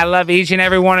to say I love each and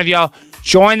every one of y'all.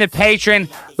 Join the Patreon.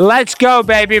 Let's go,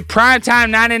 baby. Primetime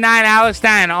 99 Alex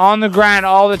Stein on the grind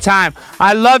all the time.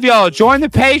 I love y'all. Join the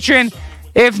Patreon.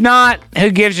 If not, who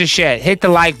gives a shit? Hit the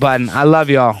like button. I love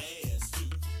y'all.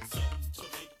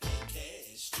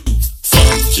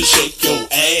 To shake your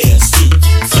ass to,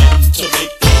 to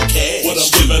make that cash. What I'm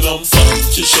giving them,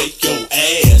 to shake your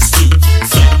ass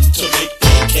to make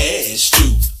that cash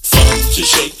to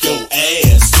shake your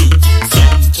ass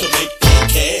to make that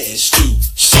cash to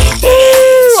shake that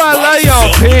ass. I love y'all.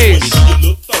 Peace. You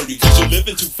look 30 cause you're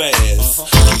living too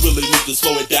fast. You really need to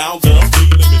slow it down, girl.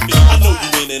 I know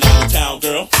you in and out of town,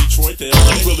 girl. Detroit there.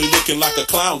 You really looking like a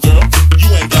clown, girl. You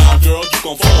ain't down, girl. You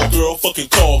gon' fall, girl. Fucking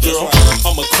call, girl.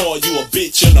 I'ma call you a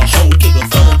bitch and a hoe to the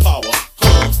third power.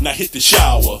 Now hit the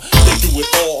shower. They do it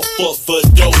all for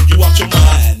the dough. You out your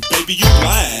mind, baby, you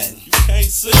blind. You can't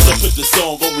see. So put the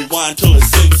song on rewind till it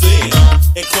sinks in.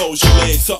 And close your legs, something